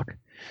with a Glock.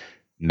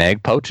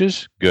 Mag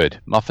pouches,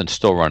 good. Muffin's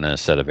still running a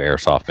set of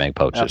airsoft mag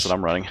pouches. That's what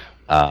I'm running.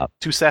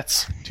 2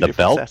 sets. The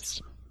belt.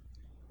 Sets.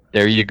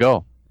 There you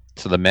go.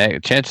 So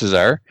chances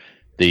are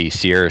the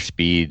Sierra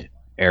Speed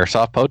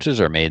airsoft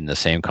pouches are made in the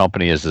same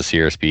company as the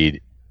Sierra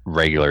Speed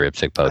regular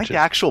IPSC pouches. The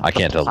actual I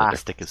can't tell the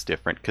plastic is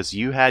different because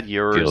you had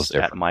yours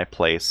at my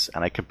place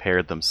and I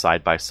compared them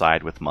side by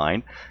side with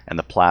mine, and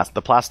the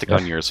plastic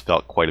on yours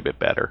felt quite a bit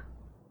better.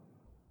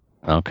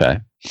 Okay.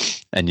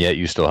 And yet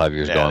you still have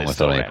yours going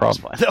without any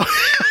problem.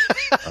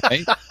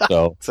 Right?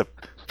 So it's a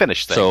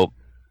finished thing. So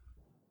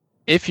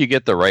if you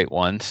get the right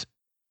ones,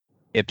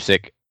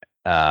 IPSC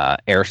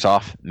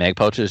airsoft mag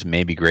pouches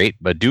may be great,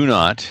 but do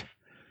not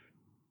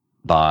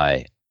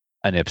buy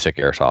an IPSC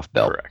airsoft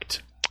belt.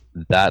 Correct.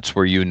 That's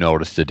where you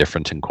notice the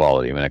difference in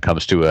quality. When it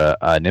comes to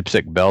an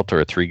IPSC belt or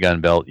a 3-gun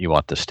belt, you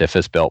want the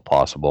stiffest belt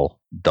possible.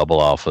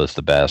 Double Alpha is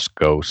the best.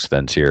 Ghost,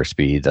 then Sierra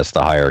Speed. That's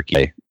the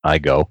hierarchy I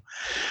go.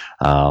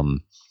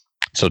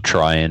 So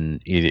try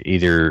and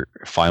either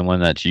find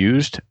one that's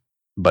used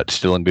but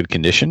still in good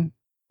condition,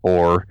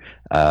 or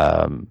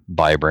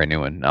buy a brand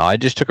new one. Now, I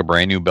just took a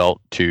brand new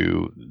belt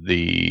to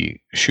the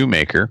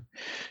shoemaker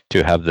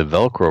to have the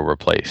Velcro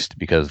replaced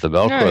because the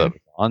Velcro that was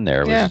on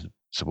there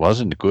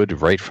wasn't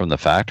good right from the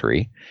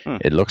factory.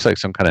 It looks like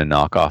some kind of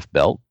knockoff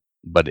belt,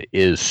 but it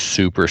is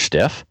super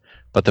stiff,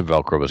 but the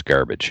Velcro was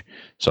garbage.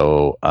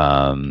 So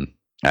I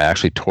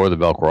actually tore the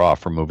Velcro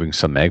off, removing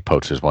some mag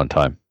pouches one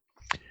time.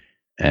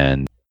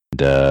 And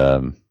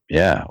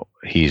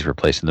he's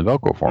replacing the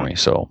Velcro for me.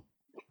 So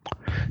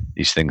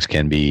these things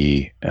can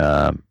be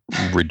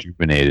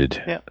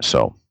rejuvenated. Yeah.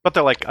 So, but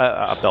they're like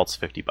a belt's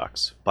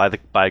 $50. Buy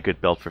a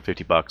good belt for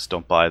 $50.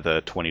 Don't buy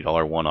the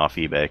 $20 one off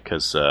eBay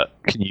because.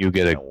 Can you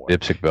get a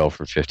IPSC belt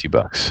for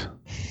 $50?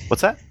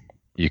 What's that?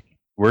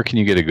 Where can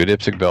you get a good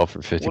IPSC belt for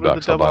 $50? What do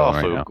the Double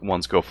Alpha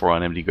ones go for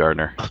on MD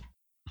Gardner?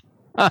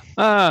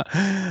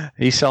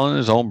 He's selling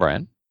his own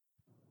brand.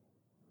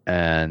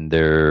 And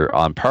they're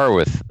on par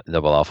with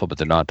Double Alpha, but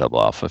they're not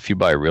Double Alpha. If you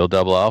buy real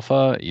Double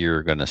Alpha,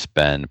 you're going to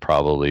spend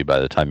probably, by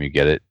the time you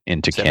get it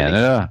into 70.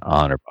 Canada,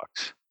 $100.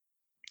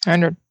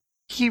 100.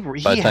 He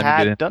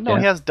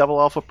has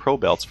Double Alpha Pro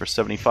belts for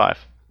 $75.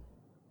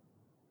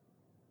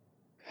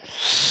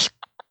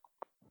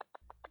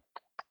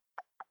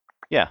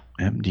 Yeah.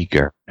 MD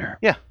Gardner.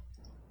 Yeah.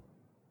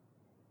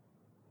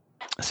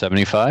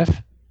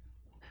 75.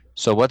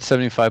 So what's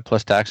 75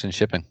 plus tax and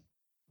shipping?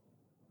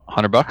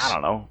 $100? I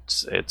don't know.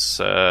 It's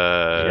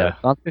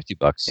not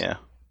 $50. Yeah.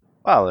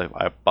 Well,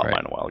 I bought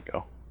mine a while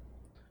ago.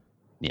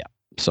 Yeah.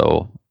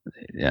 So,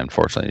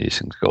 unfortunately, these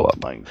things go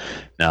up.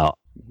 Now,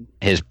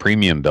 his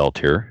premium belt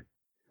here,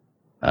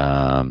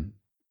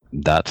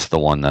 that's the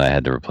one that I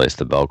had to replace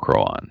the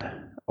Velcro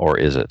on, or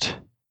is it?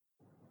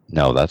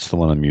 No, that's the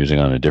one I'm using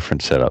on a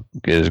different setup.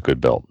 It is a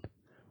good belt.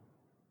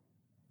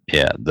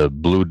 Yeah, the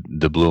blue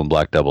and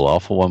black Double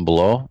Alpha one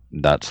below,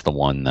 that's the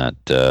one that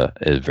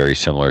is very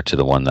similar to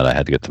the one that I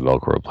had to get the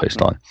Velcro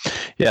replaced on.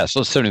 Yeah, so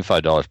it's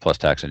 $75 plus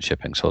tax and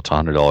shipping, so it's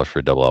 $100 for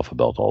a Double Alpha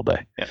belt all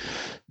day. Yeah.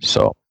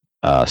 So,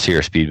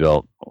 Sierra Speed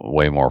belt,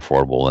 way more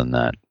affordable than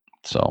that.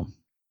 So,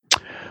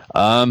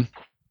 and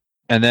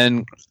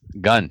then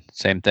gun,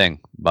 same thing.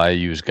 Buy a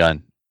used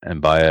gun and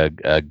buy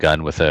a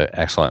gun with an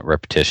excellent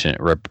reputation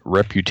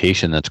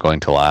that's going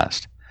to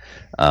last.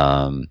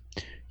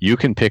 You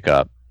can pick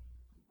up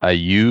a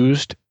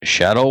used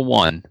Shadow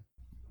 1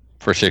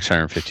 for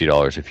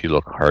 $650 if you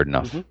look hard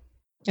enough. Mm-hmm.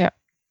 Yeah.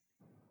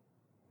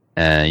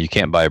 And you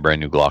can't buy a brand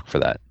new Glock for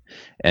that.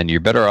 And you're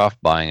better off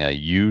buying a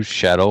used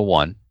Shadow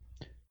 1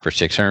 for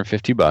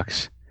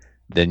 $650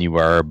 than you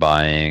are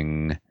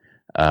buying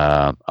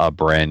a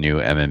brand new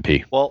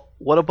M&P. Well,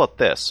 what about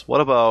this? What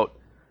about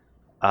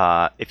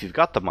if you've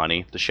got the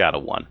money, the Shadow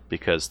 1,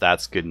 because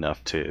that's good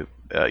enough to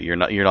you're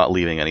not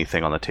leaving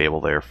anything on the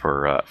table there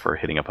for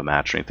hitting up a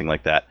match or anything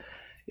like that.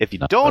 If you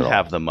Not don't at all.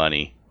 have the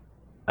money,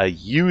 a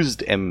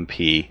used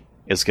M&P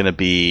is going to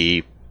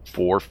be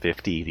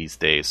 $450 these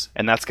days,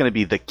 and that's going to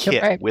be the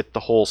kit right. with the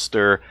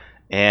holster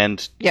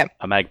and Yep.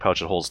 a mag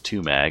pouch that holds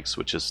 2 mags,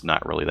 which is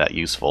not really that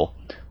useful,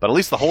 but at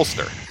least the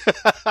holster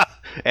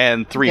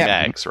and 3 Yep.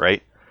 mags,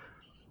 right?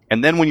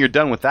 And then when you're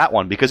done with that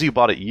one, because you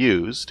bought it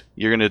used,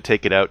 you're going to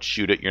take it out,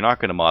 shoot it. You're not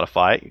going to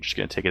modify it. You're just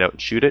going to take it out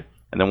and shoot it.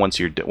 And then once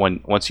you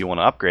want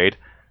to upgrade,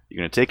 you're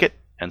going to take it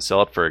and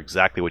sell it for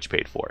exactly what you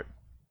paid for it.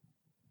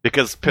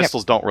 Because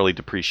pistols don't really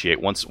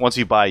depreciate. Once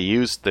you buy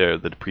used, the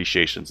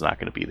depreciation's not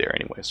going to be there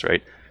anyways,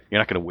 right? You're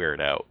not going to wear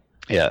it out.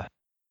 Yeah.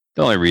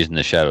 The only reason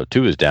the Shadow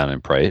 2 is down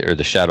in price, or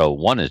the Shadow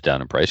 1 is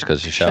down in price,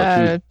 because the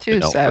Shadow 2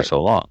 has been out for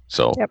so long.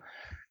 So, Yep.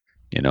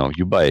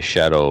 you buy a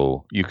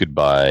Shadow, you could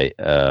buy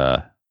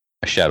a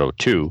Shadow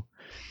 2,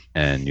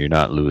 and you're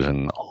not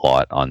losing a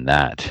lot on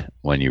that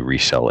when you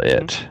resell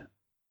it.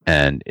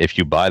 And if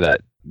you buy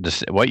that,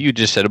 what you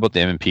just said about the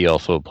M&P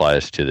also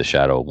applies to the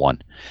Shadow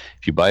 1.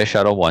 If you buy a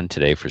Shadow 1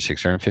 today for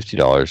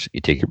 $650,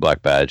 you take your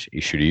black badge, you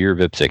shoot a year of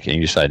IPSC, and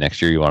you decide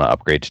next year you want to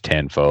upgrade to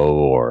Tanfo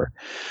or,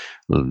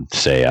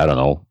 say, I don't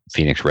know,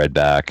 Phoenix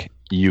Redback,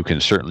 you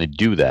can certainly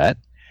do that,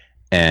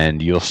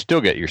 and you'll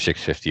still get your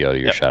 $650 out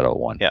of your Shadow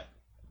 1. Yeah.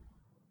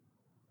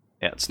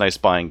 Yeah, it's nice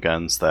buying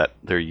guns that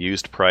their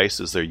used price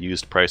is their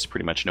used price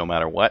pretty much no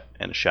matter what,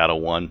 and a Shadow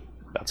 1,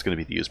 that's going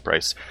to be the used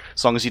price.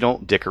 As long as you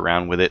don't dick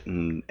around with it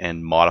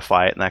and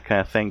modify it and that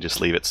kind of thing, just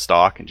leave it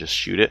stock and just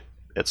shoot it,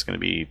 it's going to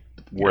be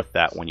worth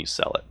that when you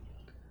sell it.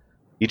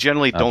 You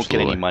generally don't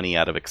get any money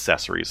out of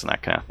accessories and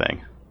that kind of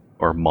thing,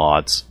 or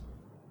mods.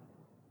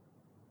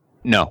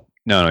 No,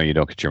 you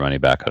don't get your money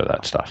back out of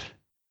that stuff.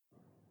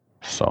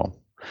 So,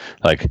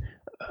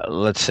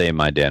 let's say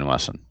my Dan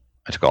Wesson.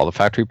 I took all the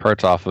factory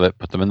parts off of it,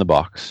 put them in the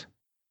box,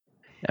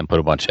 and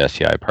put a bunch of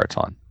STI parts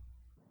on.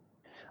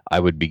 I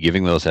would be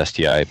giving those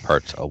STI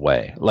parts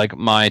away. Like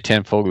my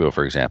Tanfoglio,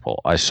 for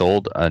example. I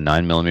sold a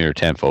 9mm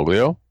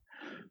Tanfoglio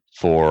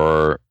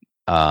for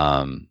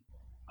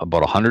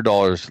about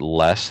 $100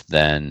 less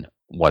than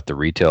what the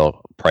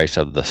retail price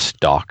of the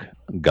stock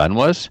gun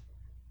was,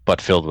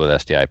 but filled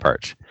with STI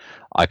parts.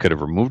 I could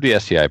have removed the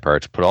STI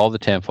parts, put all the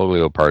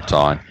Tanfoglio parts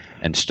on,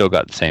 and still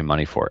got the same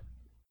money for it.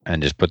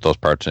 And just put those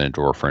parts in a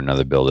drawer for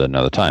another build at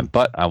another time.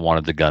 But I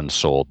wanted the gun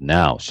sold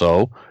now.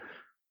 So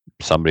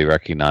somebody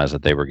recognized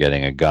that they were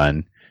getting a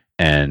gun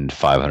and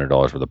 $500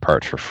 worth of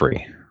parts for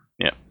free.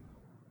 Yeah.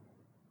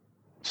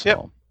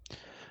 So,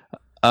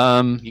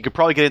 you could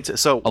probably get into.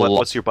 So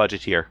what's your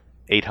budget here?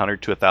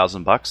 $800 to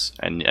 $1,000,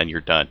 and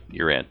you're done.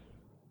 You're in.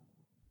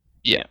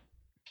 Yeah.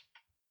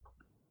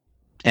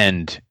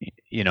 And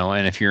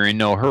and if you're in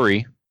no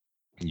hurry,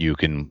 you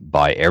can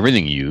buy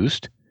everything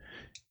used.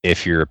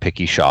 If you're a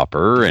picky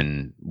shopper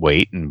and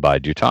wait and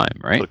bide your time,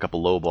 right? Put a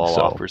couple lowball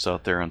offers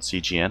out there on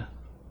CGN.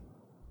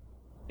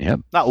 Yep.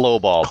 Not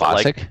lowball,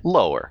 Classic. but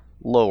like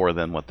lower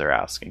than what they're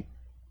asking.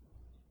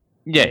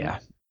 Yeah.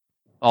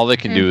 All they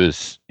can do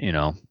is,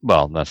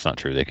 well, that's not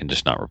true. They can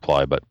just not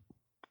reply. But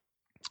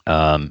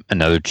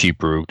another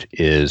cheap route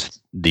is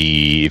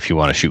if you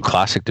want to shoot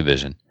Classic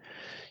Division,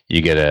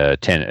 you get a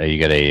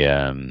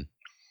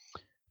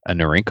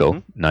Norinco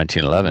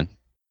 1911.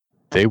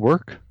 They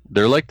work.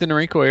 They're like the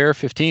Norinco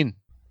AR-15.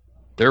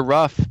 They're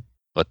rough,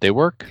 but they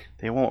work.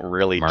 They won't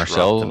really drop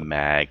the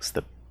mags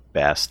the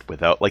best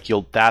without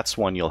that's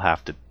one you'll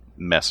have to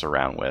mess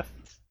around with.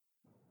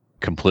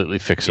 Completely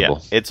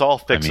fixable. Yeah, it's all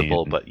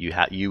fixable, but you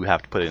have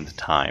to put it into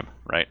time,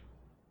 right?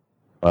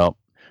 Well,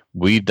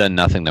 we've done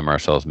nothing to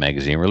Marcel's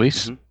magazine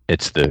release.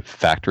 It's the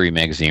factory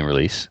magazine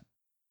release.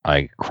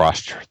 I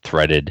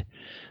cross-threaded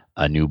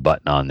a new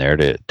button on there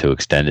to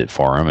extend it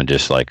for him, and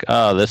just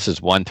this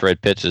is one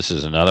thread pitch, this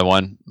is another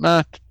one.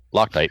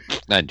 Loctite.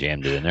 I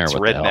jammed it in there. It's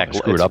what redneck.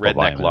 Screwed it's up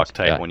redneck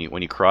Loctite. Yeah.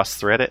 When you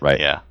cross-thread it, right?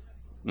 Yeah.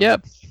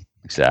 Yep.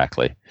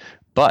 Exactly.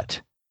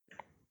 But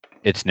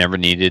it's never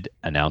needed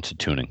an ounce of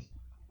tuning.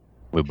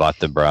 We bought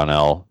the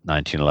Brownell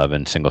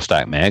 1911 single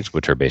stack mags,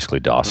 which are basically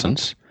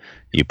Dawson's.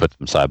 You put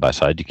them side by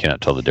side, you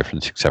cannot tell the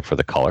difference except for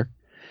the color.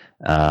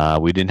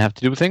 We didn't have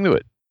to do a thing to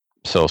it.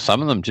 So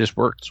some of them just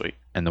work. Sweet.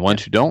 And the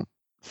ones who don't,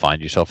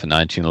 find yourself a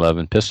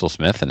 1911 Pistol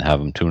Smith and have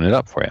them tune it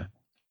up for you.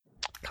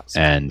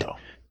 And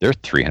they're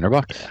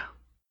 $300.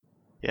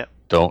 Yeah.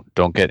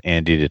 Don't get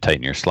Andy to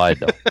tighten your slide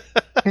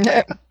though.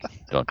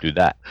 Don't do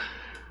that.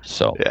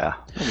 So yeah.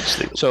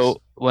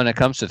 So when it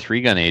comes to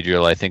 3-gun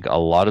Adriel, I think a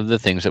lot of the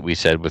things that we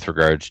said with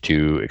regards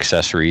to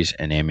accessories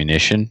and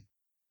ammunition,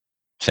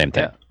 same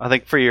thing. Yeah. I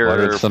think for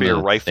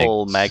your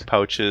rifle mag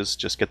pouches,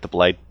 just get the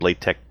Blade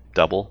Tech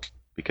Double,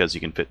 because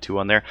you can fit 2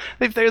 on there.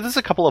 There's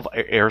a couple of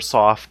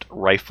airsoft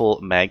rifle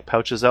mag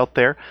pouches out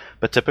there,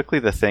 but typically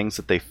the things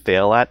that they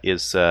fail at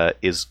is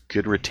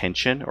good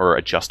retention or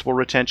adjustable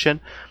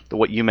retention.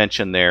 What you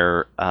mentioned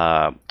there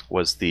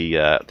was the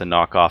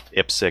knockoff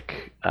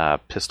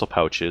IPSC pistol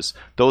pouches.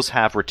 Those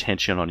have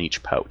retention on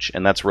each pouch,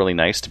 and that's really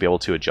nice to be able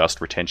to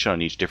adjust retention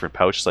on each different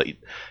pouch so that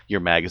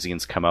your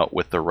magazines come out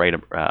with the right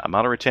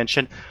amount of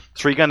retention.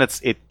 3-gun,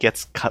 it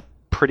gets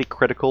pretty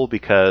critical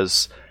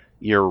because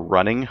you're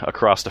running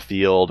across the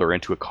field or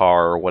into a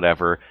car or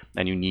whatever,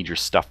 and you need your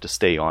stuff to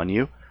stay on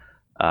you.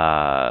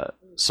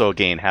 So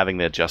again, having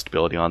the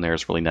adjustability on there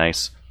is really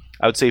nice.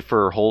 I would say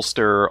for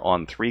holster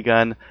on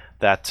 3-gun,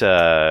 that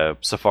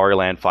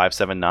Safariland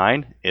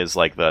 579 is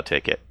like the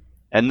ticket.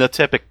 And the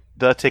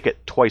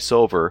ticket twice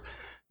over,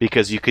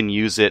 because you can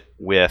use it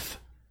with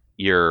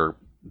your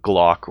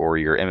Glock or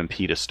your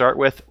M&P to start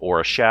with,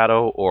 or a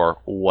Shadow or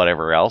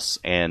whatever else,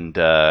 and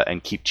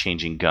keep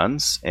changing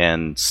guns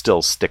and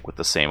still stick with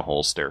the same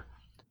holster.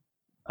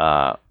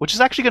 Which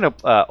is actually going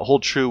to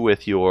hold true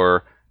with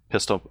your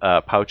pistol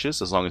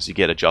pouches, as long as you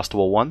get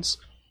adjustable ones.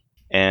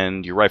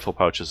 And your rifle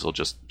pouches will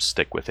just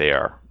stick with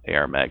AR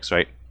mags,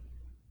 right?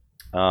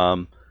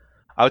 I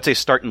would say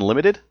start in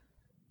limited.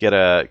 Get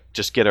a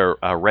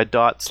red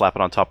dot, slap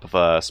it on top of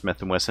a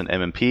Smith & Wesson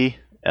M&P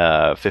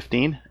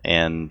 15,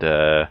 and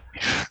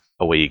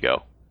away you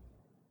go.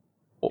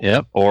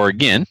 Yep. Or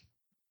again,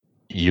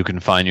 you can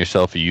find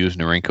yourself a used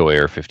Norinco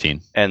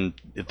AR-15, and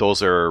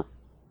those are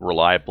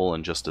reliable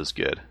and just as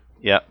good.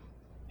 Yep.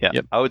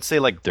 I would say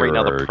right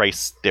now the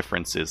price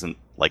difference isn't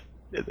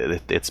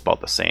it's about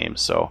the same.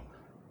 So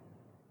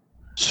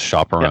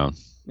shop around.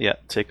 Yeah,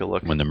 take a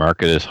look. When the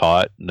market is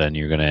hot, then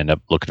you're going to end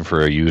up looking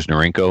for a used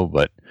Norinco,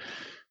 but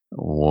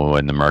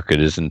when the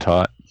market isn't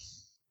hot.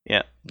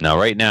 Yeah. Now,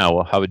 right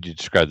now, how would you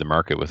describe the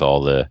market with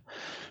all the,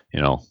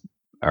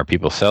 are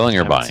people selling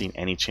or buying? I haven't seen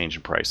any change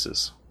in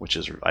prices, which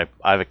is I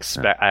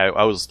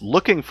was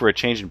looking for a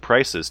change in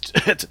prices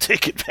to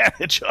take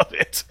advantage of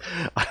it,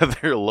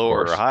 either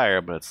lower or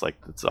higher, but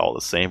it's all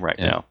the same right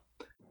now.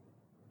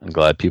 I'm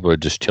glad people are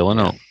just chilling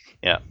out.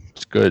 Yeah,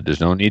 it's good. There's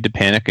no need to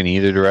panic in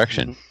either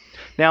direction.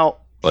 Now,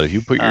 but if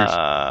you put your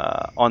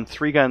on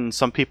 3-gun,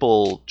 some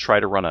people try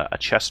to run a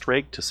chest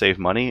rig to save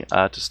money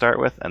to start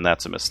with, and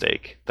that's a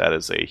mistake. That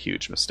is a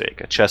huge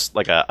mistake. A chest,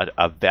 like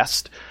a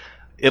vest,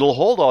 it'll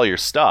hold all your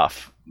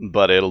stuff,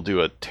 but it'll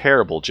do a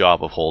terrible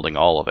job of holding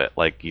all of it.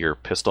 Like your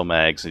pistol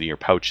mags and your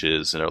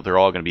pouches, they're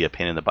all going to be a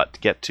pain in the butt to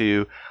get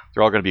to.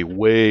 They're all going to be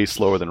way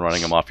slower than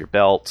running them off your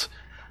belt.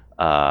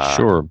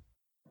 Sure,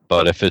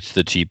 but if it's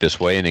the cheapest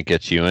way and it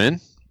gets you in,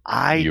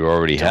 you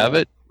already have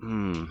it.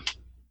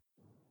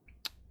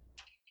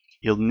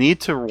 You'll need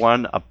to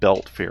run a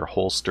belt for your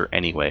holster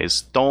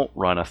anyways. Don't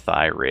run a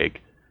thigh rig.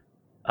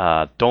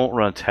 Don't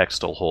run a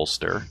textile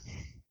holster.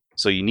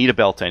 So you need a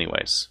belt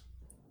anyways.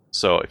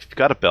 So if you've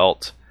got a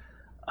belt,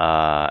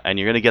 and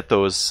you're going to get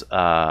those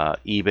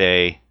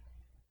eBay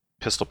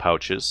pistol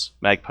pouches,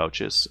 mag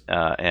pouches,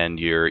 and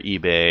your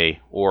eBay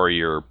or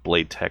your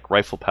Blade Tech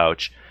rifle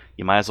pouch,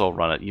 you might as well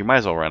run it. You might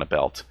as well run a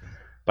belt.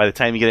 By the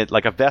time you get it,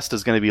 like a vest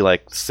is going to be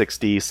like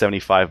 $60,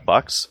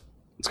 $75.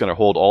 It's going to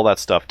hold all that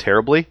stuff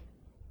terribly.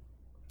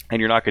 And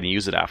you're not going to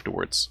use it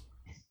afterwards.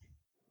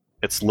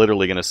 It's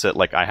literally going to sit,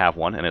 like I have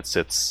one, and it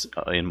sits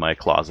in my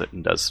closet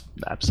and does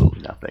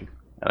absolutely nothing.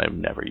 And I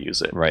never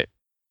use it. Right.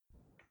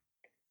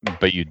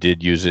 But you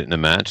did use it in a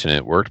match, and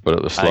it worked, but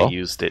it was slow? I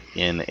used it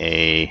in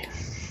a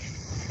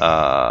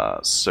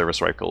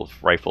service rifle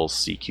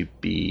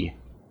CQB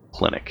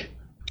clinic.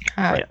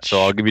 Right.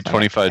 So I'll give you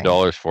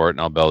 $25 for it, and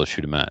I'll be able to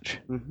shoot a match.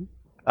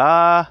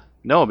 Mm-hmm.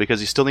 No,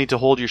 because you still need to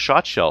hold your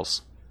shot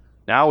shells.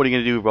 Now what are you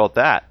going to do about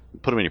that?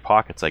 Put them in your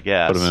pockets, I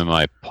guess. Put them in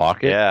my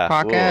pocket? Yeah.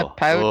 Pocket,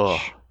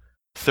 pouch.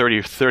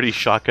 30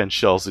 shotgun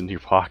shells in your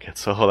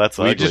pockets. Oh, that's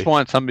ugly. We just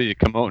want somebody to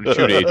come out and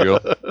shoot, Adriel.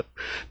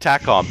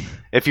 TACOM.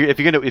 If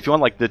you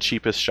want like the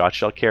cheapest shot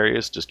shell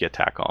carriers, just get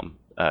TACOM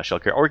shell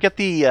carrier, or get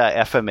the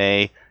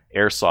FMA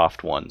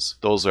airsoft ones.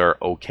 Those are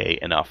okay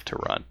enough to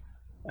run,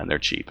 and they're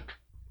cheap.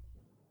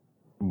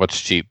 What's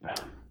cheap?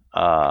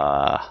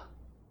 I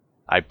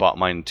bought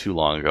mine too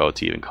long ago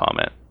to even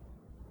comment.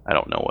 I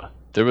don't know what.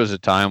 There was a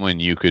time when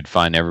you could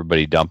find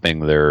everybody dumping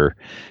their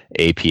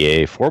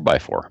APA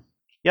 4x4.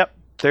 Yep,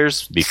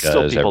 there's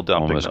still people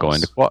dumping was those.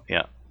 Going to quad,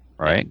 yeah,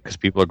 right? Because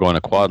people are going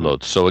to quad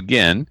loads. So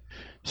again,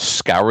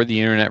 scour the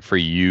internet for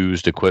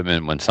used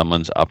equipment. When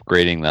someone's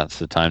upgrading, that's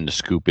the time to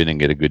scoop in and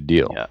get a good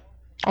deal. Yeah,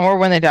 or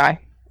when they die.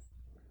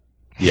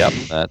 Yep,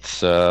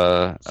 that's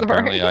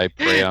apparently I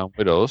prey on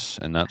widows,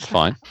 and that's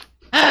fine.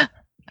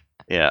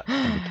 Yeah,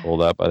 I'm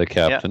told that by the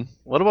captain. Yeah.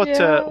 What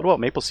about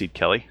Maple Seed,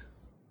 Kelly?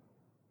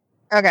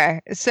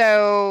 Okay,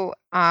 so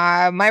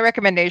my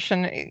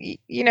recommendation,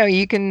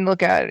 you can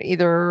look at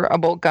either a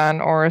bolt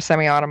gun or a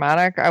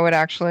semi-automatic. I would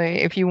actually,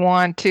 if you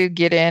want to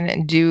get in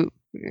and do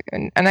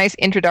a nice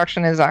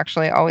introduction, is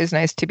actually always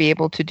nice to be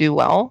able to do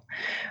well.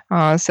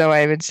 So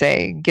I would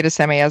say get a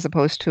semi as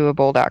opposed to a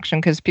bolt action,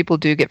 because people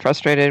do get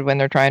frustrated when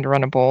they're trying to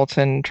run a bolt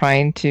and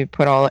trying to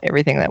put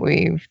everything that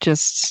we've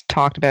just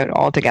talked about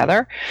all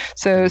together.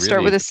 So really,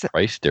 start with a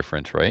price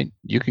difference, right?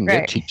 You can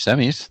get cheap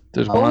semis.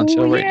 There's one on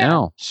sale right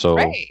now. So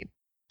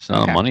it's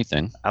not a money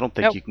thing. I don't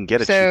think you can get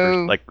a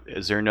cheaper. Like,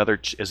 is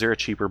there a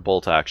cheaper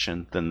bolt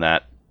action than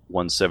that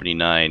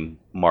 179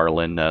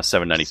 Marlin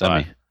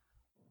 795?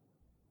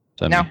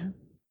 Semi. No,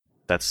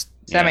 that's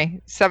semi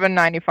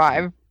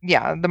 795.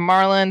 Yeah, the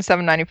Marlin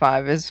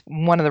 795 is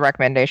one of the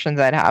recommendations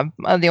I'd have.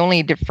 The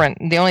only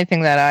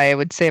thing that I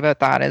would say about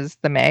that is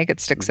the mag. It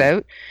sticks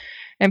out,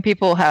 And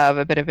people have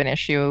a bit of an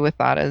issue with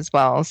that as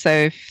well. So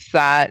if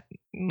that,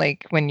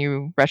 like when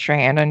you rest your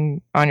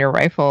hand on your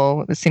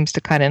rifle, it seems to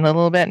cut in a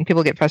little bit, and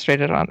people get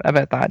frustrated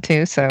about that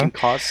too. So it can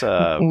cause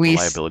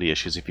reliability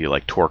issues if you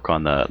like torque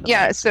on the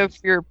yeah. So if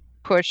you're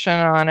pushing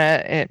on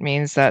it, it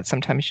means that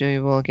sometimes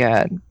you will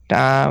get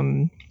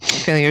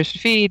failures to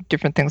feed,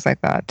 different things like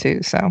that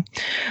too. So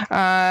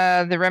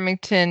the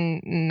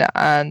Remington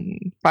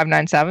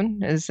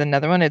 597 is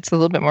another one. It's a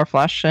little bit more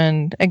flush,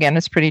 and again,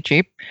 it's pretty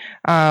cheap.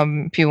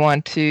 If you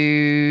want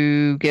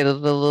to get a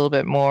little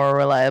bit more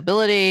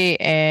reliability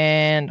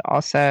and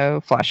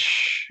also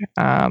flush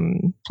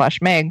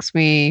mags,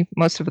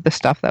 most of the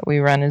stuff that we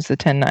run is the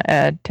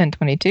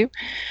 1022.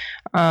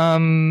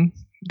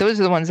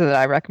 Those are the ones that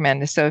I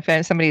recommend. So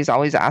if somebody's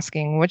always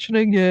asking, what should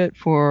I get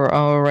for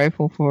a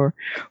rifle for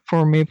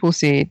maple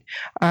seed?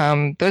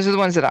 Those are the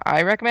ones that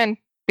I recommend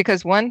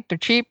because one, they're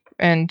cheap,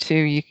 and two,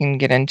 you can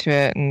get into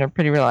it, and they're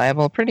pretty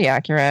reliable, pretty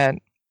accurate.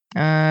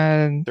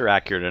 They're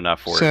accurate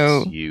enough for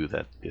it's you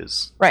that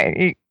is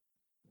right.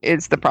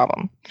 It's the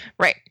problem,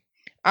 right?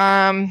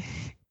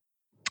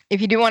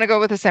 If you do want to go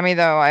with a semi,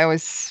 though, I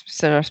always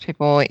suggest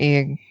people,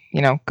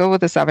 go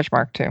with the Savage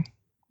Mark II.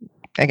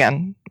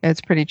 Again, it's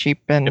pretty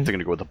cheap, and if they're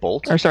gonna go with a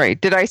bolt. Or sorry,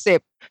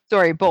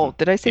 bolt?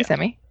 Did I say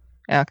semi?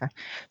 Yeah, okay.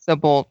 So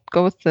bolt.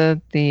 Go with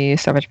the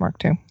Savage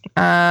Mark II.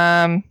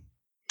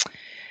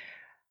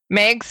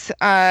 Mags,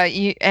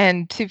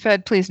 and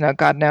two-fed, please no,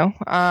 God no.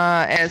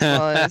 As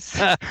well as.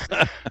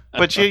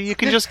 But you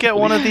can just get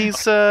one of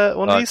these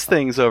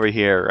things over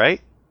here,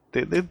 right?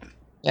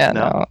 Yeah,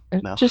 no.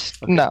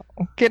 Just okay. No.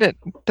 Get it.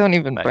 Don't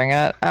even bring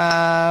it.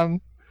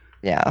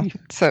 Yeah.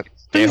 So.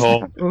 Stay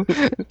home.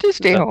 Just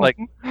stay home. Like,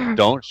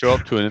 don't show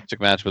up to an instant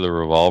match with a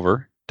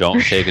revolver.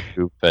 Don't take a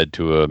tube fed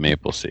to a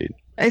maple seed.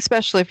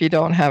 Especially if you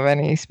don't have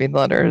any speed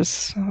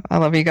loaders. I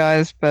love you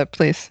guys, but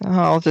please,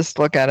 I'll just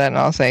look at it and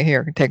I'll say,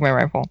 here, take my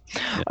rifle.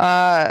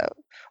 Yeah.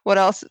 What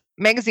else?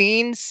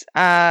 Magazines.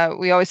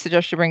 We always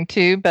suggest you bring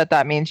 2, but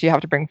that means you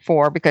have to bring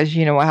 4 because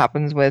you know what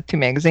happens with 2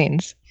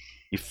 magazines.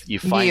 You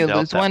find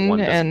out that one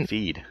doesn't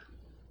feed.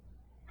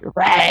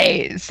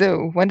 Right.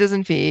 So one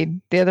doesn't feed.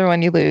 The other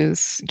one you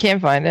lose. You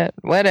can't find it.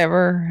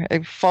 Whatever.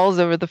 It falls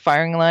over the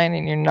firing line,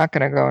 and you're not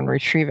going to go and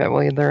retrieve it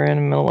while they're in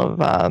the middle of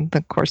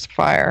the course of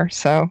fire.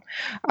 So,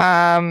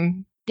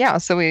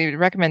 so we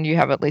recommend you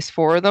have at least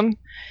 4 of them.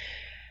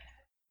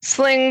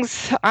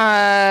 Slings.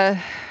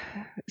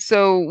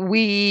 So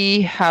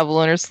we have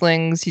loaner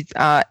slings.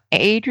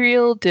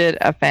 Adriel did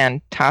a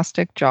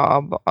fantastic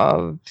job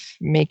of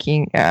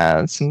making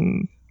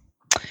some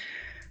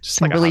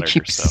like really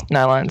cheap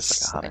nylon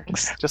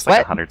slings. Just like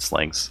 100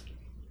 slings.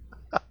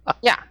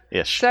 Yeah.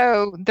 Ish.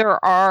 So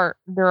there are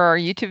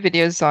YouTube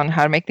videos on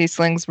how to make these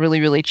slings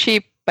really, really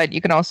cheap, but you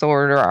can also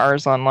order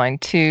ours online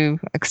too,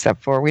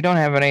 except for we don't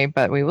have any,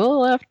 but we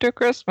will after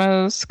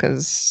Christmas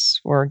because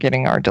we're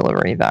getting our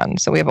delivery done.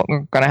 So we're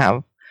going to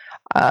have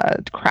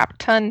a crap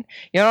ton.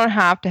 You don't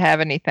have to have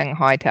anything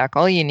high tech.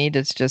 All you need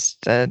is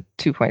just a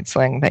 2-point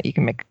sling that you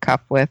can make a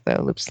cuff with,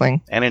 a loop sling,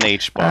 and an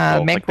H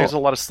buckle. There's a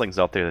lot of slings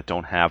out there that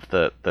don't have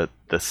the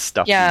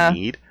stuff you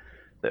need.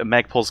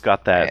 Magpul's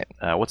got that.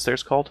 Right. What's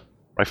theirs called?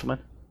 Rifleman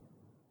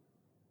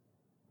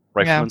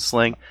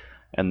sling,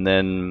 and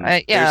then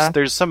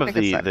there's some of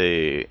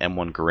the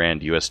M1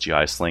 Garand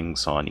USGI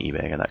slings on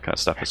eBay and that kind of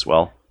stuff as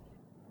well.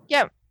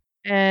 Yeah,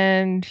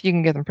 and you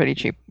can get them pretty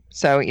cheap.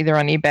 So either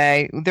on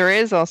eBay, there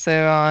is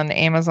also on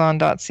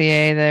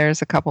Amazon.ca.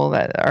 There's a couple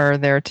that are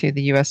there too.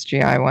 The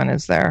USGI one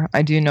is there.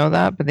 I do know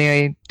that, but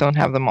they don't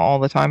have them all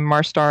the time.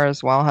 Marstar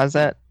as well has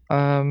it.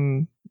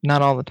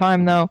 Not all the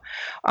time though.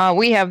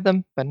 We have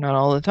them, but not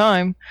all the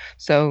time.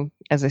 So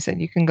as I said,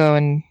 you can go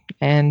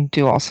and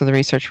do also the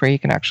research where you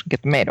can actually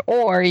get them made,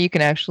 or you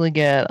can actually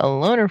get a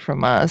loaner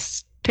from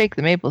us, take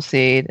the maple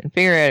seed, and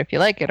figure out if you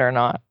like it or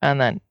not,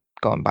 and then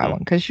go and buy one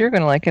because you're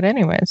going to like it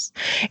anyways.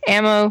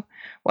 Ammo.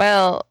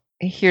 Well,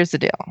 here's the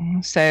deal.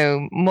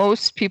 So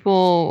most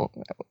people,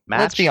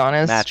 let's be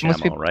honest, match most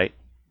ammo, people, right?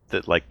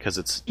 That because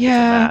it's a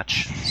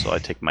match. So I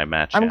take my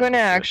match. I'm going to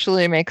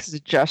actually make a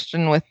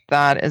suggestion with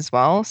that as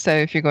well. So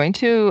if you're going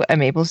to a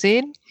maple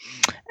seed,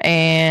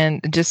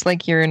 and just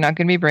like you're not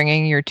going to be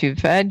bringing your tube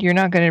fed, you're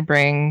not going to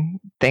bring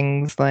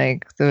things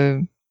like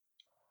Winchester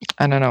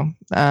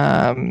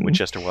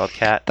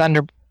Wildcat.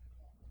 Thunder.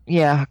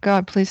 Yeah,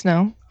 God, please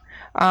no.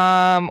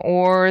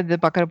 Or the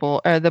bucket of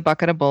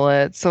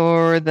bullets,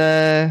 or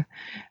the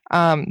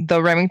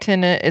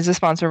Remington is a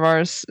sponsor of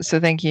ours, so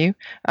thank you.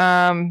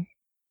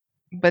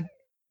 But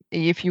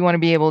if you want to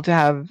be able to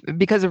have,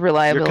 because of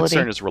reliability, your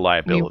concern is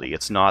reliability.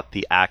 It's not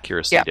the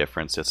accuracy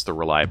difference; it's the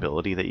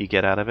reliability that you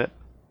get out of it.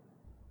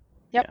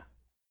 Yep,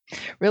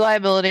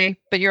 reliability.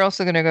 But you're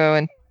also going to go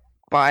and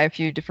buy a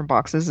few different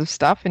boxes of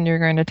stuff, and you're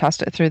going to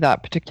test it through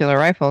that particular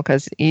rifle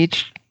because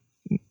each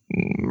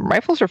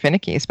rifles are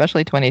finicky,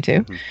 especially 22.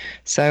 Mm-hmm.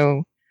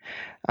 So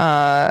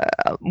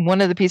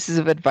One of the pieces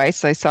of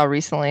advice I saw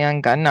recently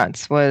on Gun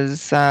Nuts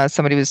was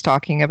somebody was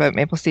talking about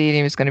Maple Seed.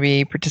 He was going to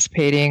be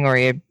participating, or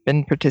he had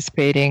been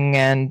participating,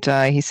 and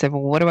he said,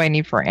 well, what do I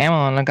need for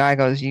ammo? And the guy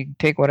goes, you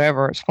take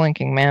whatever. It's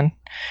flinking, man.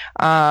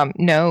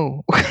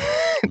 No.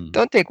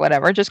 Don't take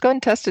whatever. Just go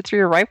and test it through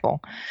your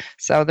rifle.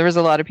 So there was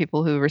a lot of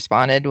people who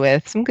responded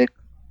with some good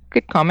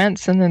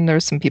comments, and then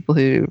there's some people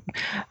who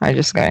are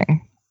just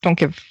going, don't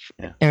give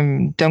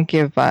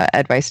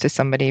advice to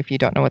somebody if you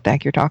don't know what the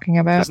heck you're talking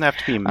about. It doesn't have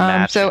to be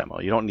match ammo.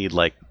 You don't need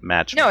like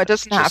match. No, it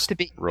doesn't have to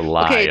be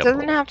reliable. Okay, it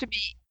doesn't have to be.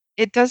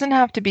 It doesn't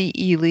have to be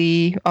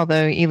Ely,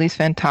 although Ely's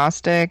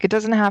fantastic. It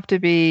doesn't have to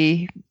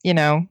be,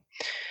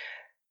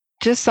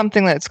 just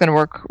something that's going to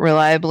work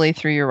reliably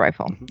through your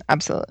rifle. Mm-hmm.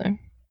 Absolutely.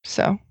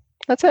 So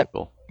that's it.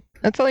 Cool.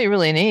 That's all you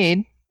really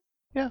need.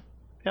 Yeah.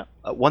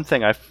 One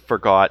thing I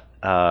forgot: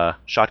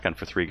 shotgun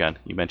for 3-gun.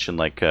 You mentioned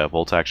like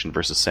bolt action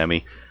versus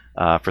semi.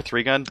 For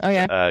 3-gun,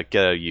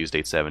 get a used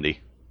 870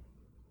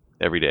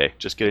 every day.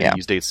 Just get a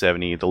used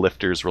 870. The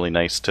lifter's really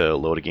nice to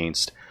load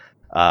against,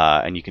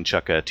 and you can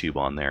chuck a tube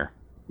on there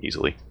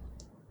easily.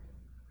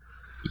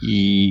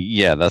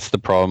 Yeah, that's the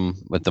problem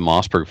with the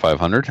Mossberg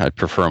 500. I'd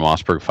prefer a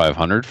Mossberg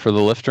 500 for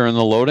the lifter and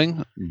the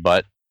loading,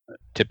 but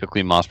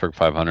typically Mossberg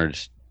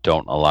 500s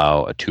don't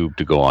allow a tube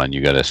to go on.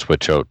 You got to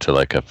switch out to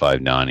like a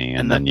 590,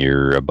 and then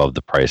you're above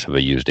the price of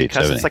a used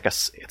 870.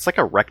 Because it's like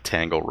a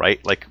rectangle, right?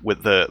 Like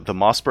with the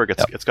Mossberg,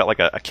 it's got like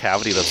a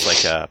cavity that's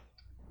like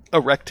a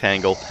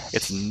rectangle.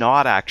 It's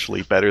not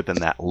actually better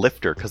than that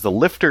lifter, because the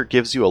lifter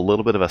gives you a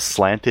little bit of a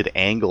slanted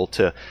angle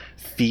to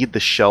feed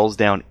the shells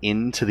down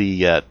into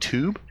the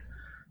tube.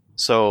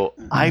 So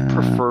I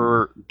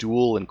prefer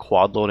dual and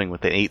quad loading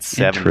with an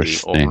 870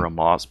 over a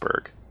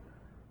Mossberg.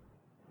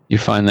 You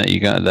find that you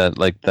got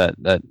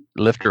that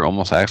lifter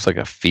almost acts like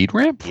a feed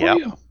ramp for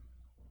you?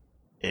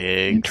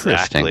 Exactly.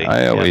 Interesting.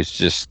 I always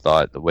just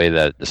thought the way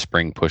that the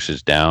spring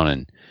pushes down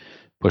and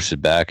pushes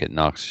back, it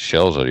knocks the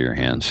shells out of your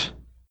hands.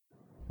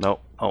 No,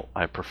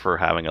 I prefer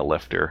having a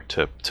lifter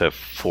to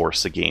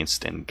force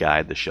against and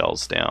guide the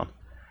shells down.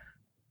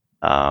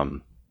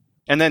 And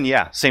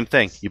then, same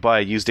thing. You buy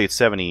a used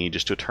 870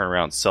 just to turn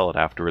around and sell it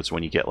afterwards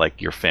when you get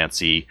like your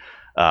fancy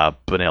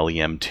Benelli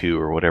M2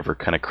 or whatever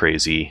kind of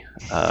crazy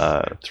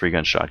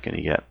 3-gun shotgun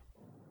you get.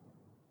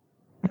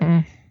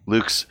 Mm.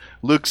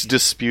 Luke's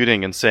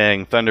disputing and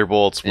saying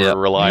Thunderbolts were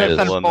reliable.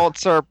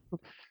 Thunderbolts are...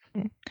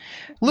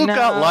 Luke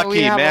got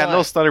lucky, man.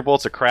 Those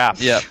Thunderbolts are crap.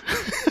 Yeah.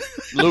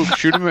 Luke,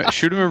 shoot him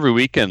every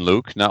weekend,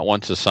 Luke, not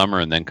once a summer,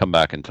 and then come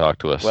back and talk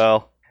to us.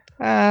 Well,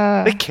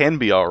 they can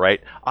be all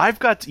right. I've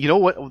got, you know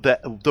what,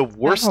 the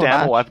worst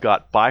ammo I've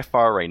got by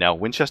far right now,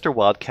 Winchester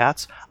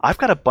Wildcats. I've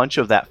got a bunch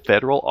of that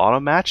Federal Auto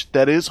Match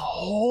that is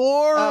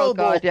horrible. Oh,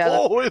 God,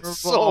 yeah, it's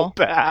so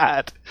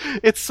bad.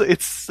 It's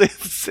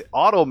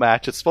Auto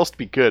Match. It's supposed to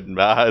be good.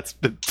 It's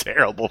been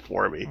terrible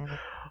for me.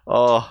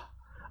 Oh,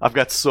 I've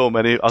got so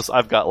many.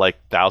 I've got like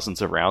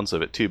thousands of rounds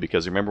of it too,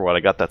 because remember when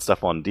I got that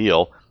stuff on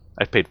deal,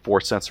 I paid 4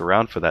 cents a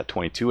round for that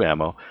 22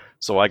 ammo.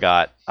 So I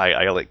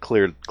like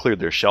cleared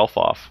their shelf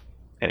off.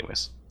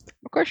 Anyways,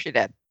 of course you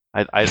did.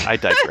 I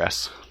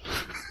digress.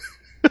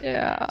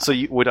 Yeah. So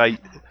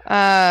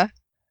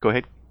go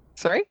ahead.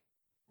 Sorry?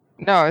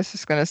 No, I was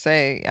just gonna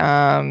say,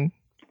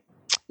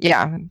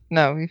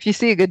 if you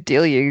see a good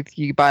deal,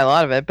 you buy a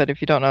lot of it. But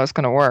if you don't know it's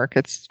gonna work,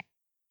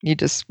 you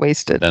just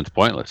waste it. That's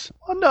pointless.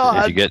 Well, no,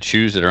 if you get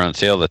shoes that are on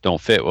sale that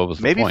don't fit, what was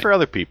the point? Maybe for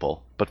other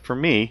people, but for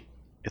me,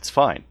 it's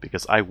fine,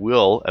 because I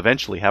will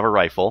eventually have a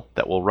rifle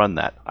that will run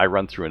that. I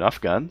run through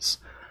enough guns.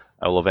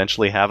 I will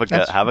eventually have a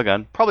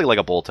gun, probably like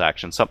a bolt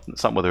action,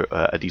 something with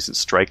a decent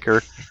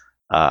striker,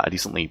 a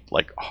decently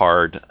like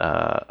hard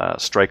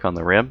strike on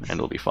the rim, and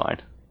it'll be fine.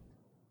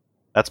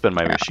 That's been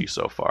my issue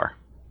so far.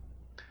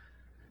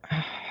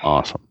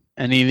 Awesome.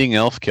 Anything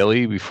else,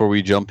 Kelly, before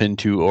we jump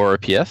into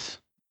ORPS?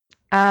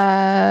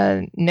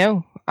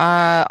 No.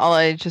 All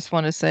I just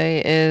want to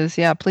say is,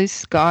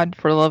 please, God,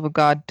 for the love of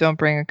God, don't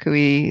bring a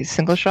Kui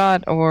single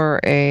shot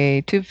or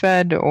a tube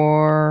fed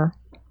or...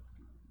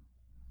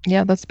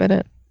 Yeah, that's about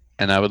it.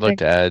 And I would like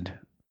to add,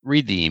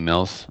 read the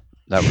emails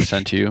that were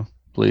sent to you,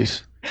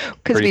 please.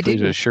 Because we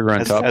do. Sugar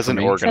on top as an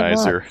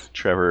organizer,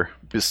 Trevor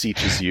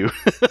beseeches you.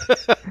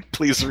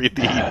 Please read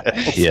the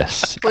emails.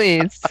 Yes.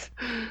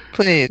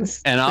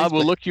 Please. And I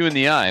will look you in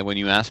the eye when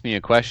you ask me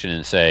a question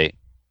and say,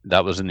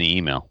 that was in the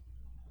email.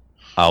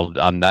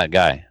 I'm that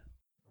guy.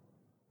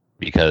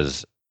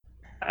 Because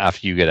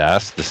after you get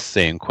asked the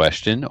same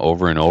question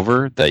over and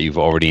over that you've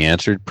already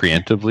answered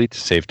preemptively to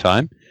save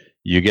time,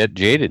 you get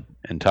jaded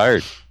and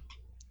tired.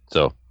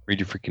 So read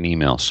your freaking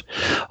emails.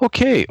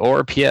 Okay,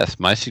 ORPS,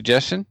 my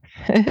suggestion,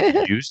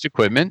 used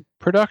equipment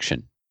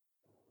production.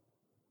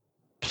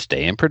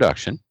 Stay in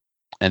production,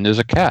 and there's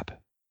a cap.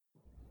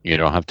 You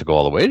don't have to go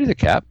all the way to the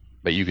cap,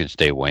 but you can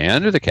stay way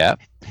under the cap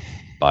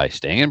by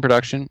staying in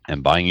production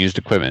and buying used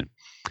equipment.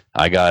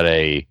 I got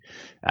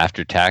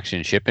after tax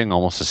and shipping,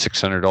 almost a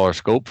 $600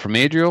 scope from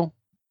Adriel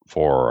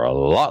for a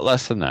lot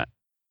less than that.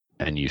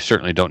 And you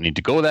certainly don't need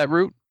to go that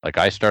route. Like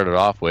I started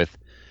off with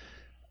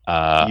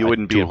you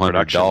wouldn't be in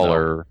production,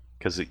 though.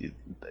 because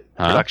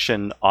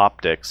production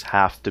optics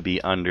have to be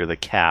under the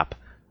cap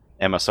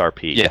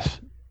MSRP. Yes.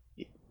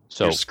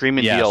 So Your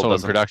Screaming yeah, Deal so in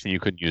doesn't. production you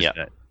could use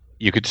that.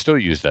 You could still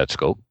use that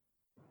scope.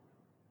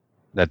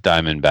 That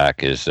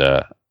Diamondback is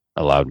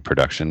allowed in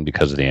production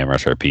because of the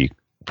MSRP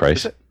price.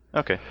 Is it?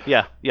 Okay.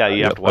 Yeah. You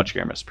Yeah, have to watch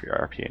your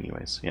MSRP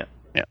anyways. Yeah.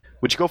 Yeah.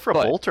 Would you go for a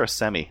bolt or a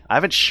semi? I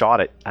haven't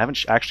shot it. I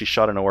haven't actually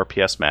shot an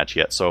ORPS match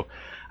yet, so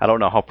I don't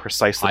know how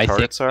precise the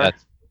targets are.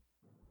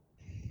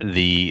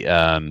 The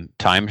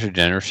times are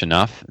generous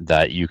enough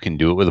that you can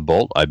do it with a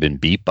bolt. I've been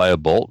beat by a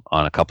bolt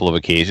on a couple of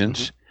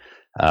occasions.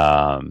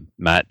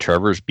 Matt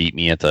Travers beat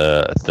me at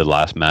the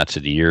last match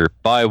of the year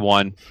by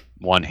one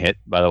hit,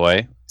 by the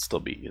way. Still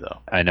beat you,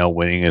 though. I know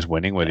winning is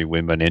winning, whether you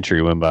win by an inch or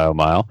you win by a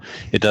mile.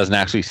 It doesn't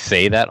actually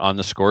say that on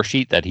the score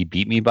sheet that he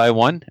beat me by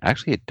one.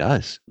 Actually, it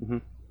does. Mm-hmm.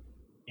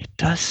 It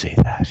does say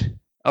that.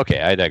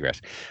 Okay, I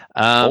digress.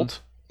 Bolt?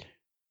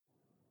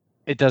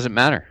 It doesn't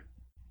matter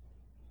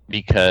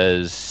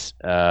because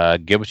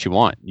get what you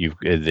want.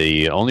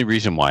 The only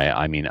reason why,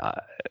 I mean,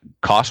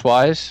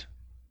 cost-wise,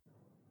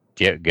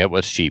 get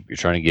what's cheap. You're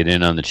trying to get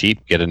in on the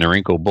cheap, get a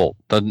Norinco bolt.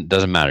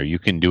 Doesn't matter. You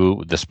can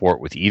do the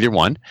sport with either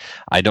one.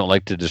 I don't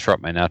like to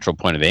disrupt my natural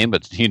point of aim,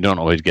 but you don't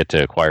always get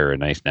to acquire a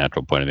nice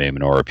natural point of aim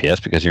in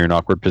ORPS because you're in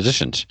awkward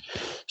positions.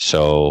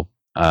 So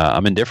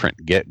I'm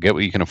indifferent. Get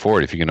what you can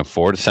afford. If you can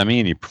afford a semi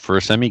and you prefer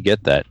a semi,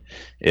 get that.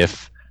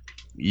 If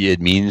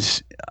it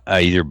means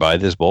I either buy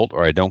this bolt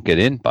or I don't get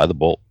in, buy the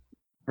bolt.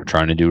 We're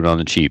trying to do it on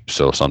the cheap,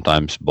 so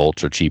sometimes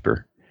bolts are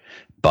cheaper.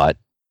 But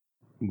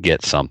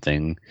get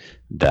something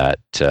that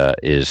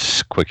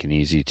is quick and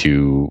easy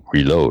to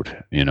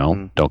reload.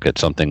 Don't get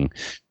something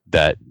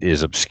that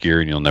is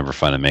obscure and you'll never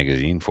find a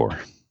magazine for.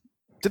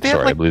 Did they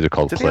have, I believe they're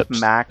called clips. They have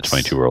max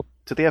 22 World.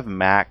 Do they have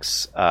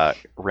max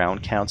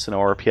round counts in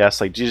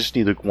ORPS? Like, do you just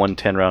need one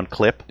 10-round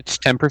clip? It's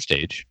 10 per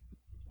stage.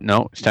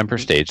 No, it's 10 per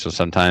stage. So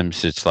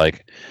sometimes it's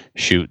like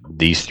shoot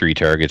these 3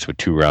 targets with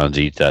 2 rounds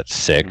each. That's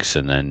 6,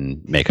 and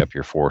then make up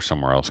your 4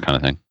 somewhere else, kind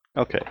of thing.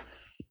 Okay,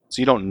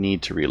 so you don't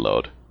need to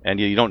reload. And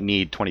you don't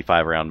need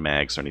 25-round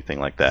mags or anything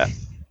like that.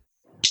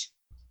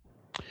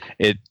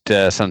 It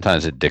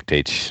sometimes it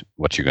dictates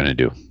what you're going to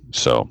do.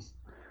 So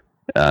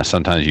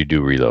sometimes you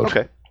do reload.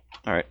 Okay.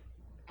 All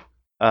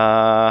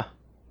right.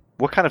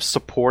 What kind of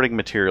supporting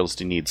materials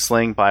do you need?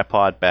 Sling,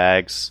 bipod,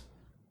 bags?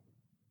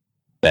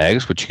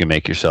 Bags, which you can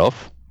make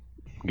yourself.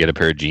 Get a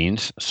pair of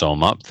jeans, sew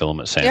them up, fill them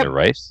at Sander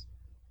Rice.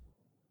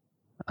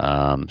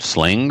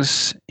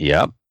 Slings,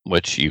 yep.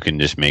 Which you can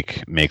just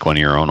make one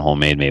of your own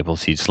homemade maple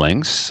seed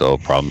slings. So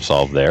problem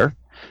solved there.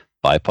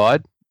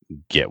 Bipod,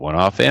 get one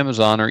off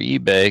Amazon or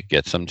eBay.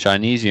 Get some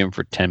Chinesium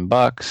for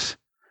 $10.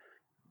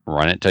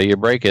 Run it till you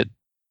break it.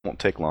 Won't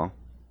take long.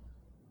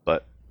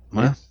 But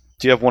do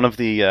you have one of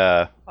the?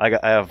 I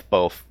have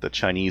both the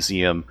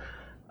Chinesium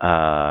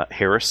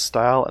Harris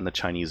style and the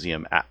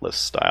Chinesium Atlas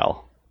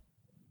style.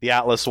 The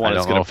Atlas one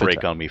is going to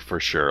break on me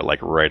for sure, like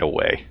right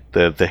away.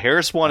 The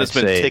Harris one has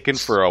been ticking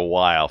for a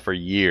while, for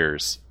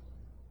years.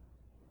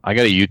 I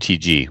got a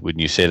UTG.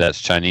 Wouldn't you say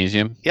that's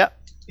Chinesium? Yeah.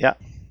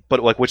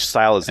 But like, which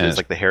style is it? Is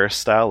like the Harris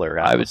style or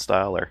Atlas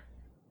style, or?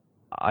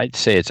 I'd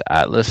say it's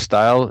Atlas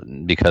style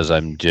because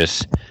I'm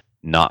just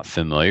not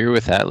familiar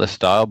with Atlas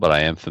style, but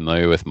I am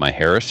familiar with my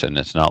Harris, and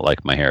it's not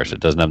like my Harris. It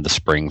doesn't have the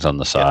springs on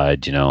the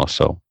side,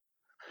 So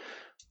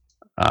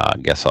I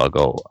guess I'll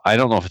go. I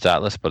don't know if it's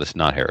Atlas, but it's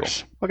not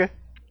Harris. Okay.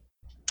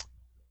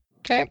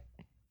 Okay.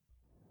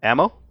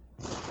 Ammo?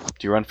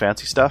 Do you run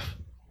fancy stuff?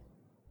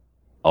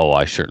 Oh,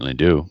 I certainly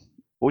do.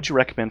 What would you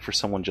recommend for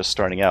someone just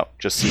starting out?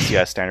 Just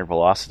CCI standard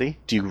velocity?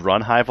 Do you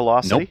run high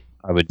velocity? Nope.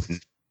 I would.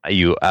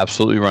 You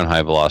absolutely run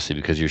high velocity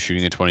because you're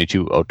shooting a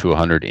 22 out to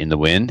 100 in the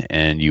wind,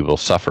 and you will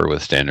suffer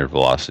with standard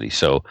velocity.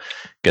 So,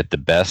 get the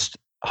best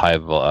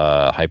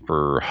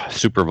hyper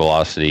super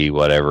velocity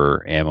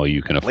whatever ammo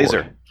you can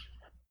afford.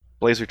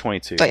 Blazer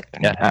 22.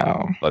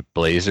 Yeah, but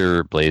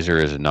Blazer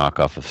is a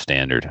knockoff of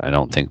standard. I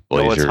don't think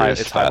Blazer is high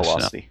fast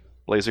velocity. enough.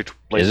 Blazer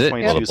is it?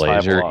 22 Well, the is high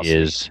Blazer velocity.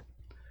 is,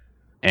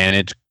 and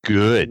it's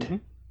good. Mm-hmm.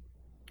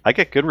 I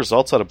get good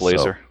results out of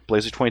Blazer. So,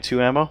 Blazer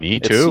 22 ammo.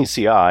 Me too. It's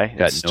CCI.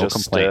 Got it's no just,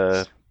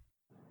 complaints.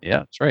 Yeah,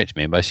 that's right. It's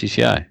made by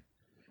CCI.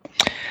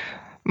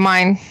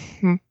 Mine.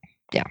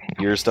 Yeah.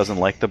 Yours doesn't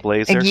like the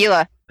Blazer?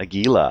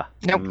 Aguila.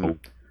 Nope.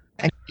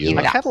 I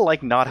kind of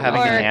like not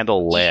having the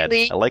handle lead.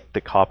 I like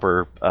the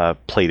copper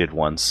plated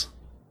ones.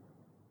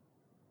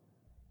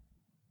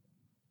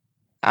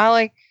 I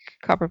like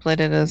copper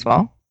plated as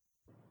well.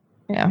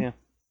 Yeah.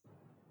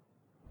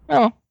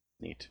 Oh.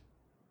 Neat.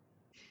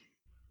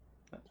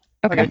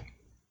 Okay.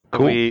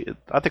 Cool.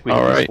 I think we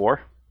did before.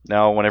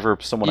 Now, whenever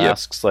someone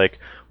asks, like,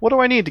 what do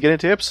I need to get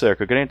into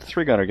IPSC or get into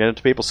 3-gun or get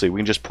into Maple Seed, we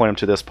can just point them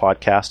to this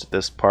podcast at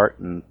this part,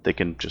 and they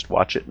can just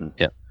watch it, and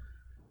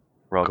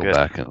we're all good.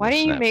 Back and Why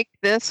don't you make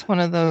this one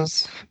of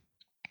those,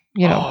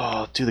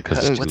 Oh, do the cut.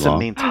 What's the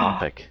main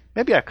topic?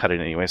 Maybe I cut it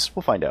anyways.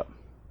 We'll find out.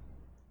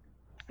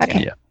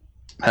 Okay. Yeah.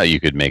 How you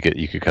could make it?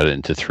 You could cut it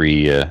into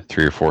three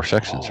or 4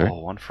 sections, right?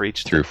 One for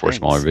each. 3 or 4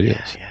 smaller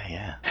videos.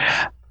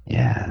 Yeah.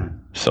 Yeah.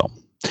 So,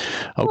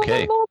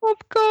 Okay. For the love of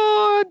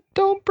God,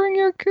 don't bring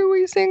your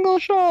Cooey single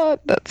shot.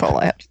 That's all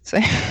I have to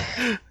say.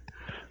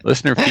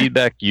 Listener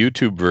feedback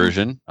YouTube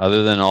version,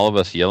 other than all of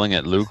us yelling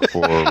at Luke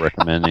for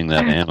recommending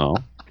that ammo.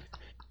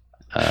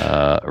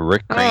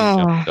 Rick Crane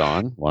jumped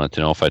on, wanted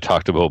to know if I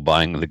talked about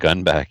buying the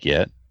gun back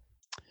yet.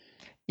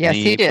 Yes,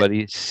 he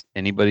did.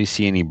 Anybody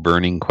see any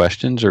burning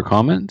questions or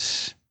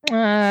comments?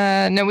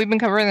 No, we've been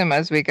covering them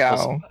as we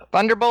go.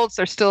 Thunderbolts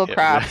are still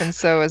crap, and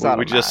so is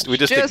Automat. We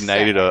just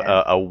ignited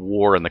a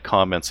war in the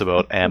comments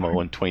about ammo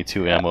and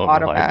 22 ammo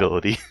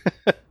reliability.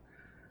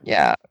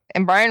 Yeah,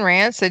 and Brian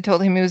Rance, I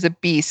told him he was a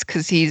beast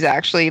because he's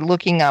actually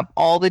looking up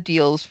all the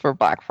deals for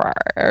Black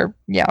Friday.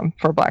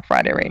 For Black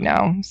Friday right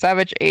now.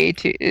 Savage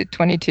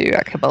A22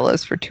 at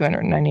Cabela's for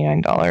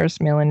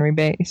 $299 mail-in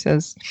rebate. He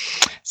says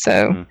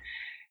so.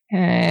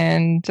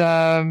 And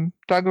Doug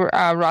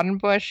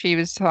Rodenbush, he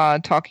was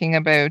talking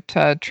about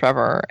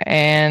Trevor,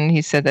 and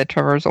he said that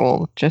Trevor's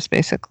old. Just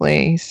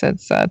basically, he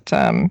says that.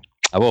 I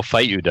will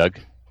fight you, Doug.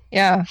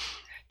 Yeah.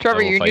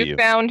 Trevor, your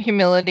newfound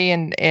humility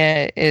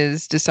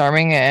is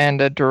disarming and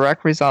a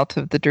direct result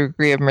of the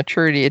degree of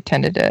maturity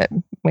attended at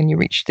when you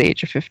reach the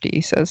age of 50, he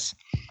says.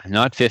 I'm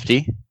not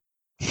 50.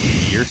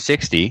 You're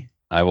 60.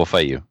 I will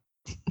fight you.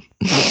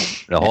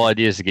 The whole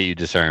idea is to get you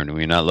disarmed. When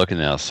you're not looking,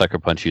 I'll sucker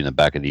punch you in the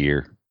back of the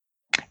ear.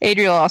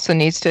 Adriel also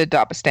needs to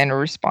adopt a standard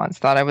response.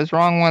 Thought I was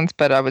wrong once,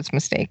 but I was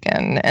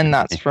mistaken. And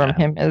that's from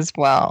him as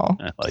well.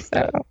 I like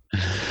that.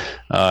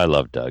 I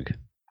love Doug.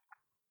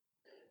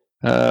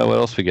 What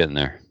else we get in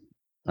there?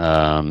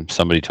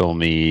 Somebody told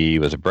me,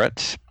 was it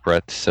Brett?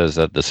 Brett says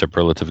that the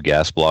superlative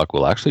gas block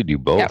will actually do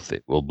both. Yep.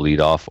 It will bleed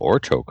off or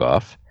choke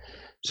off.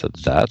 So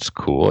that's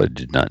cool. I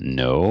did not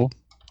know.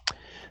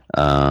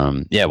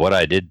 What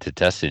I did to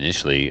test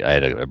initially, I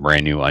had a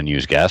brand new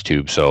unused gas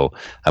tube. So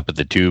I put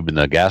the tube in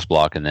the gas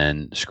block and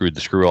then screwed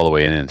the screw all the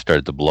way in and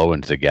started to blow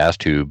into the gas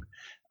tube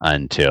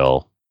and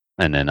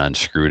then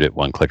unscrewed it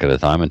one click at a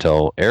time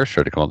until air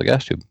started to come out of the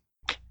gas tube.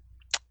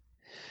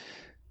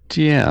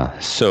 Yeah,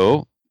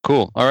 so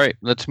cool. All right,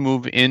 let's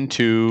move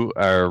into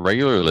our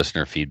regular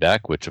listener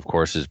feedback, which of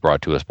course is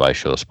brought to us by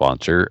show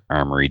sponsor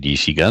Armory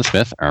DC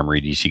Gunsmith.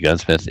 Armory DC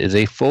Gunsmith is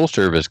a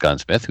full-service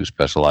gunsmith who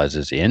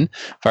specializes in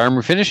firearm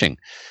refinishing.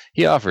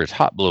 He offers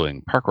hot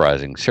bluing,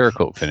 parkerizing,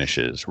 Cerakote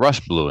finishes,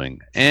 rust bluing,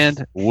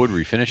 and wood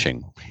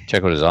refinishing.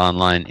 Check out his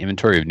online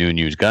inventory of new and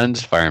used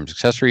guns, firearms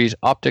accessories,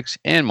 optics,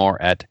 and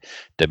more at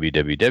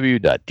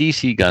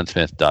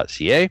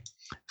www.dcgunsmith.ca.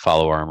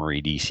 Follow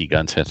Armory DC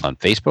Gunsmith on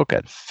Facebook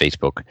at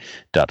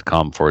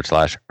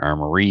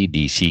facebook.com/Armory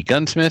DC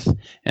Gunsmith,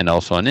 and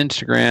also on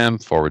Instagram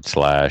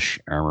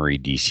 /Armory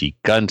DC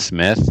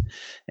Gunsmith.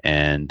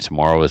 And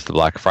tomorrow is the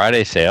Black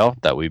Friday sale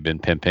that we've been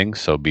pimping,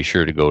 so be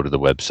sure to go to the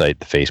website,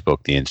 the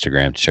Facebook, the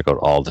Instagram to check out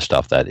all the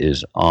stuff that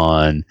is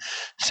on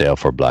sale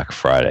for Black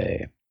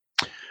Friday.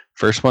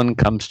 First one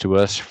comes to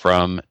us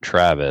from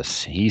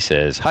Travis. He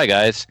says, "Hi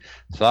guys,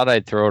 thought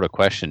I'd throw out a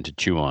question to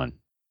chew on.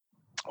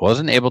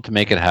 Wasn't able to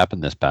make it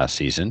happen this past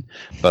season,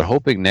 but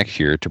hoping next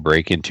year to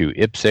break into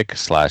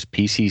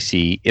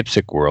IPSC/PCC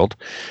IPSC World,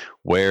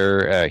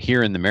 where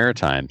here in the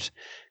Maritimes,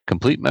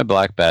 complete my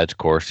black badge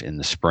course in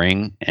the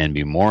spring and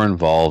be more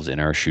involved in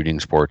our shooting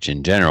sports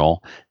in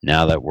general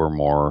now that we're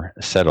more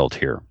settled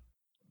here.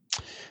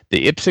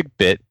 The IPSC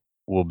bit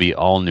will be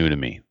all new to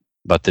me,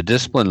 but the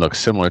discipline looks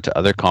similar to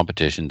other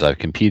competitions I've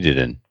competed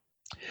in,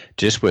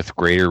 just with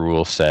greater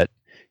rule set,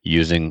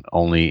 using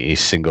only a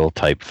single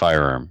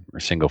firearm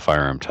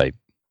type.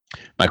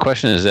 My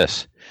question is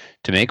this: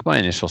 to make my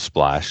initial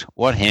splash,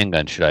 what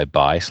handgun should I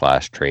buy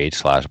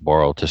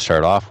 /trade/borrow to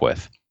start off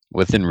with?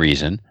 Within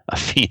reason, a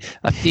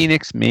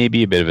Phoenix may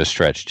be a bit of a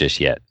stretch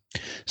just yet.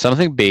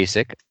 Something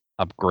basic,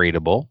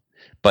 upgradable,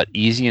 but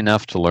easy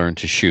enough to learn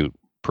to shoot,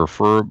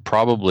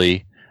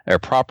 properly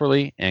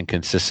and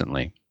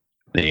consistently.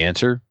 The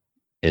answer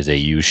is a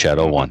U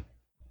Shadow 1.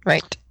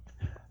 Right.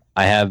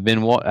 I've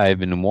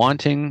been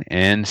wanting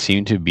and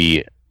seem to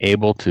be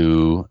able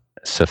to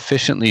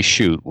sufficiently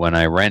shoot when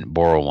I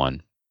borrow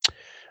one.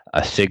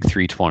 A SIG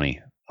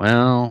 320.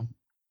 Well,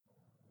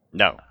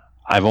 no.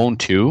 I've owned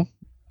two.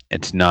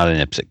 It's not an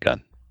IPSC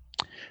gun.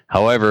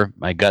 However,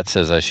 my gut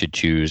says I should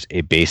choose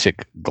a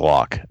basic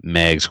Glock.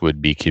 Mags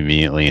would be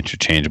conveniently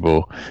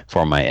interchangeable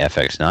for my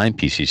FX9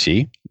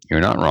 PCC.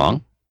 You're not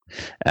wrong,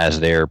 as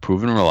they are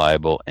proven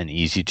reliable and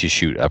easy to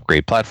shoot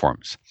upgrade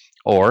platforms.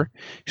 Or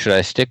should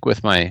I stick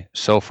with my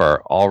so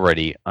far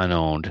already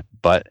unowned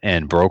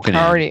and broken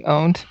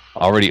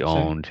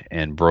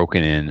and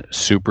broken in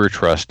super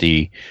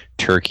trusty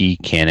Turkey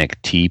Canik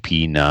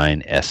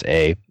TP9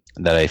 SA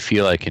that I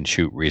feel I can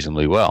shoot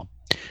reasonably well?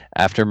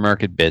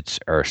 Aftermarket bits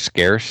are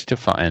scarce to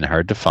find and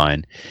hard to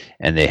find,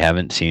 and they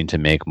haven't seemed to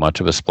make much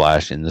of a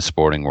splash in the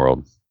sporting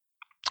world.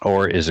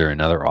 Or is there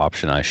another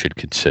option I should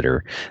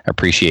consider?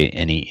 Appreciate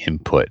any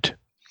input.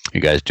 You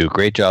guys do a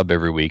great job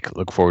every week.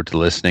 Look forward to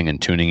listening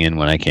and tuning in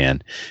when I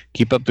can.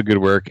 Keep up the good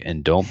work,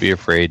 and don't be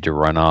afraid to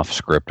run off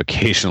script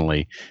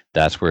occasionally.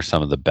 That's where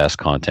some of the best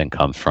content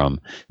comes from.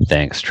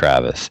 Thanks,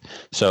 Travis.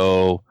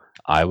 So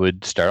I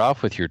would start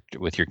off with your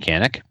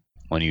Canik.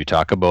 when you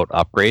talk about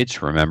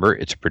upgrades, remember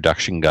it's a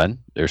production gun.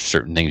 There's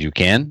certain things you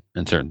can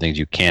and certain things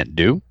you can't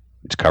do.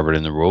 It's covered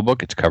in the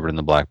rulebook. It's covered in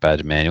the Black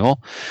Badge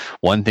manual.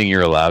 One thing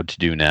you're allowed to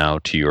do now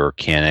to your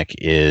Canik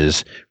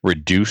is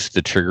reduce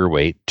the trigger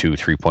weight to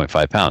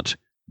 3.5 pounds.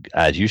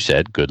 As you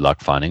said, good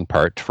luck finding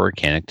parts for a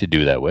Canik to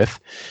do that with.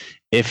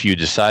 If you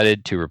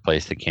decided to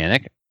replace the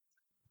Canik,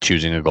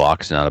 choosing a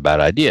Glock is not a bad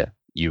idea.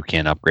 You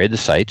can upgrade the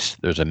sights.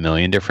 There's a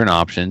million different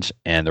options,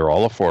 and they're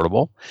all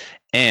affordable.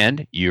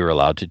 And you're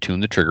allowed to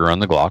tune the trigger on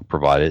the Glock,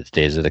 provided it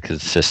stays at a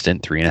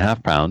consistent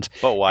 3.5 pounds.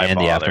 But why and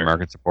bother? The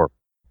aftermarket support.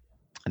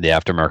 The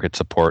aftermarket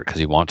support, because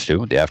he wants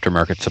to. The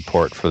aftermarket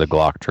support for the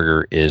Glock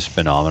trigger is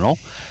phenomenal.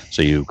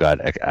 So you've got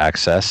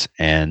access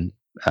and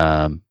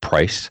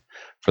price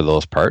for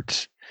those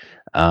parts.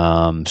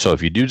 So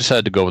if you do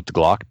decide to go with the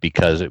Glock,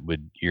 because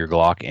your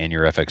Glock and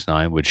your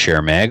FX9 would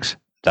share mags,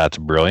 that's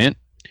brilliant.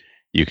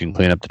 You can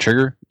clean up the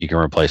trigger. You can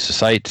replace the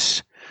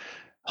sights.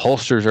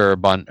 Holsters are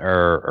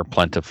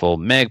plentiful.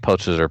 Mag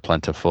pouches are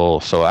plentiful.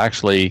 So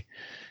actually,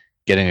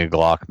 getting a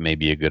Glock may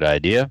be a good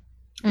idea.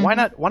 Why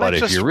not? Why not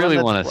just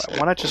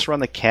run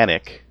the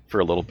Canik for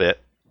a little bit?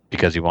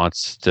 Because he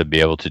wants to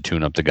be able to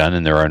tune up the gun,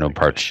 and there are no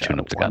parts to tune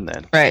up the gun.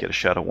 Then Right. Get a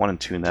Shadow 1 and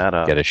tune that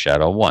up. Get a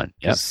Shadow 1.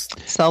 Yep.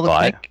 Sell the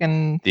But Canik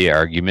and the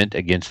argument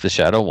against the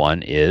Shadow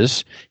 1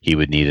 is he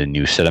would need a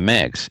new set of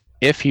mags.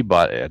 If he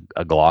bought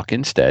a Glock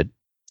instead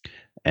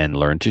and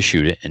learned to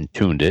shoot it and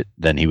tuned it,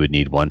 then he would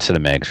need one set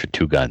of mags for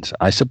two guns.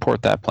 I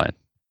support that plan.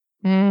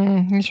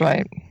 he's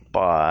right.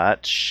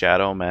 But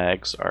Shadow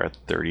mags are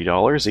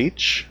 $30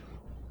 each.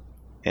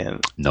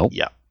 And Nope.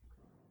 yeah.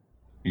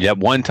 Yeah,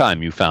 one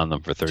time you found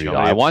them for $30. Do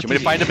you want me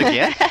to find them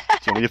again? Do you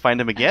want me to find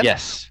them again?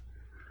 Yes.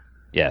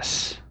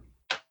 Yes.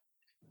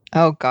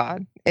 Oh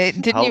God!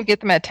 Didn't you get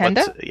them at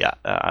Tenda? Yeah,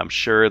 I'm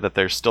sure that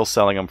they're still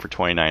selling them for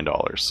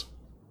 $29.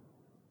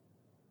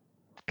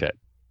 Okay.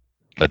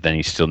 But then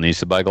he still needs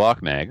to buy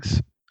Glock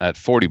mags at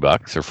 $40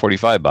 or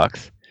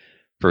 $45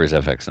 for his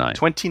FX9.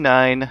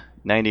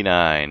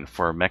 $29.99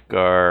 for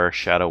Mekgar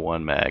Shadow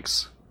 1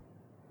 mags.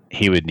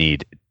 He would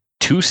need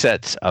 2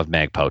 sets of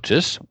mag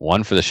pouches,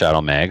 one for the Shadow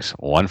mags,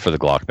 one for the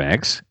Glock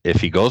mags. If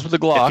he goes with the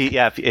Glock,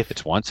 if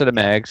it's one set of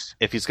mags.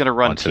 If he's going to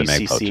run one set of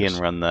mag TCC pouches.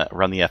 and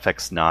run the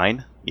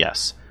FX9,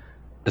 yes.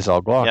 It's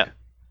all Glock. Yeah.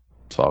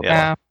 It's all Glock.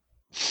 Yeah.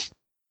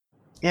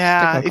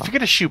 Yeah, Typical. if you're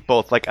going to shoot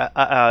both, like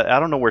I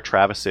don't know where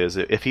Travis is.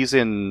 If he's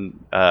in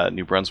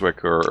New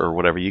Brunswick or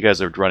whatever, you guys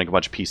are running a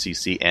bunch of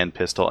PCC and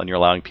pistol, and you're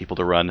allowing people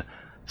to run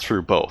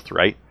through both,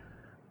 right?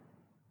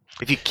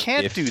 If you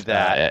can't do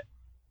that,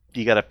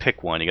 you got to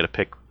pick one. You got to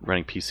pick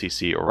running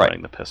PCC or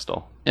running the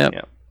pistol.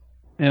 Yep.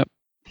 Yeah.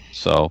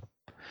 So,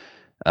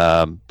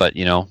 but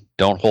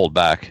don't hold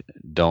back.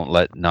 Don't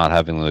let not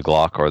having the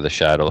Glock or the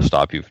Shadow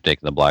stop you from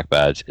taking the Black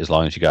Badge. As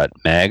long as you got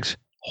mags,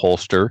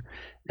 holster,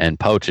 and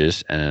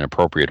pouches, and an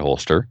appropriate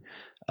holster,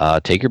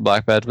 take your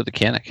Black Badge with the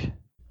Canik.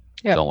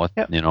 Yep. Don't let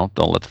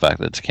don't let the fact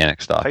that it's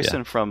Canik stop you.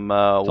 Tyson from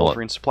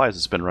Wolverine Supplies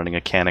has been running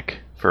a Canik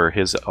for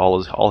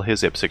all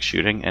his IPSC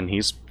shooting, and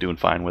he's doing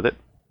fine with it.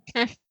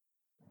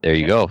 There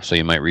you go. So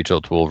you might reach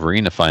out to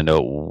Wolverine to find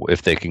out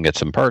if they can get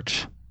some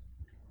parts.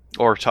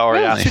 Or ask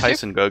nice.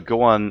 Tyson,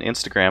 go on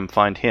Instagram,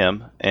 find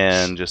him,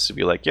 and just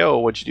be like, yo,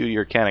 what'd you do to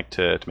your Canik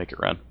to make it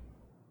run?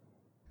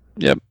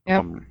 Yep.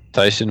 Yep.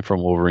 Tyson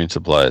from Wolverine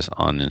Supplies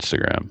on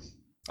Instagram.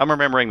 I'm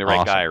remembering the right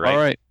Awesome. guy, right? All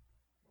right.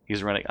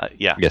 He's running.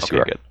 Yeah. Yes, okay,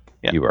 you are. Good.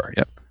 Yeah. You are.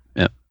 Yep.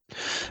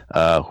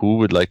 Who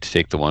would like to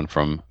take the one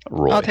from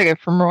Roy? I'll take it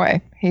from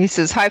Roy. He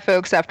says, "Hi,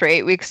 folks. After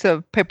 8 weeks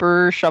of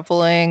paper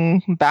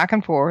shuffling back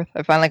and forth,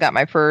 I finally got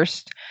my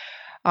first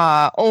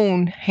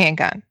own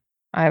handgun.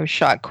 I've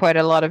shot quite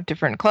a lot of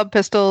different club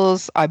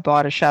pistols. I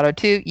bought a Shadow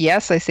 2.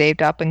 Yes, I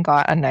saved up and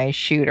got a nice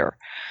shooter.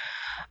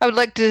 I would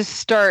like to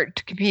start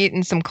to compete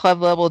in some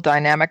club level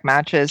dynamic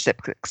matches,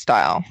 IPSC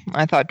style.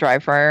 I thought dry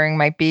firing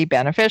might be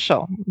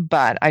beneficial,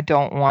 but I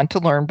don't want to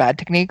learn bad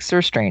techniques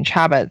or strange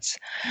habits.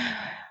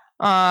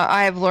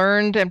 I have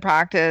learned and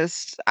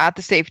practiced at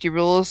the safety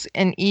rules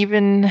and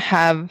even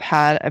have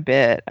had a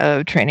bit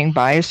of training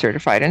by a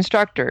certified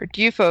instructor.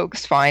 Do you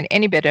folks find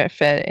any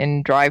benefit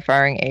in dry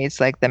firing aids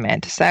like the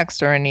Mantis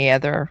X or any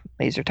other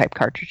laser type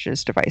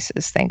cartridges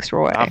devices? Thanks,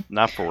 Roy."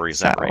 Not for where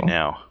he's at right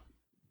now.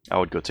 I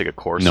would go take a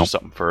course or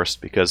something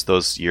first, because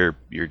those you're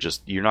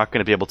not going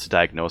to be able to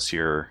diagnose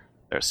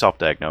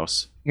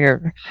self-diagnose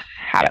your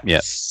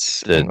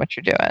habits and what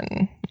you're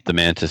doing. The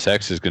Mantis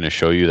X is going to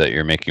show you that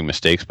you're making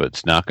mistakes, but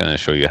it's not going to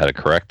show you how to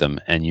correct them.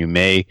 And you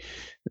may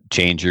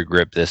change your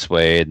grip this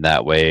way and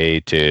that way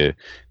to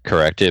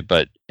correct it,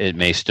 but it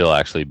may still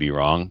actually be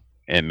wrong.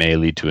 It may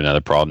lead to another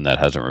problem that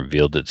hasn't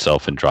revealed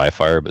itself in dry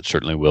fire, but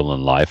certainly will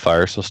in live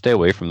fire. So stay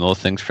away from those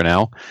things for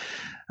now.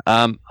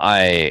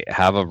 I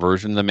have a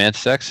version of the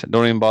Mantis X.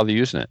 Don't even bother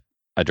using it.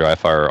 I dry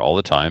fire all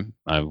the time.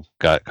 I've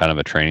got kind of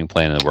a training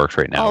plan that works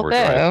right now.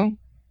 Although,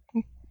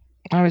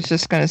 I was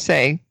just going to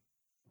say,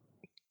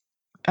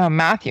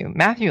 Matthew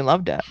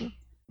loved it.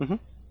 Mm-hmm.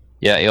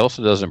 Yeah, he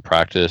also doesn't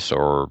practice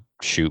or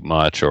shoot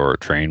much or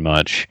train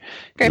much.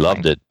 He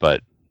loved it,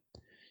 but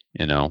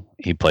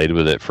he played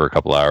with it for a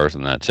couple hours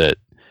and that's it.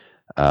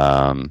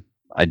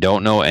 I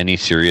don't know any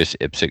serious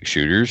IPSC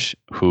shooters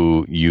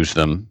who use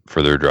them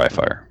for their dry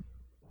fire.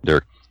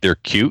 They're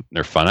cute.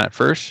 They're fun at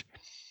first.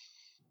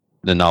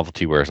 The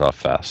novelty wears off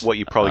fast. What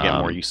you probably get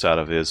more use out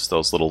of is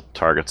those little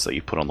targets that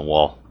you put on the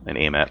wall and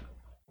aim at.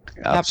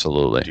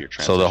 Absolutely.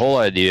 So the whole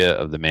idea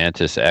of the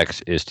Mantis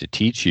X is to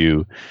teach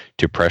you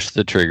to press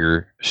the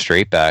trigger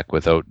straight back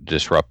without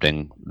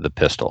disrupting the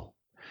pistol.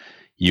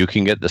 You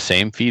can get the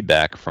same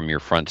feedback from your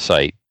front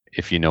sight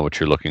if you know what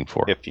you're looking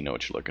for.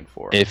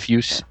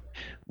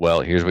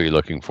 Well, here's what you're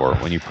looking for.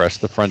 When you press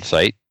the front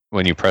sight,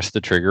 when you press the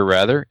trigger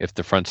rather, if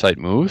the front sight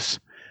moves,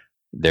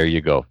 there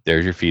you go.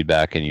 There's your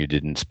feedback, and you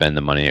didn't spend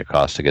the money it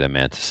costs to get a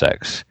Mantis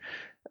X.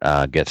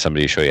 Get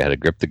somebody to show you how to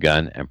grip the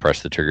gun and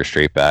press the trigger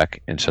straight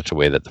back in such a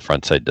way that the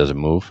front sight doesn't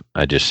move.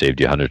 I just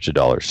saved you hundreds of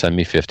dollars. Send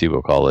me 50,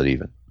 we'll call it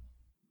even.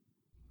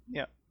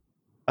 Yeah.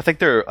 I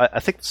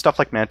think stuff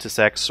like Mantis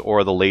X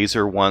or the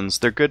laser ones,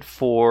 they're good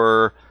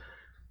for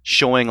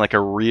showing like a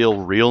real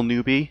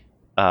newbie,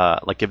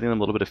 like giving them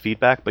a little bit of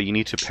feedback, but you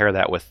need to pair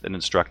that with an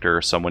instructor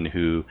or someone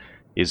who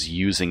is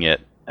using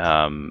it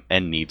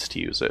and needs to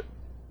use it.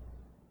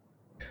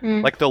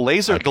 Like the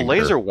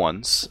laser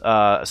ones.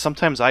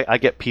 Sometimes I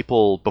get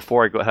people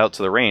before I go out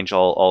to the range.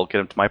 I'll get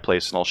them to my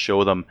place and I'll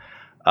show them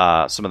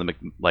some of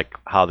them, like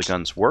how the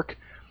guns work.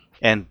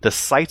 And the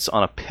sights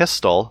on a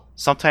pistol,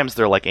 sometimes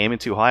they're like aiming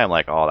too high. I'm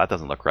like, oh, that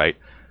doesn't look right.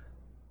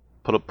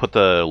 Put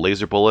the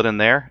laser bullet in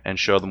there and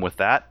show them with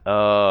that.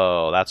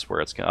 Oh, that's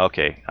where it's gonna.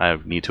 Okay, I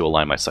need to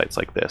align my sights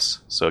like this,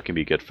 so it can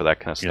be good for that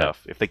kind of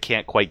stuff. If they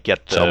can't quite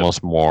get the, It's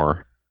almost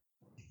more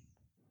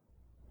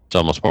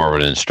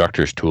of an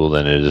instructor's tool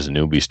than it is a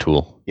newbie's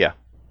tool. Yeah,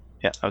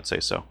 I would say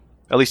so.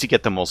 At least you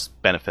get the most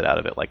benefit out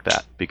of it like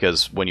that,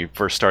 because when you're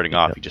first starting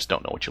off, you just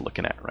don't know what you're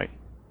looking at, right?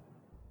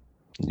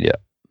 Yeah.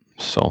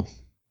 So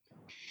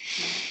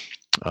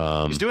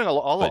he's doing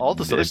all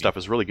this other stuff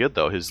is really good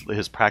though.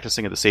 His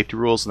practicing of the safety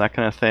rules and that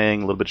kind of thing.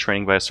 A little bit of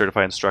training by a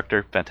certified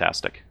instructor.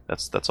 Fantastic.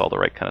 That's all the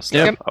right kind of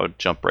stuff. Yep. I would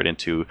jump right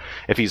into,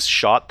 if he's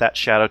shot that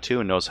Shadow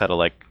 2 and knows how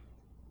to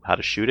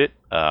shoot it.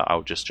 I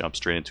would just jump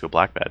straight into a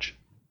black badge.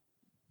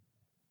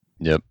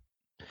 Yep.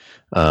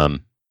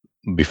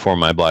 Before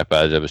my black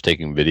badge, I was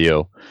taking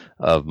video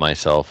of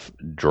myself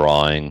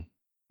drawing,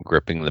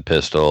 gripping the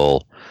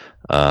pistol,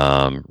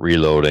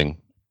 reloading,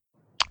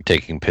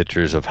 taking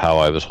pictures of how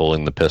I was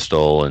holding the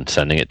pistol and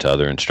sending it to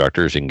other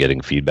instructors and getting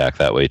feedback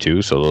that way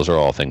too. So those are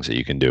all things that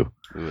you can do.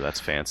 Ooh, that's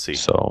fancy.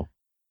 So,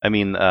 I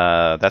mean,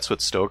 that's what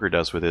Stoker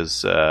does with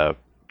his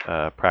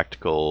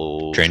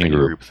practical training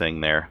group thing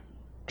there.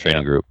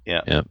 Training group.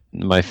 Yeah.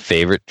 My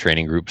favorite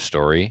training group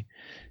story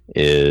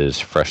is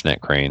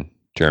Freshnet Crane,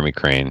 Jeremy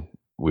Crane.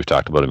 We've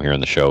talked about him here on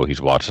the show. He's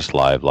watched us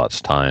live lots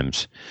of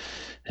times.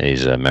 And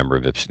he's a member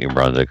of IPSC New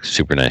Brunswick.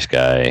 Super nice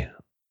guy.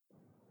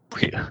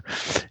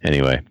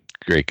 Anyway,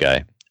 great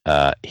guy.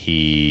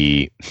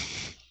 He's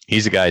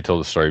the guy I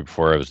told the story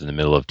before. I was in the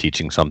middle of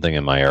teaching something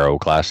in my aero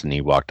class, and he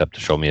walked up to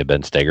show me a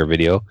Ben Steger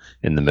video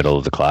in the middle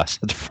of the class.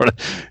 At the front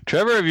of,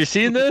 Trevor, have you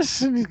seen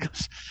this? And he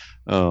goes,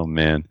 oh,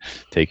 man,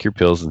 take your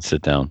pills and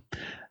sit down.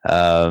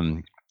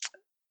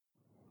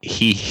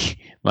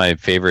 My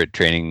favorite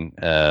training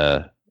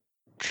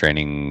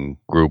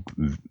group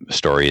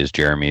story is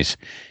Jeremy's.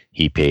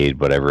 He paid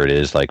whatever it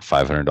is, like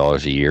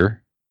 $500 a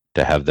year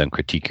to have them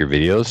critique your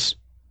videos.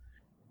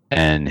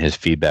 And his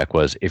feedback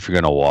was, if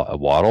you're going to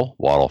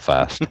waddle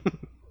fast.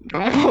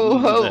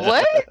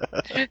 What?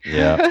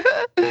 Yeah.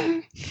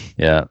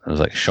 Yeah. I was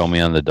like, show me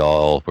on the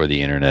doll where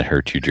the internet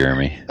hurt you,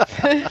 Jeremy.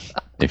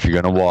 If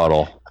you're going to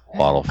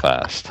waddle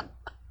fast.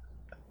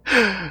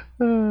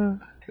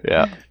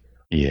 Yeah.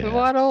 Yeah.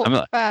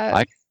 Waddle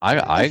fast.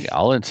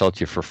 I'll insult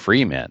you for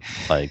free, man.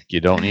 Like,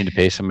 you don't need to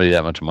pay somebody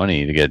that much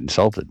money to get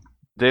insulted.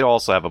 They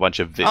also have a bunch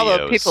of videos.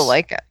 Although people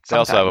like it. They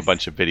also have a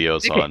bunch of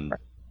videos on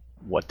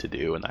what to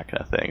do and that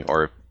kind of thing,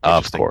 or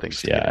of course,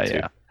 things to get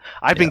into.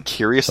 I've been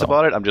curious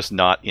about it. I'm just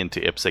not into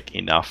IPSC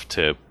enough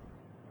to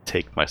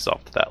take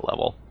myself to that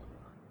level.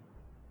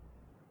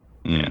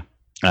 Yeah,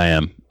 I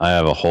am. I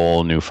have a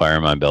whole new fire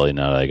in my belly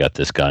now that I got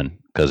this gun,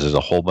 because there's a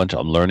whole bunch.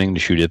 I'm learning to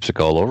shoot IPSC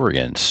all over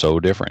again. It's so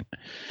different.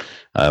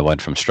 I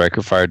went from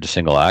striker fire to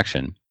single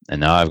action, and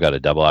now I've got a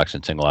double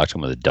action, single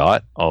action with a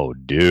dot. Oh,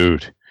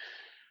 dude.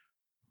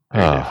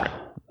 The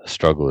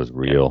struggle is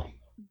real.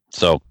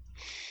 So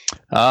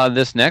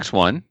this next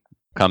one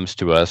comes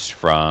to us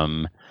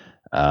from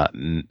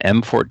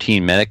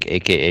M14 Medic,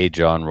 a.k.a.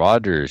 John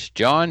Rogers.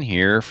 John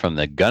here from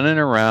the Gunning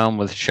Around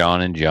with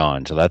Sean and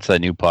John. So that's that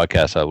new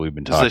podcast that we've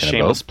been talking about. This is a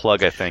shameless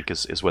plug, I think,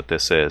 is what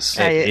this is.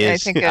 I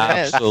think it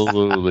is.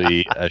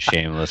 Absolutely a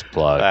shameless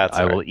plug.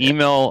 I will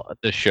email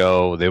the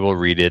show. They will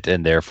read it,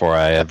 and therefore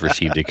I have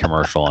received a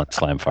commercial on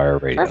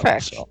Slamfire Radio.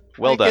 Perfect. So.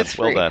 Well done.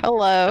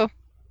 Hello.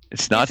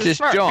 It's not just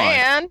John.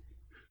 Man.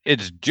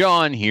 It's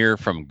John here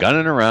from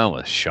Gunning Around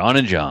with Sean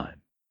and John.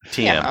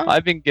 TM. Yeah.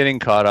 I've been getting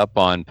caught up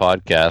on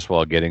podcasts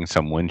while getting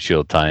some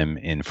windshield time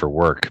in for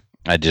work.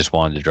 I just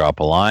wanted to drop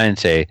a line and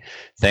say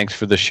thanks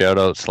for the shout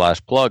out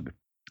 / plug.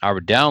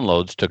 Our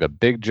downloads took a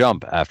big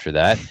jump after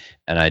that,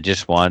 and I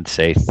just wanted to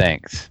say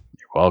thanks.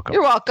 You're welcome.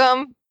 You're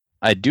welcome.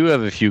 I do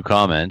have a few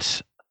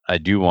comments. I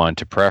do want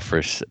to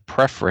preface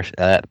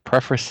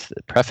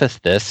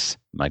this,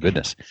 my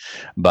goodness,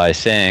 by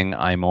saying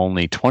I'm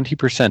only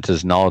 20%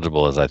 as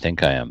knowledgeable as I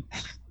think I am.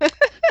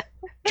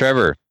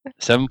 Trevor,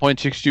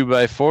 7.62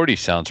 by 40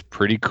 sounds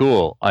pretty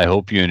cool. I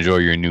hope you enjoy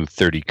your new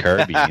 30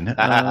 carbine.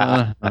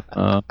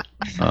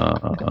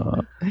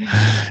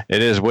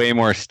 It is way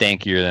more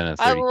stankier than a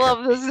 30 I love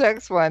carbine. this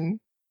next one.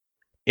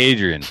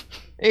 Adrian.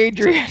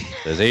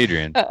 Says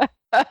Adrian.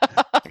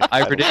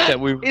 I predict that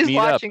we will He's meet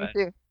up. watching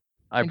too.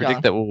 I Hey, predict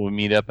John. that we will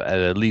meet up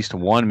at least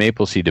one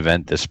Maple Seed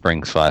event this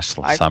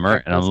spring/summer,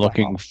 and I'm predict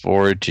looking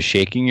forward to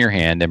shaking your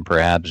hand and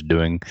perhaps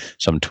doing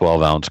some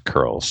 12-ounce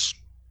curls.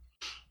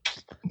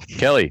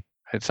 Kelly,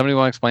 somebody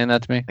want to explain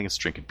that to me? I think it's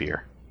drinking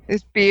beer.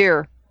 It's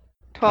beer.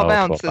 12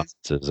 ounces.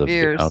 ounces of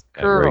beers, beer.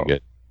 Okay, very curl.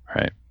 good.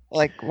 All right.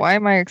 Like, why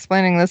am I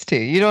explaining this to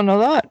you? You don't know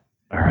that?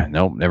 All right.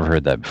 Nope, never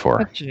heard that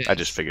before. I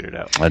just figured it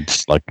out.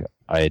 It's like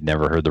I had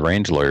never heard the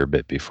range lawyer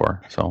bit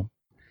before. So,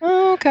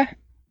 Oh, okay.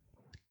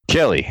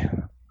 Kelly,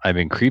 I've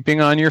been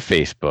creeping on your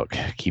Facebook.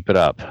 Keep it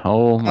up.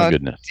 Oh my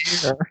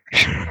goodness.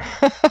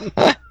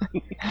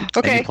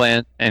 Okay.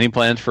 Any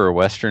plans for a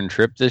Western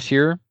trip this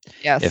year?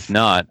 Yes. If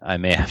not, I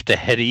may have to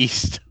head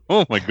east.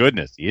 Oh my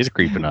goodness, he is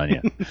creeping on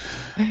you.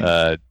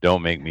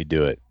 Don't make me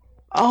do it.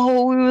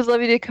 Oh, we would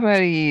love you to come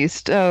out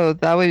east. Oh,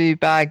 that would be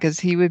bad because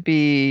he would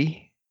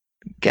be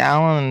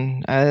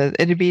Gallon.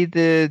 It'd be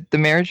the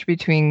marriage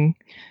between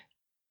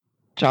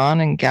John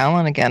and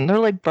Gallon again. They're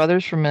like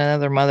brothers from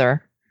another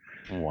mother.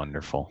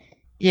 Wonderful.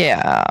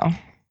 Yeah.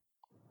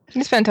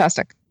 He's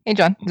fantastic. Hey,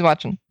 John, he's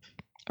watching.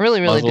 I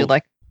really do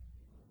like.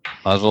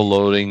 Muzzle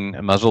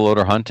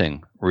loader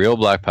hunting. Real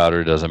black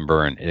powder doesn't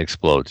burn; it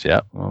explodes.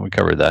 Yeah, well, we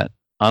covered that.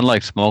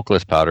 Unlike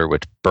smokeless powder,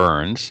 which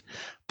burns,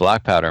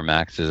 black powder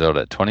maxes out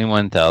at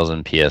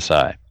 21,000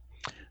 psi.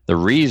 The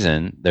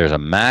reason there's a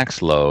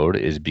max load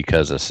is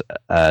because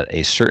at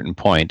a certain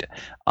point,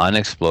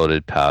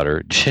 unexploded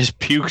powder just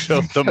pukes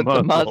out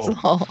the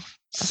muzzle.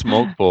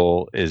 Smoke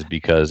pole is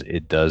because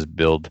it does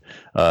build.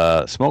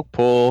 Smoke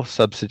pole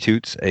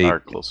substitutes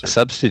are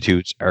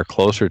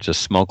closer to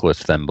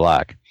smokeless than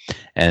black,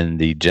 and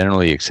the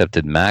generally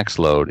accepted max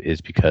load is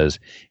because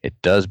it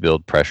does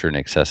build pressure in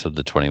excess of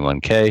the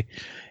 21K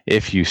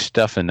if you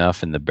stuff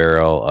enough in the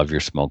barrel of your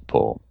smoke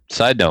pole.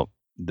 Side note: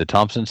 the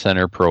Thompson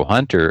Center Pro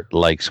Hunter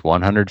likes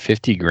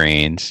 150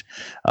 grains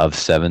of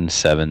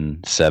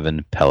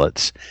 777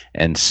 pellets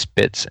and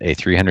spits a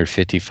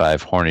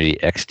 355 Hornady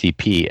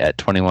XTP at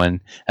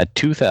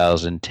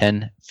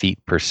 2,010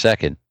 feet per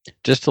second,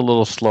 just a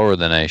little slower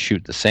than I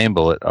shoot the same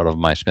bullet out of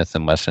my Smith &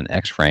 Wesson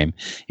X-Frame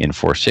in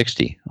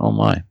 460. Oh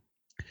my.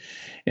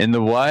 In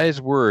the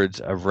wise words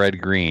of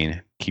Red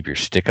Green, keep your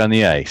stick on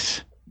the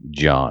ice,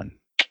 John.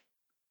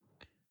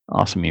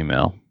 Awesome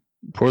email.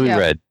 Poorly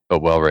read,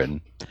 but well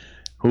written.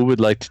 Who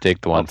would like to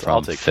take the one from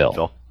I'll take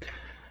Phil?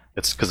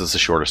 It's because it's the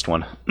shortest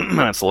one.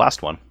 It's the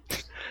last one.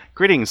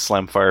 Greetings,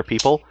 Slamfire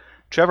people.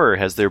 Trevor,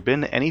 has there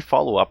been any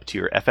follow-up to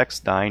your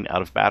FX9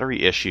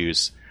 out-of-battery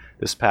issues?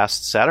 This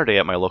past Saturday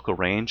at my local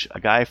range, a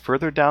guy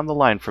further down the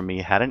line from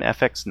me had an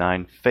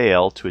FX9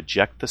 fail to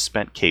eject the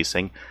spent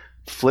casing,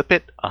 flip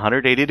it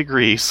 180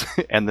 degrees,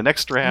 and the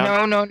next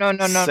round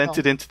sent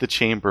it into the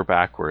chamber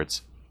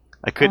backwards.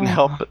 I couldn't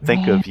help but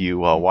think of you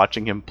while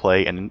watching him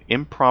play an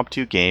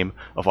impromptu game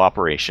of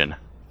Operation.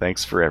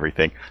 Thanks for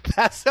everything.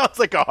 That sounds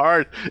like a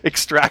hard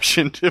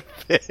extraction to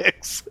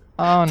fix.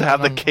 To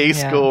have the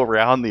case go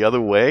around the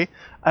other way.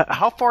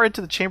 How far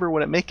into the chamber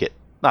would it make it?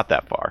 Not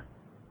that far.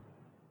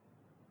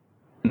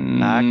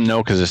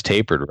 No, because it's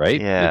tapered, right?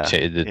 Yeah.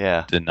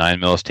 The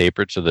 9mm is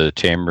tapered, so the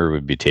chamber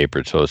would be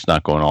tapered, so it's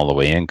not going all the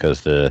way in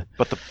because the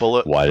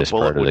widest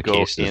part of the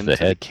case is the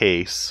head.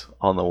 Case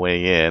on the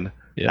way in.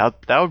 Yeah.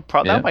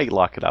 That might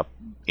lock it up.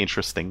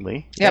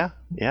 Interestingly, yeah,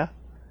 that'd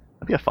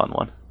be a fun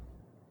one.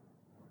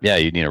 Yeah,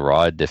 you need a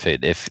rod if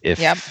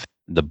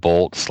the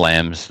bolt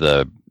slams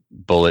the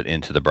bullet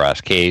into the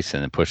brass case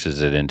and then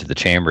pushes it into the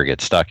chamber,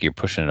 gets stuck. You're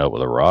pushing it out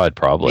with a rod,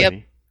 probably. Yep.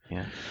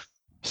 Yeah.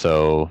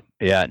 So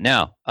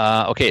now,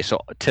 okay.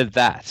 So to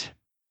that,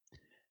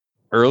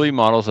 early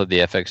models of the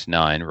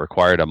FX9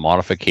 required a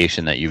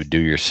modification that you would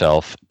do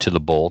yourself to the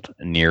bolt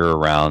near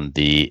around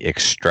the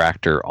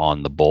extractor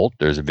on the bolt.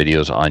 There's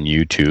videos on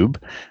YouTube.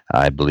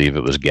 I believe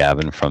it was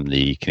Gavin from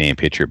the Canadian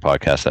Patriot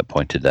podcast that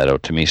pointed that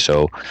out to me.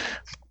 So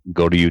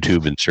go to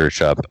YouTube and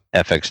search up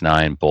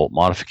FX9 bolt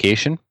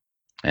modification,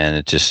 and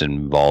it just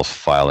involves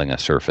filing a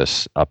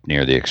surface up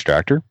near the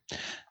extractor.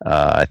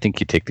 I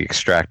think you take the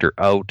extractor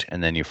out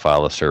and then you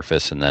file a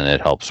surface, and then it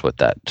helps with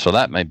that. So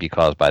that might be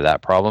caused by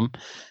that problem.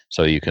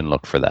 So you can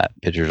look for that.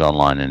 Pictures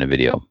online in a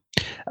video.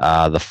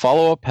 The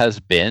follow-up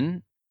has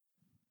been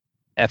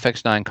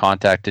FX9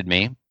 contacted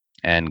me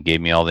and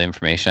gave me all the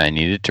information I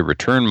needed to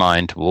return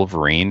mine to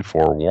Wolverine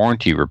for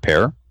warranty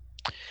repair.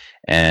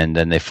 And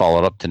then they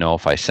followed up to know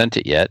if I sent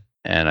it yet.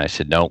 And I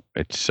said, no,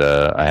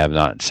 I have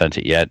not sent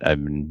it yet.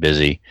 I've been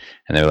busy.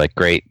 And they were like,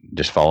 great,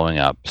 just following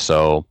up.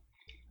 So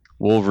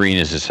Wolverine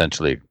is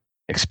essentially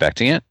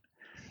expecting it.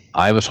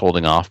 I was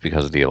holding off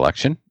because of the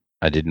election.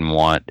 I didn't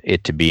want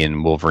it to be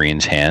in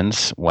Wolverine's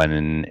hands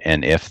when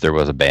and if there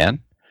was a ban.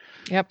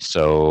 Yep.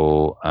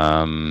 So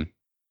I'm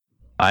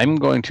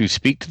going to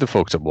speak to the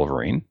folks at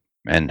Wolverine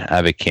and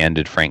have a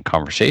candid, frank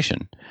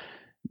conversation.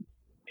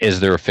 Is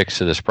there a fix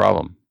to this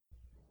problem?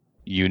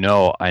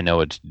 I know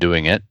it's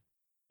doing it.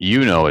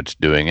 You know it's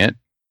doing it.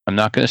 I'm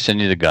not going to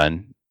send you the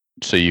gun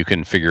so you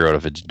can figure out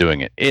if it's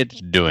doing it.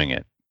 It's doing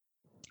it.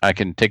 I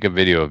can take a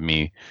video of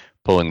me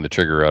pulling the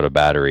trigger out of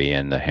battery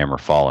and the hammer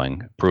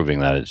falling, proving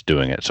that it's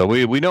doing it. So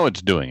we know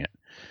it's doing it.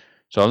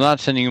 So I'm not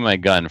sending you my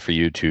gun for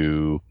you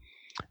to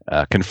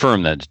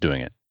confirm that it's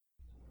doing it.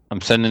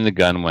 I'm sending the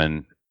gun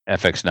when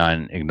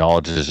FX9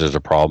 acknowledges there's a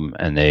problem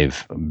and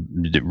they've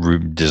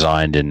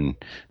designed and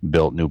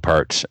built new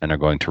parts and are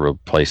going to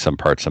replace some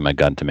parts of my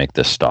gun to make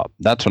this stop.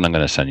 That's when I'm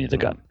going to send you the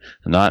gun.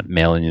 I'm not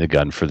mailing you the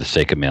gun for the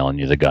sake of mailing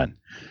you the gun.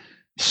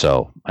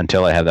 So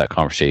until I have that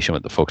conversation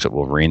with the folks at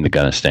Wolverine, the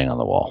gun is staying on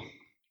the wall.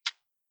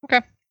 Okay.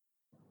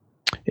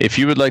 If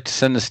you would like to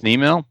send us an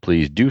email,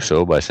 please do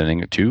so by sending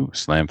it to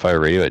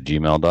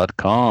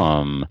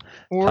slamfireradio@gmail.com.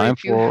 Or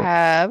if you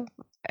have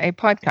a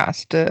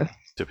podcast to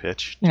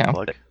pitch,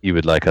 plug. You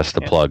would like us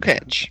to plug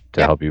pitch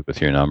to help you with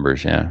your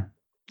numbers, yeah.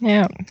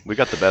 We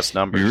got the best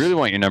numbers. We really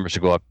want your numbers to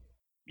go up.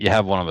 You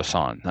have one of us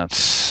on.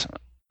 That's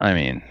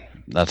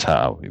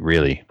how we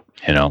really,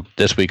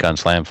 this week on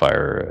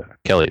Slamfire,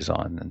 Kelly's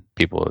on, and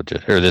people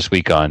this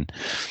week on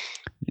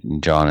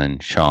Sean and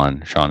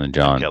John.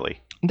 Kelly.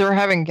 They're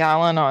having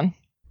Gallon on.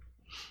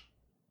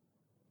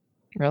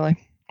 Really?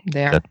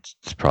 They are. That's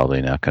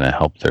probably not going to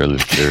help their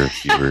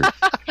viewer.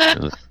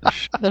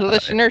 The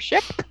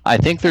listenership? I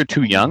think they're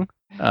too young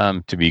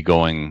to be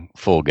going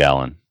full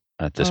Gallon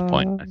at this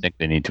point. I think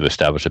they need to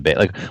establish a base.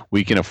 Like,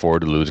 we can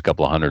afford to lose a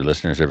couple of hundred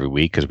listeners every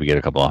week because we get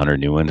a couple of hundred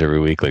new ones every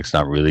week. Like, it's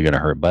not really going to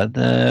hurt. But,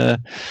 I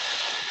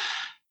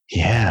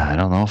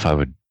don't know if I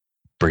would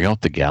bring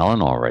out the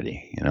Gallon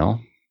already,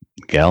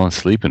 Gallon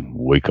sleeping.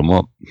 Wake them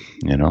up,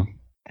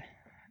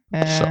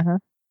 So,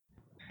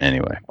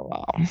 anyway.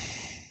 Wow.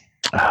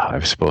 I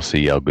was supposed to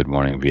yell "Good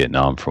morning,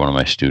 Vietnam" for one of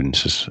my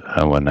students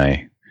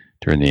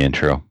during the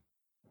intro.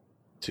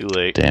 Too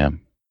late. Damn.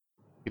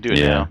 You do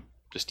it now.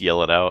 Just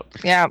yell it out.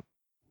 Yeah.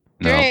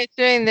 No.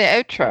 During the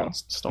outro.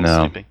 Stop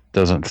sleeping.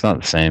 It's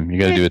not the same.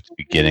 You got to do it at the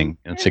beginning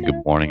and say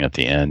good morning at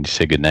the end. You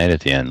say good night at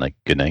the end, like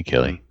good night,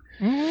 Kelly.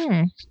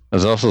 Mm. I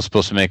was also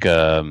supposed to make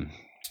a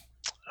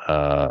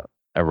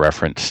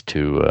reference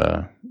to.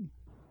 I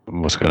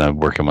was going to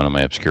work on one of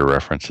my obscure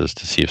references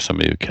to see if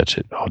somebody would catch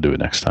it. I'll do it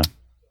next time.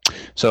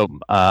 So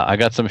I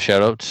got some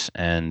shout outs,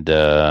 and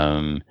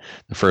the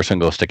first one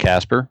goes to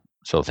Casper.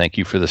 So thank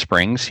you for the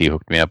springs. He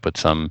hooked me up with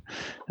some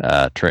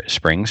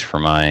springs for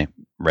my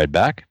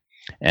Redback.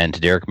 And to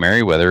Derek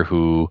Merriweather,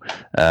 who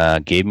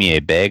gave me a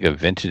bag of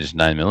vintage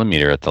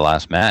 9mm at the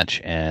last match.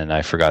 And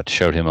I forgot to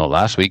shout him out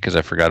last week because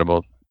I forgot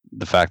about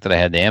the fact that I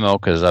had the ammo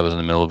because I was in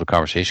the middle of a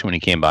conversation when he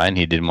came by and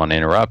he didn't want to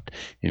interrupt.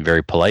 He was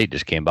very polite,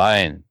 just came by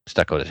and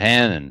stuck out his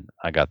hand, and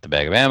I got the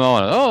bag of ammo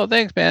and oh,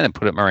 thanks, man, and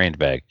put it in my range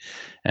bag.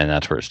 And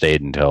that's where it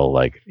stayed until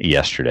like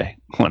yesterday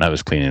when I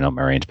was cleaning up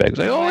my range bag. I was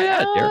like, oh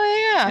yeah, Derek.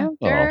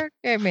 Derek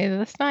gave me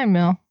this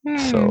 9mm.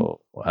 So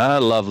a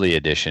lovely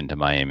addition to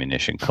my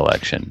ammunition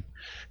collection.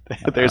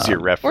 There's your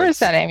reference. Where's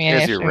that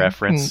ammunition? There's your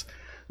reference.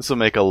 This will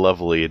make a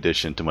lovely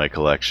addition to my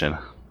collection.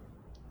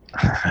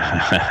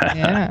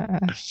 Yeah.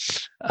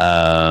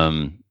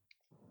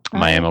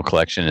 My ammo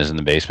collection is in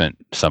the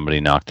basement. Somebody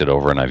knocked it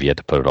over, and I've yet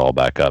to put it all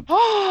back up.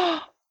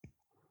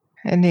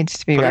 It needs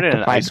to be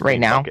rectified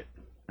right now.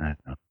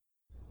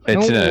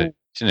 It's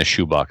in a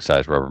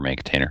shoebox-sized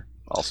Rubbermaid container.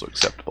 Also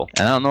acceptable.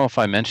 And I don't know if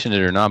I mentioned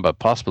it or not, but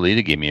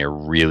Possibility gave me a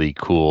really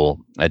cool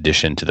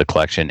addition to the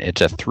collection.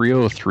 It's a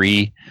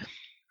 .303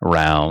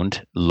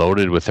 round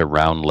loaded with a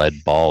round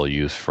lead ball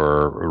used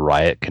for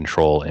riot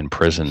control in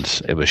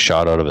prisons. It was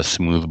shot out of a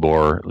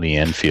smoothbore Lee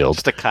Enfield.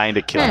 Just to kind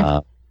of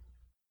kill.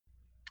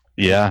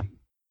 Yeah,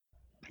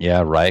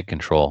 riot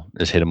control.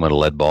 Just hit him with a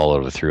lead ball out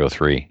of a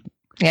 .303.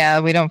 Yeah,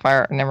 we don't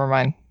fire. Never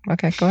mind.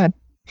 Okay, go ahead.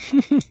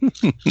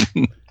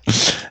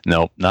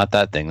 Nope, not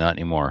that thing. Not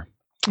anymore.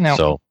 No.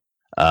 So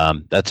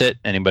that's it.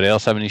 Anybody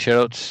else have any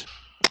shout-outs?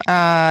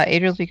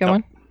 Adriel, do you got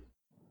one?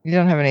 You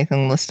don't have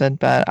anything listed,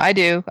 but I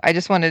do. I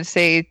just wanted to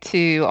say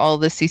to all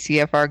the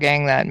CCFR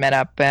gang that met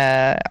up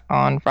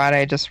on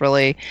Friday,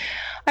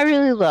 I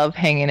really love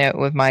hanging out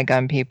with my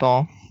gun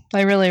people.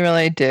 I really,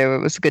 really do. It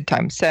was a good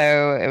time.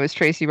 So it was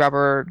Tracy,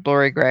 Robert,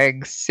 Lori,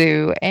 Greg,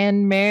 Sue,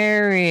 and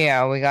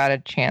Mario. We got a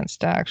chance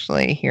to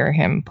actually hear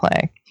him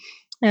play.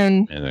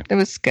 And it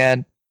was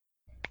good.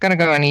 Gonna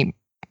go and eat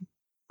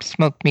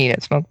smoked meat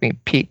at Smoked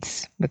Meat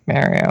Pete's with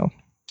Mario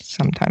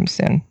sometime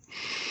soon.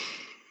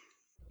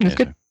 It was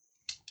good.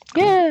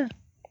 Yeah.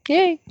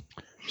 Yay.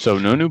 So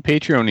no new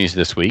Patreonies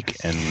this week,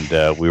 and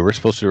we were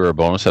supposed to do our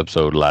bonus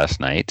episode last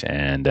night,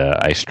 and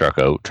I struck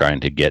out trying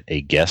to get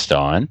a guest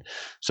on.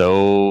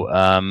 So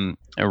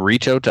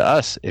reach out to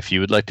us. If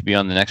you would like to be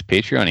on the next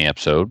Patreon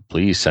episode,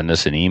 please send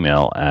us an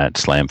email at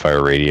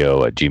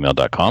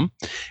slamfireradio@gmail.com.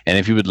 And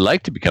if you would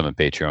like to become a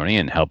Patreon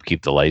and help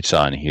keep the lights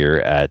on here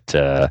at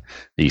the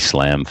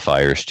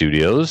Slamfire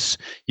Studios,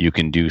 you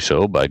can do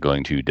so by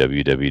going to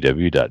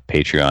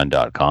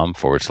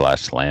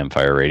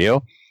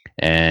www.patreon.com/slamfireradio.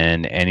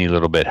 And any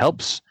little bit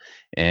helps.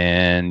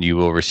 And you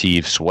will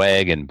receive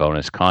swag and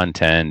bonus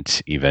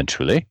content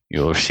eventually. You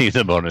will receive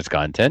the bonus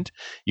content.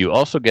 You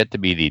also get to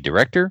be the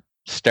director,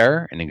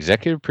 star, and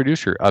executive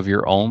producer of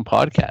your own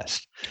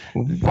podcast.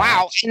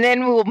 Wow. And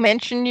then we'll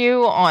mention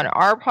you on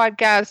our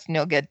podcast and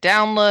you'll get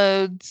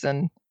downloads.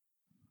 And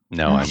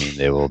No, I mean,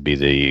 they will be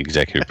the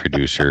executive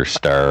producer,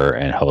 star,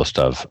 and host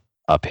of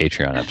a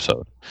Patreon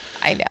episode.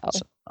 I know.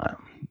 So,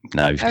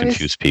 now you've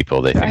confused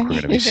people. They think we're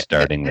going to be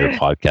starting their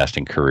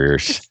podcasting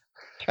careers.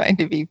 Trying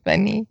to be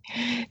funny.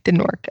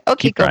 Didn't work.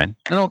 Okay, keep trying.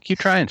 No, keep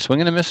trying.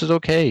 Swing and a miss is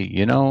okay.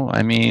 You know,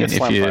 I mean, if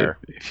you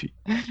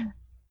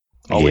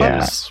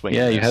always swing.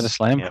 Yeah, you had a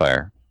slam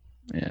fire.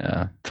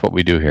 Yeah, that's what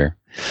we do here.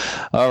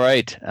 All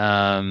right.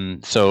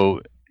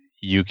 So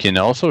you can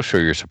also show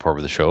your support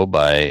for the show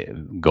by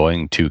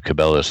going to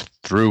Cabela's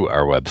through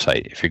our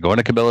website. If you're going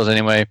to Cabela's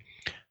anyway,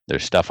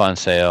 there's stuff on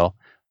sale.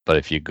 But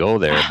if you go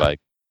there by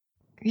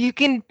you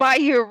can buy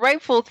your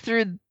rifle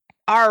through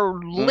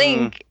our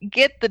link,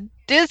 get the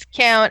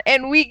discount,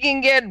 and we can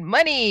get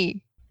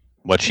money.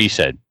 What she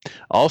said.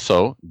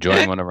 Also,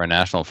 join one of our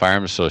national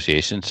firearms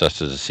associations,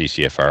 such as the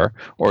CCFR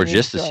or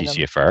just the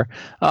CCFR.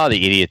 Oh,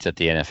 the idiots at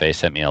the NFA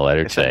sent me a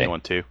letter today. Sent me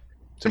one too.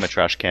 It's in my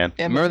trash can.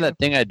 Remember that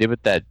thing I did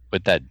with that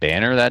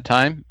banner that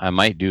time? I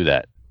might do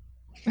that.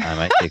 I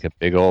might take a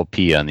big old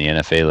P on the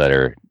NFA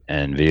letter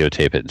and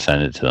videotape it and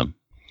send it to them.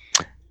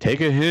 Take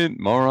a hint,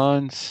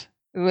 morons.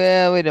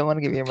 Well, we don't want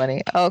to give you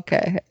money.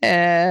 Okay.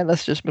 And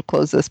let's just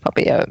close this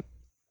puppy out.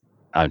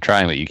 I'm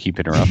trying, but you keep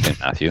interrupting,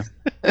 Matthew.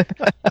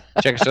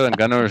 Check us out on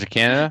Gun Owners of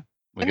Canada.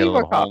 We got a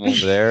little home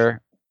over there.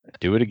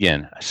 Do it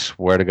again. I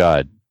swear to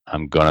God,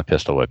 I'm going to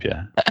pistol whip you.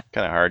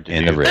 Kind of hard to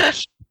in do. the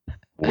ribs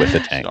with a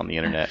tank. On the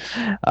internet.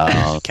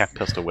 You can't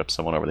pistol whip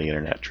someone over the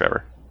internet,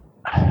 Trevor.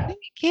 You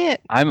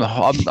can't.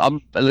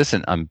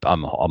 Listen, I'm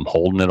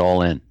holding it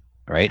all in,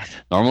 right?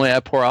 Normally I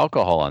pour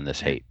alcohol on this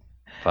hate,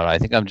 but I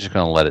think I'm just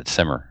going to let it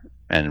simmer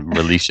and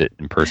release it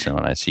in person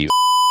when I see you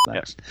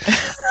next.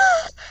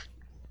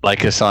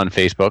 Like us on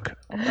Facebook.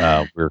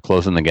 We're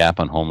closing the gap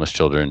on homeless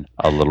children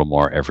a little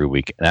more every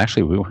week. And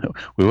actually,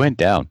 we went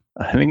down.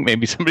 I think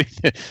maybe somebody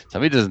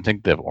doesn't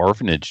think the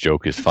orphanage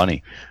joke is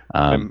funny.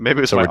 Maybe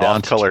it was my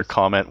off-color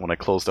comment when I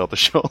closed out the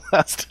show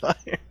last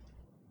time.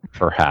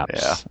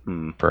 Perhaps.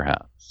 Yeah.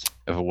 Perhaps.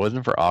 If it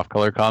wasn't for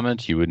off-color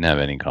comments, you wouldn't have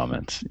any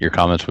comments. Your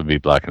comments would be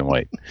black and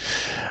white.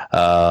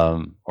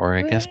 Or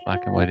I guess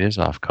black and white is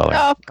off-color.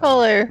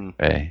 Off-color.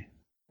 Okay.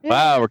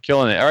 Wow, we're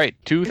killing it. All right,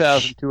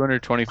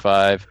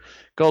 2,225.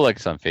 Go like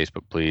us on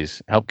Facebook,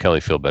 please. Help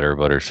Kelly feel better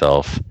about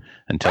herself.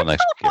 Until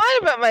next week. I'm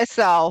fine about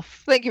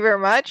myself. Thank you very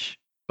much.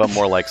 But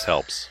more likes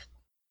helps.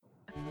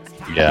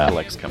 Yeah. Keep the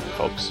likes coming,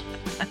 folks.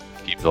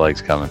 Keep the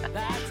likes coming.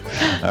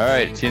 All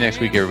right, see you next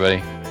week,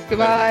 everybody.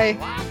 Goodbye.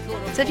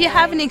 So if you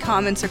have any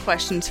comments or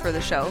questions for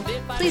the show,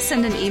 please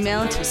send an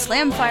email to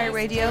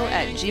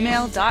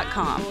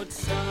slamfireradio@gmail.com.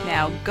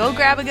 Now go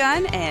grab a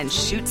gun and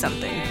shoot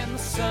something.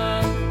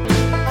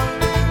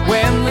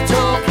 When the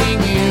talking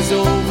is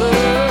over,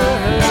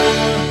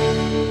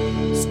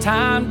 it's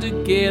time to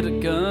get a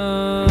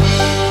gun.